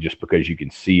 just because you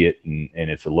can see it and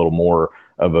it's a little more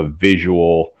of a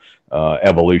visual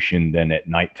evolution than at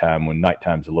nighttime, when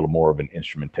nighttime's a little more of an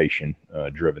instrumentation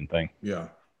driven thing. Yeah.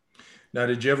 Now,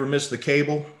 did you ever miss the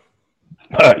cable?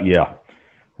 Yeah.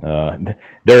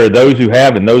 There are those who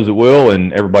have and those that will,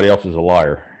 and everybody else is a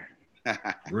liar.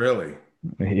 Really?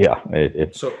 Yeah.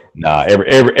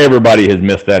 Everybody has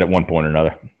missed that at one point or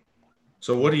another.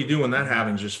 So what do you do when that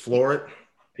happens? Just floor it?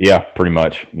 Yeah, pretty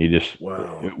much. You just,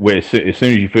 wow. As soon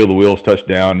as you feel the wheels touch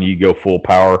down, you go full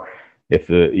power.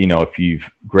 If you've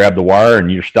grabbed the wire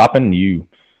and you're stopping, you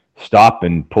stop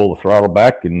and pull the throttle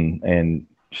back and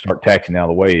start taxiing out of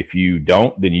the way. If you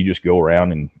don't, then you just go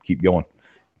around and keep going.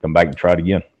 Come back and try it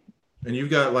again. And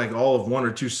you've got like all of 1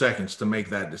 or 2 seconds to make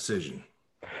that decision.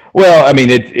 Well, I mean,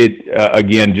 it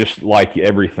again, just like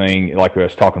everything, like I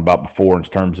was talking about before, in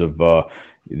terms of the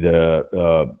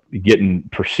getting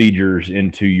procedures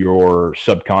into your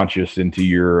subconscious, into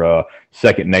your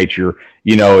second nature.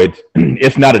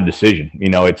 It's not a decision.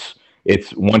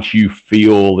 It's once you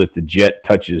feel that the jet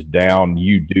touches down,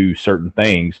 you do certain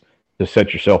things to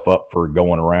set yourself up for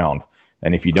going around.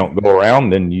 And if you don't go around,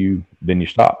 then you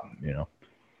stop.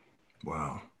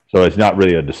 Wow. So it's not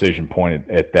really a decision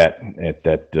point at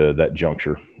that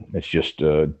juncture. It's just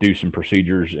do some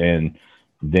procedures and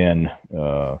then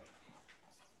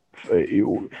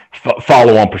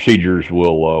follow-on procedures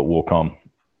will come.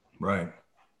 Right.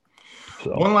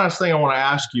 So one last thing I want to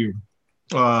ask you.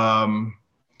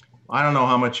 I don't know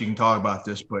how much you can talk about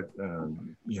this, but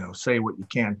say what you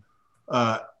can.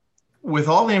 With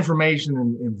all the information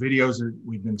and videos that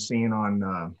we've been seeing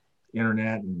on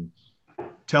internet and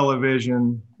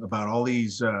television about all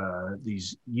these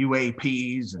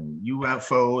UAPs and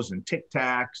UFOs and Tic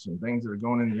Tacs and things that are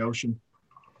going in the ocean,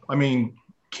 I mean,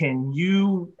 can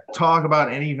you talk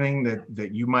about anything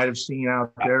that you might have seen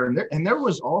out there? And there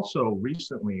was also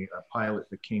recently a pilot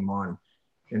that came on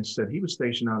and said he was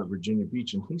stationed out at Virginia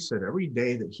Beach, and he said every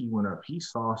day that he went up, he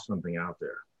saw something out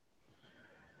there.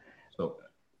 So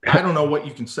I don't know what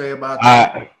you can say about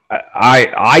that.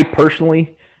 I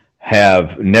personally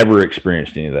have never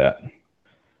experienced any of that.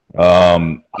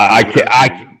 I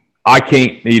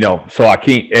can't, so I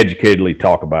can't educatedly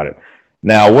talk about it.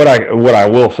 Now, what I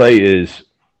will say is,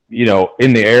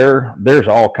 in the air, there's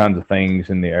all kinds of things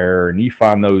in the air, and you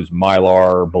find those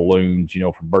Mylar balloons,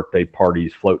 for birthday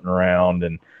parties floating around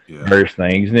and various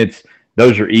things. And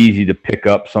those are easy to pick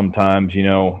up sometimes,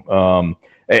 but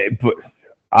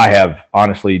I have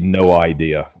honestly no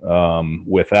idea.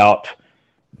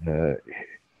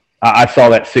 I saw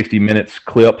that 60 Minutes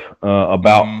clip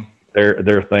about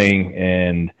their thing,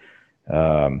 and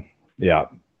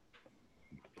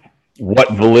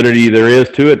what validity there is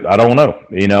to it, I don't know.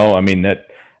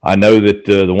 I know that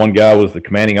the one guy was the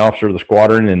commanding officer of the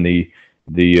squadron, and the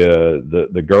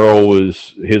girl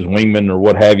was his wingman or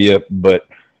what have you. But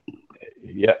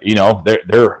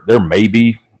there may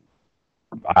be.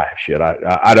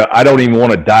 I don't even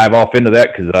want to dive off into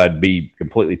that because I'd be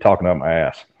completely talking out my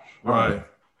ass. Right.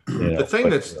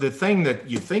 The thing that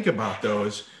you think about though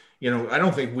is, I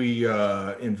don't think we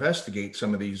investigate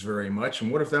some of these very much.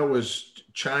 And what if that was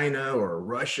China or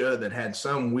Russia that had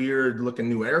some weird looking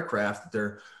new aircraft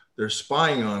that they're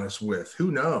spying on us with?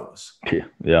 Who knows?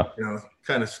 Yeah.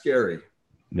 Kind of scary.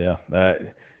 Yeah.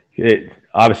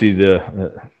 Obviously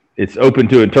it's open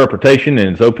to interpretation, and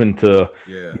it's open to,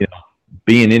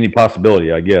 being any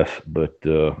possibility, I guess. But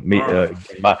me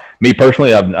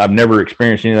personally, I've never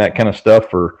experienced any of that kind of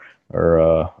stuff or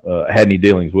had any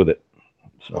dealings with it.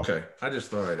 So. Okay, I just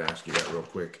thought I'd ask you that real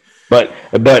quick. But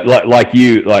like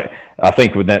I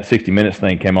think when that 60 Minutes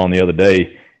thing came on the other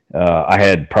day, I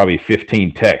had probably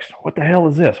 15 texts. What the hell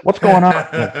is this? What's going on?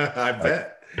 I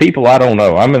bet. People, I don't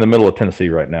know. I'm in the middle of Tennessee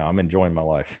right now. I'm enjoying my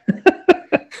life.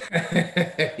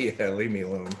 Yeah, leave me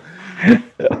alone.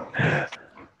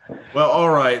 Well, all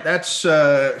right. That's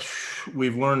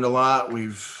we've learned a lot.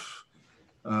 We've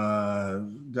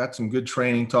got some good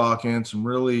training talk and some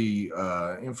really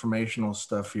informational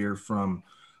stuff here from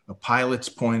a pilot's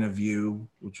point of view,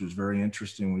 which was very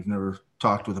interesting. We've never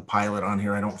talked with a pilot on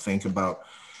here, I don't think, about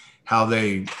how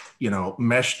they,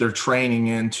 mesh their training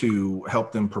in to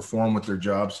help them perform with their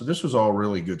job. So this was all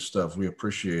really good stuff. We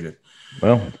appreciate it.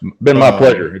 Well, it's been my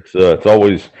pleasure. It's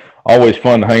always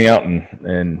fun to hang out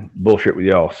and bullshit with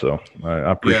y'all. So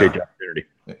I appreciate the opportunity.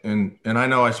 And I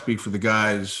know I speak for the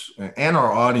guys and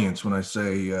our audience when I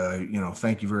say,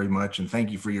 thank you very much. And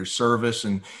thank you for your service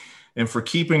and for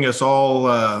keeping us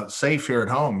all safe here at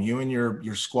home, you and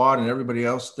your squad and everybody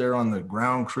else there on the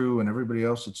ground crew and everybody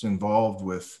else that's involved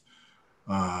with,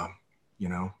 the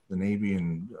Navy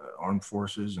and armed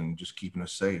forces and just keeping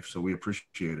us safe. So we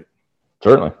appreciate it.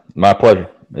 Certainly. My pleasure.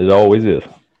 It always is.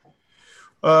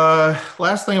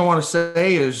 Last thing I want to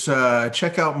say is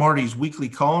check out Marty's weekly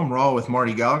column, Raw with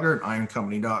Marty Gallagher at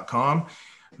ironcompany.com.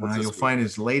 You'll find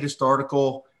his latest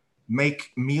article,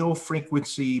 Make Meal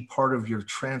Frequency Part of Your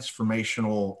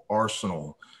Transformational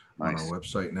Arsenal, on our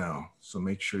website now. So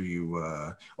make sure you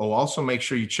also make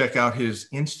sure you check out his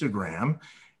Instagram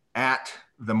at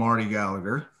the Marty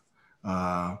Gallagher.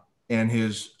 And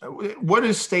what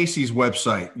is Stacy's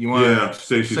website? You want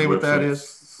to say what that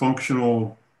is?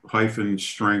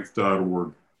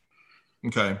 Functional-strength.org.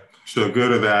 Okay. So go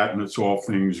to that, and it's all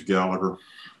things Gallagher.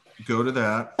 Go to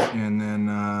that, and then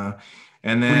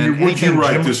what'd you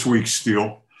write this week,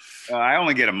 Steele? I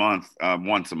only get once a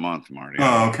month, Marty.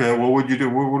 Oh, okay. Well, what'd you do?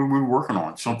 What are we working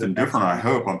on? Something different, I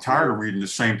hope. I'm tired of reading the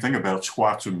same thing about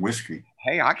squats and whiskey.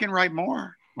 Hey, I can write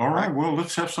more. All right. Well,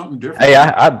 let's have something different. Hey,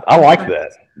 I like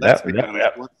that.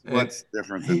 What's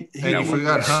different? Hey, you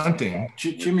forgot hunting.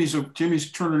 Jimmy's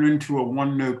turning into a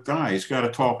one-note guy. He's got to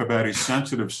talk about his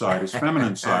sensitive side, his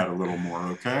feminine side a little more.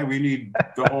 Okay, we need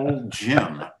the whole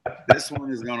Jim. This one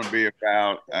is going to be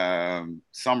about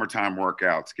summertime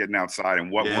workouts, getting outside, and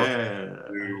what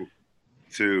works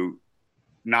to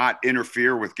not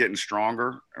interfere with getting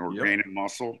stronger or gaining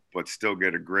muscle, but still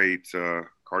get a great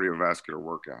cardiovascular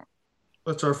workout.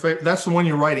 That's our favorite. That's the one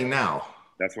you're writing now.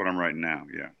 That's what I'm writing now.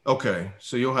 Yeah. Okay.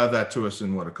 So you'll have that to us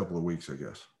in what, a couple of weeks, I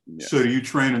guess. Yes. So do you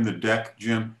train in the deck,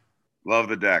 Jim? Love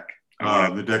the deck.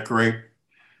 The deck great?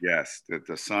 Yes.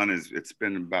 The sun it's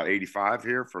been about 85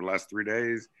 here for the last 3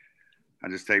 days. I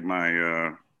just take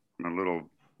my my little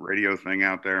radio thing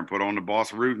out there and put on the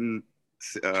Boss Rutan,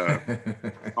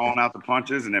 calling out the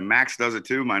punches. And then Max does it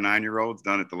too. My 9-year-old's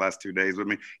done it the last 2 days with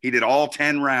me. He did all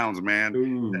 10 rounds, man.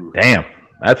 Ooh. Damn,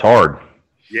 that's hard.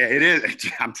 Yeah, it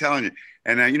is. I'm telling you.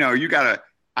 And you know, you gotta.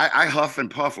 I huff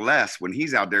and puff less when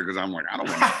he's out there because I'm like, I don't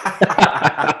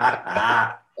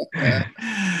want to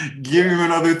give him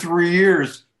another 3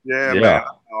 years. Yeah, man.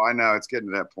 I know. It's getting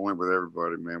to that point with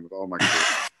everybody, man, with all my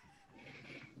kids.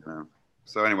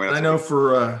 So anyway, I know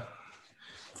for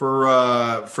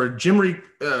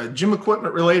gym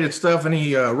equipment related stuff,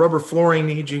 any rubber flooring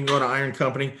needs, you can go to Iron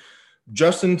Company.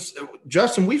 Justin,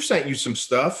 we've sent you some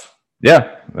stuff.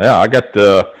 Yeah. I got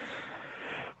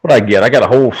what I get. I got a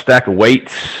whole stack of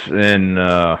weights, and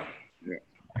I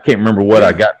can't remember what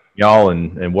I got from y'all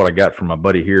and what I got from my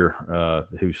buddy here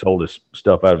who sold his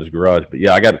stuff out of his garage. But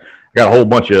yeah, I got a whole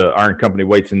bunch of Iron Company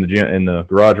weights in the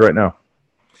garage right now.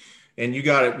 And you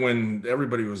got it when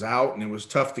everybody was out and it was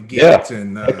tough to get.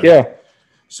 Yeah.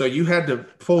 So you had to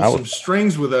pull some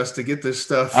strings with us to get this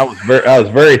stuff. I was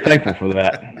very thankful for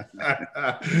that.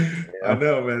 I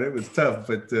know, man. It was tough,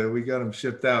 but we got them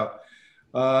shipped out.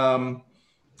 And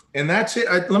that's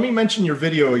it. Let me mention your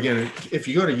video again. If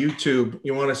you go to YouTube,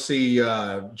 you want to see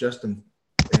Justin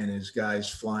and his guys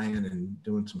flying and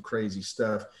doing some crazy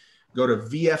stuff. Go to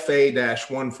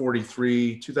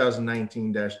VFA-143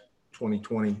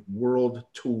 2019-2020 World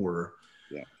Tour.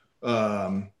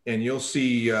 And you'll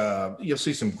see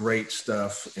some great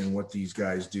stuff in what these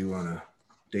guys do on a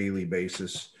daily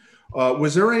basis.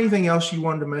 Was there anything else you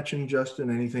wanted to mention,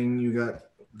 Justin? Anything you got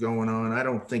going on? I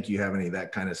don't think you have any of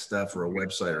that kind of stuff or a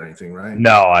website or anything, right?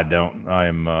 No, I don't.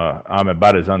 I'm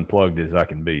about as unplugged as I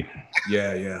can be.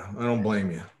 Yeah. I don't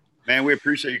blame you. Man, we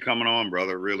appreciate you coming on,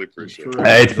 brother. Really appreciate it.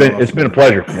 It's been a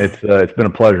pleasure. It's been a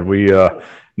pleasure. We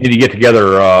need to get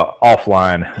together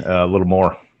offline a little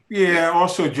more. Yeah.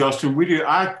 Also, Justin,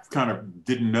 I kind of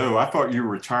didn't know. I thought you were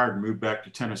retired and moved back to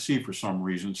Tennessee for some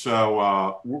reason.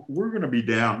 So we're going to be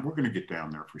down. We're going to get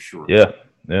down there for sure. Yeah.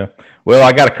 Well,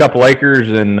 I got a couple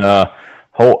acres and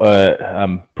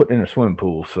I'm putting in a swimming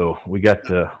pool, so we got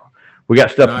stuff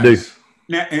to do.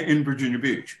 Now, in Virginia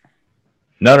Beach.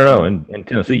 No, in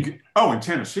Tennessee. Oh, in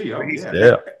Tennessee. Oh, yeah.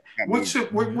 Yeah. What's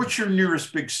your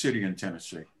nearest big city in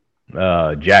Tennessee?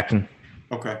 Jackson.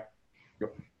 Okay.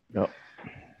 Yep.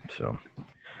 So,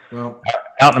 well,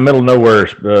 out in the middle of nowhere,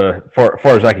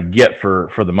 far as I could get for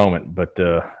the moment. But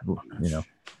well,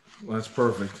 that's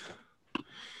perfect.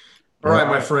 All right,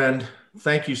 my friend.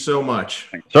 Thank you so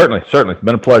much. Certainly. It's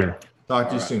been a pleasure. Talk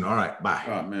to you soon. All right. Bye.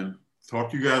 All right, man.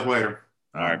 Talk to you guys later.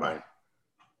 All right, bye.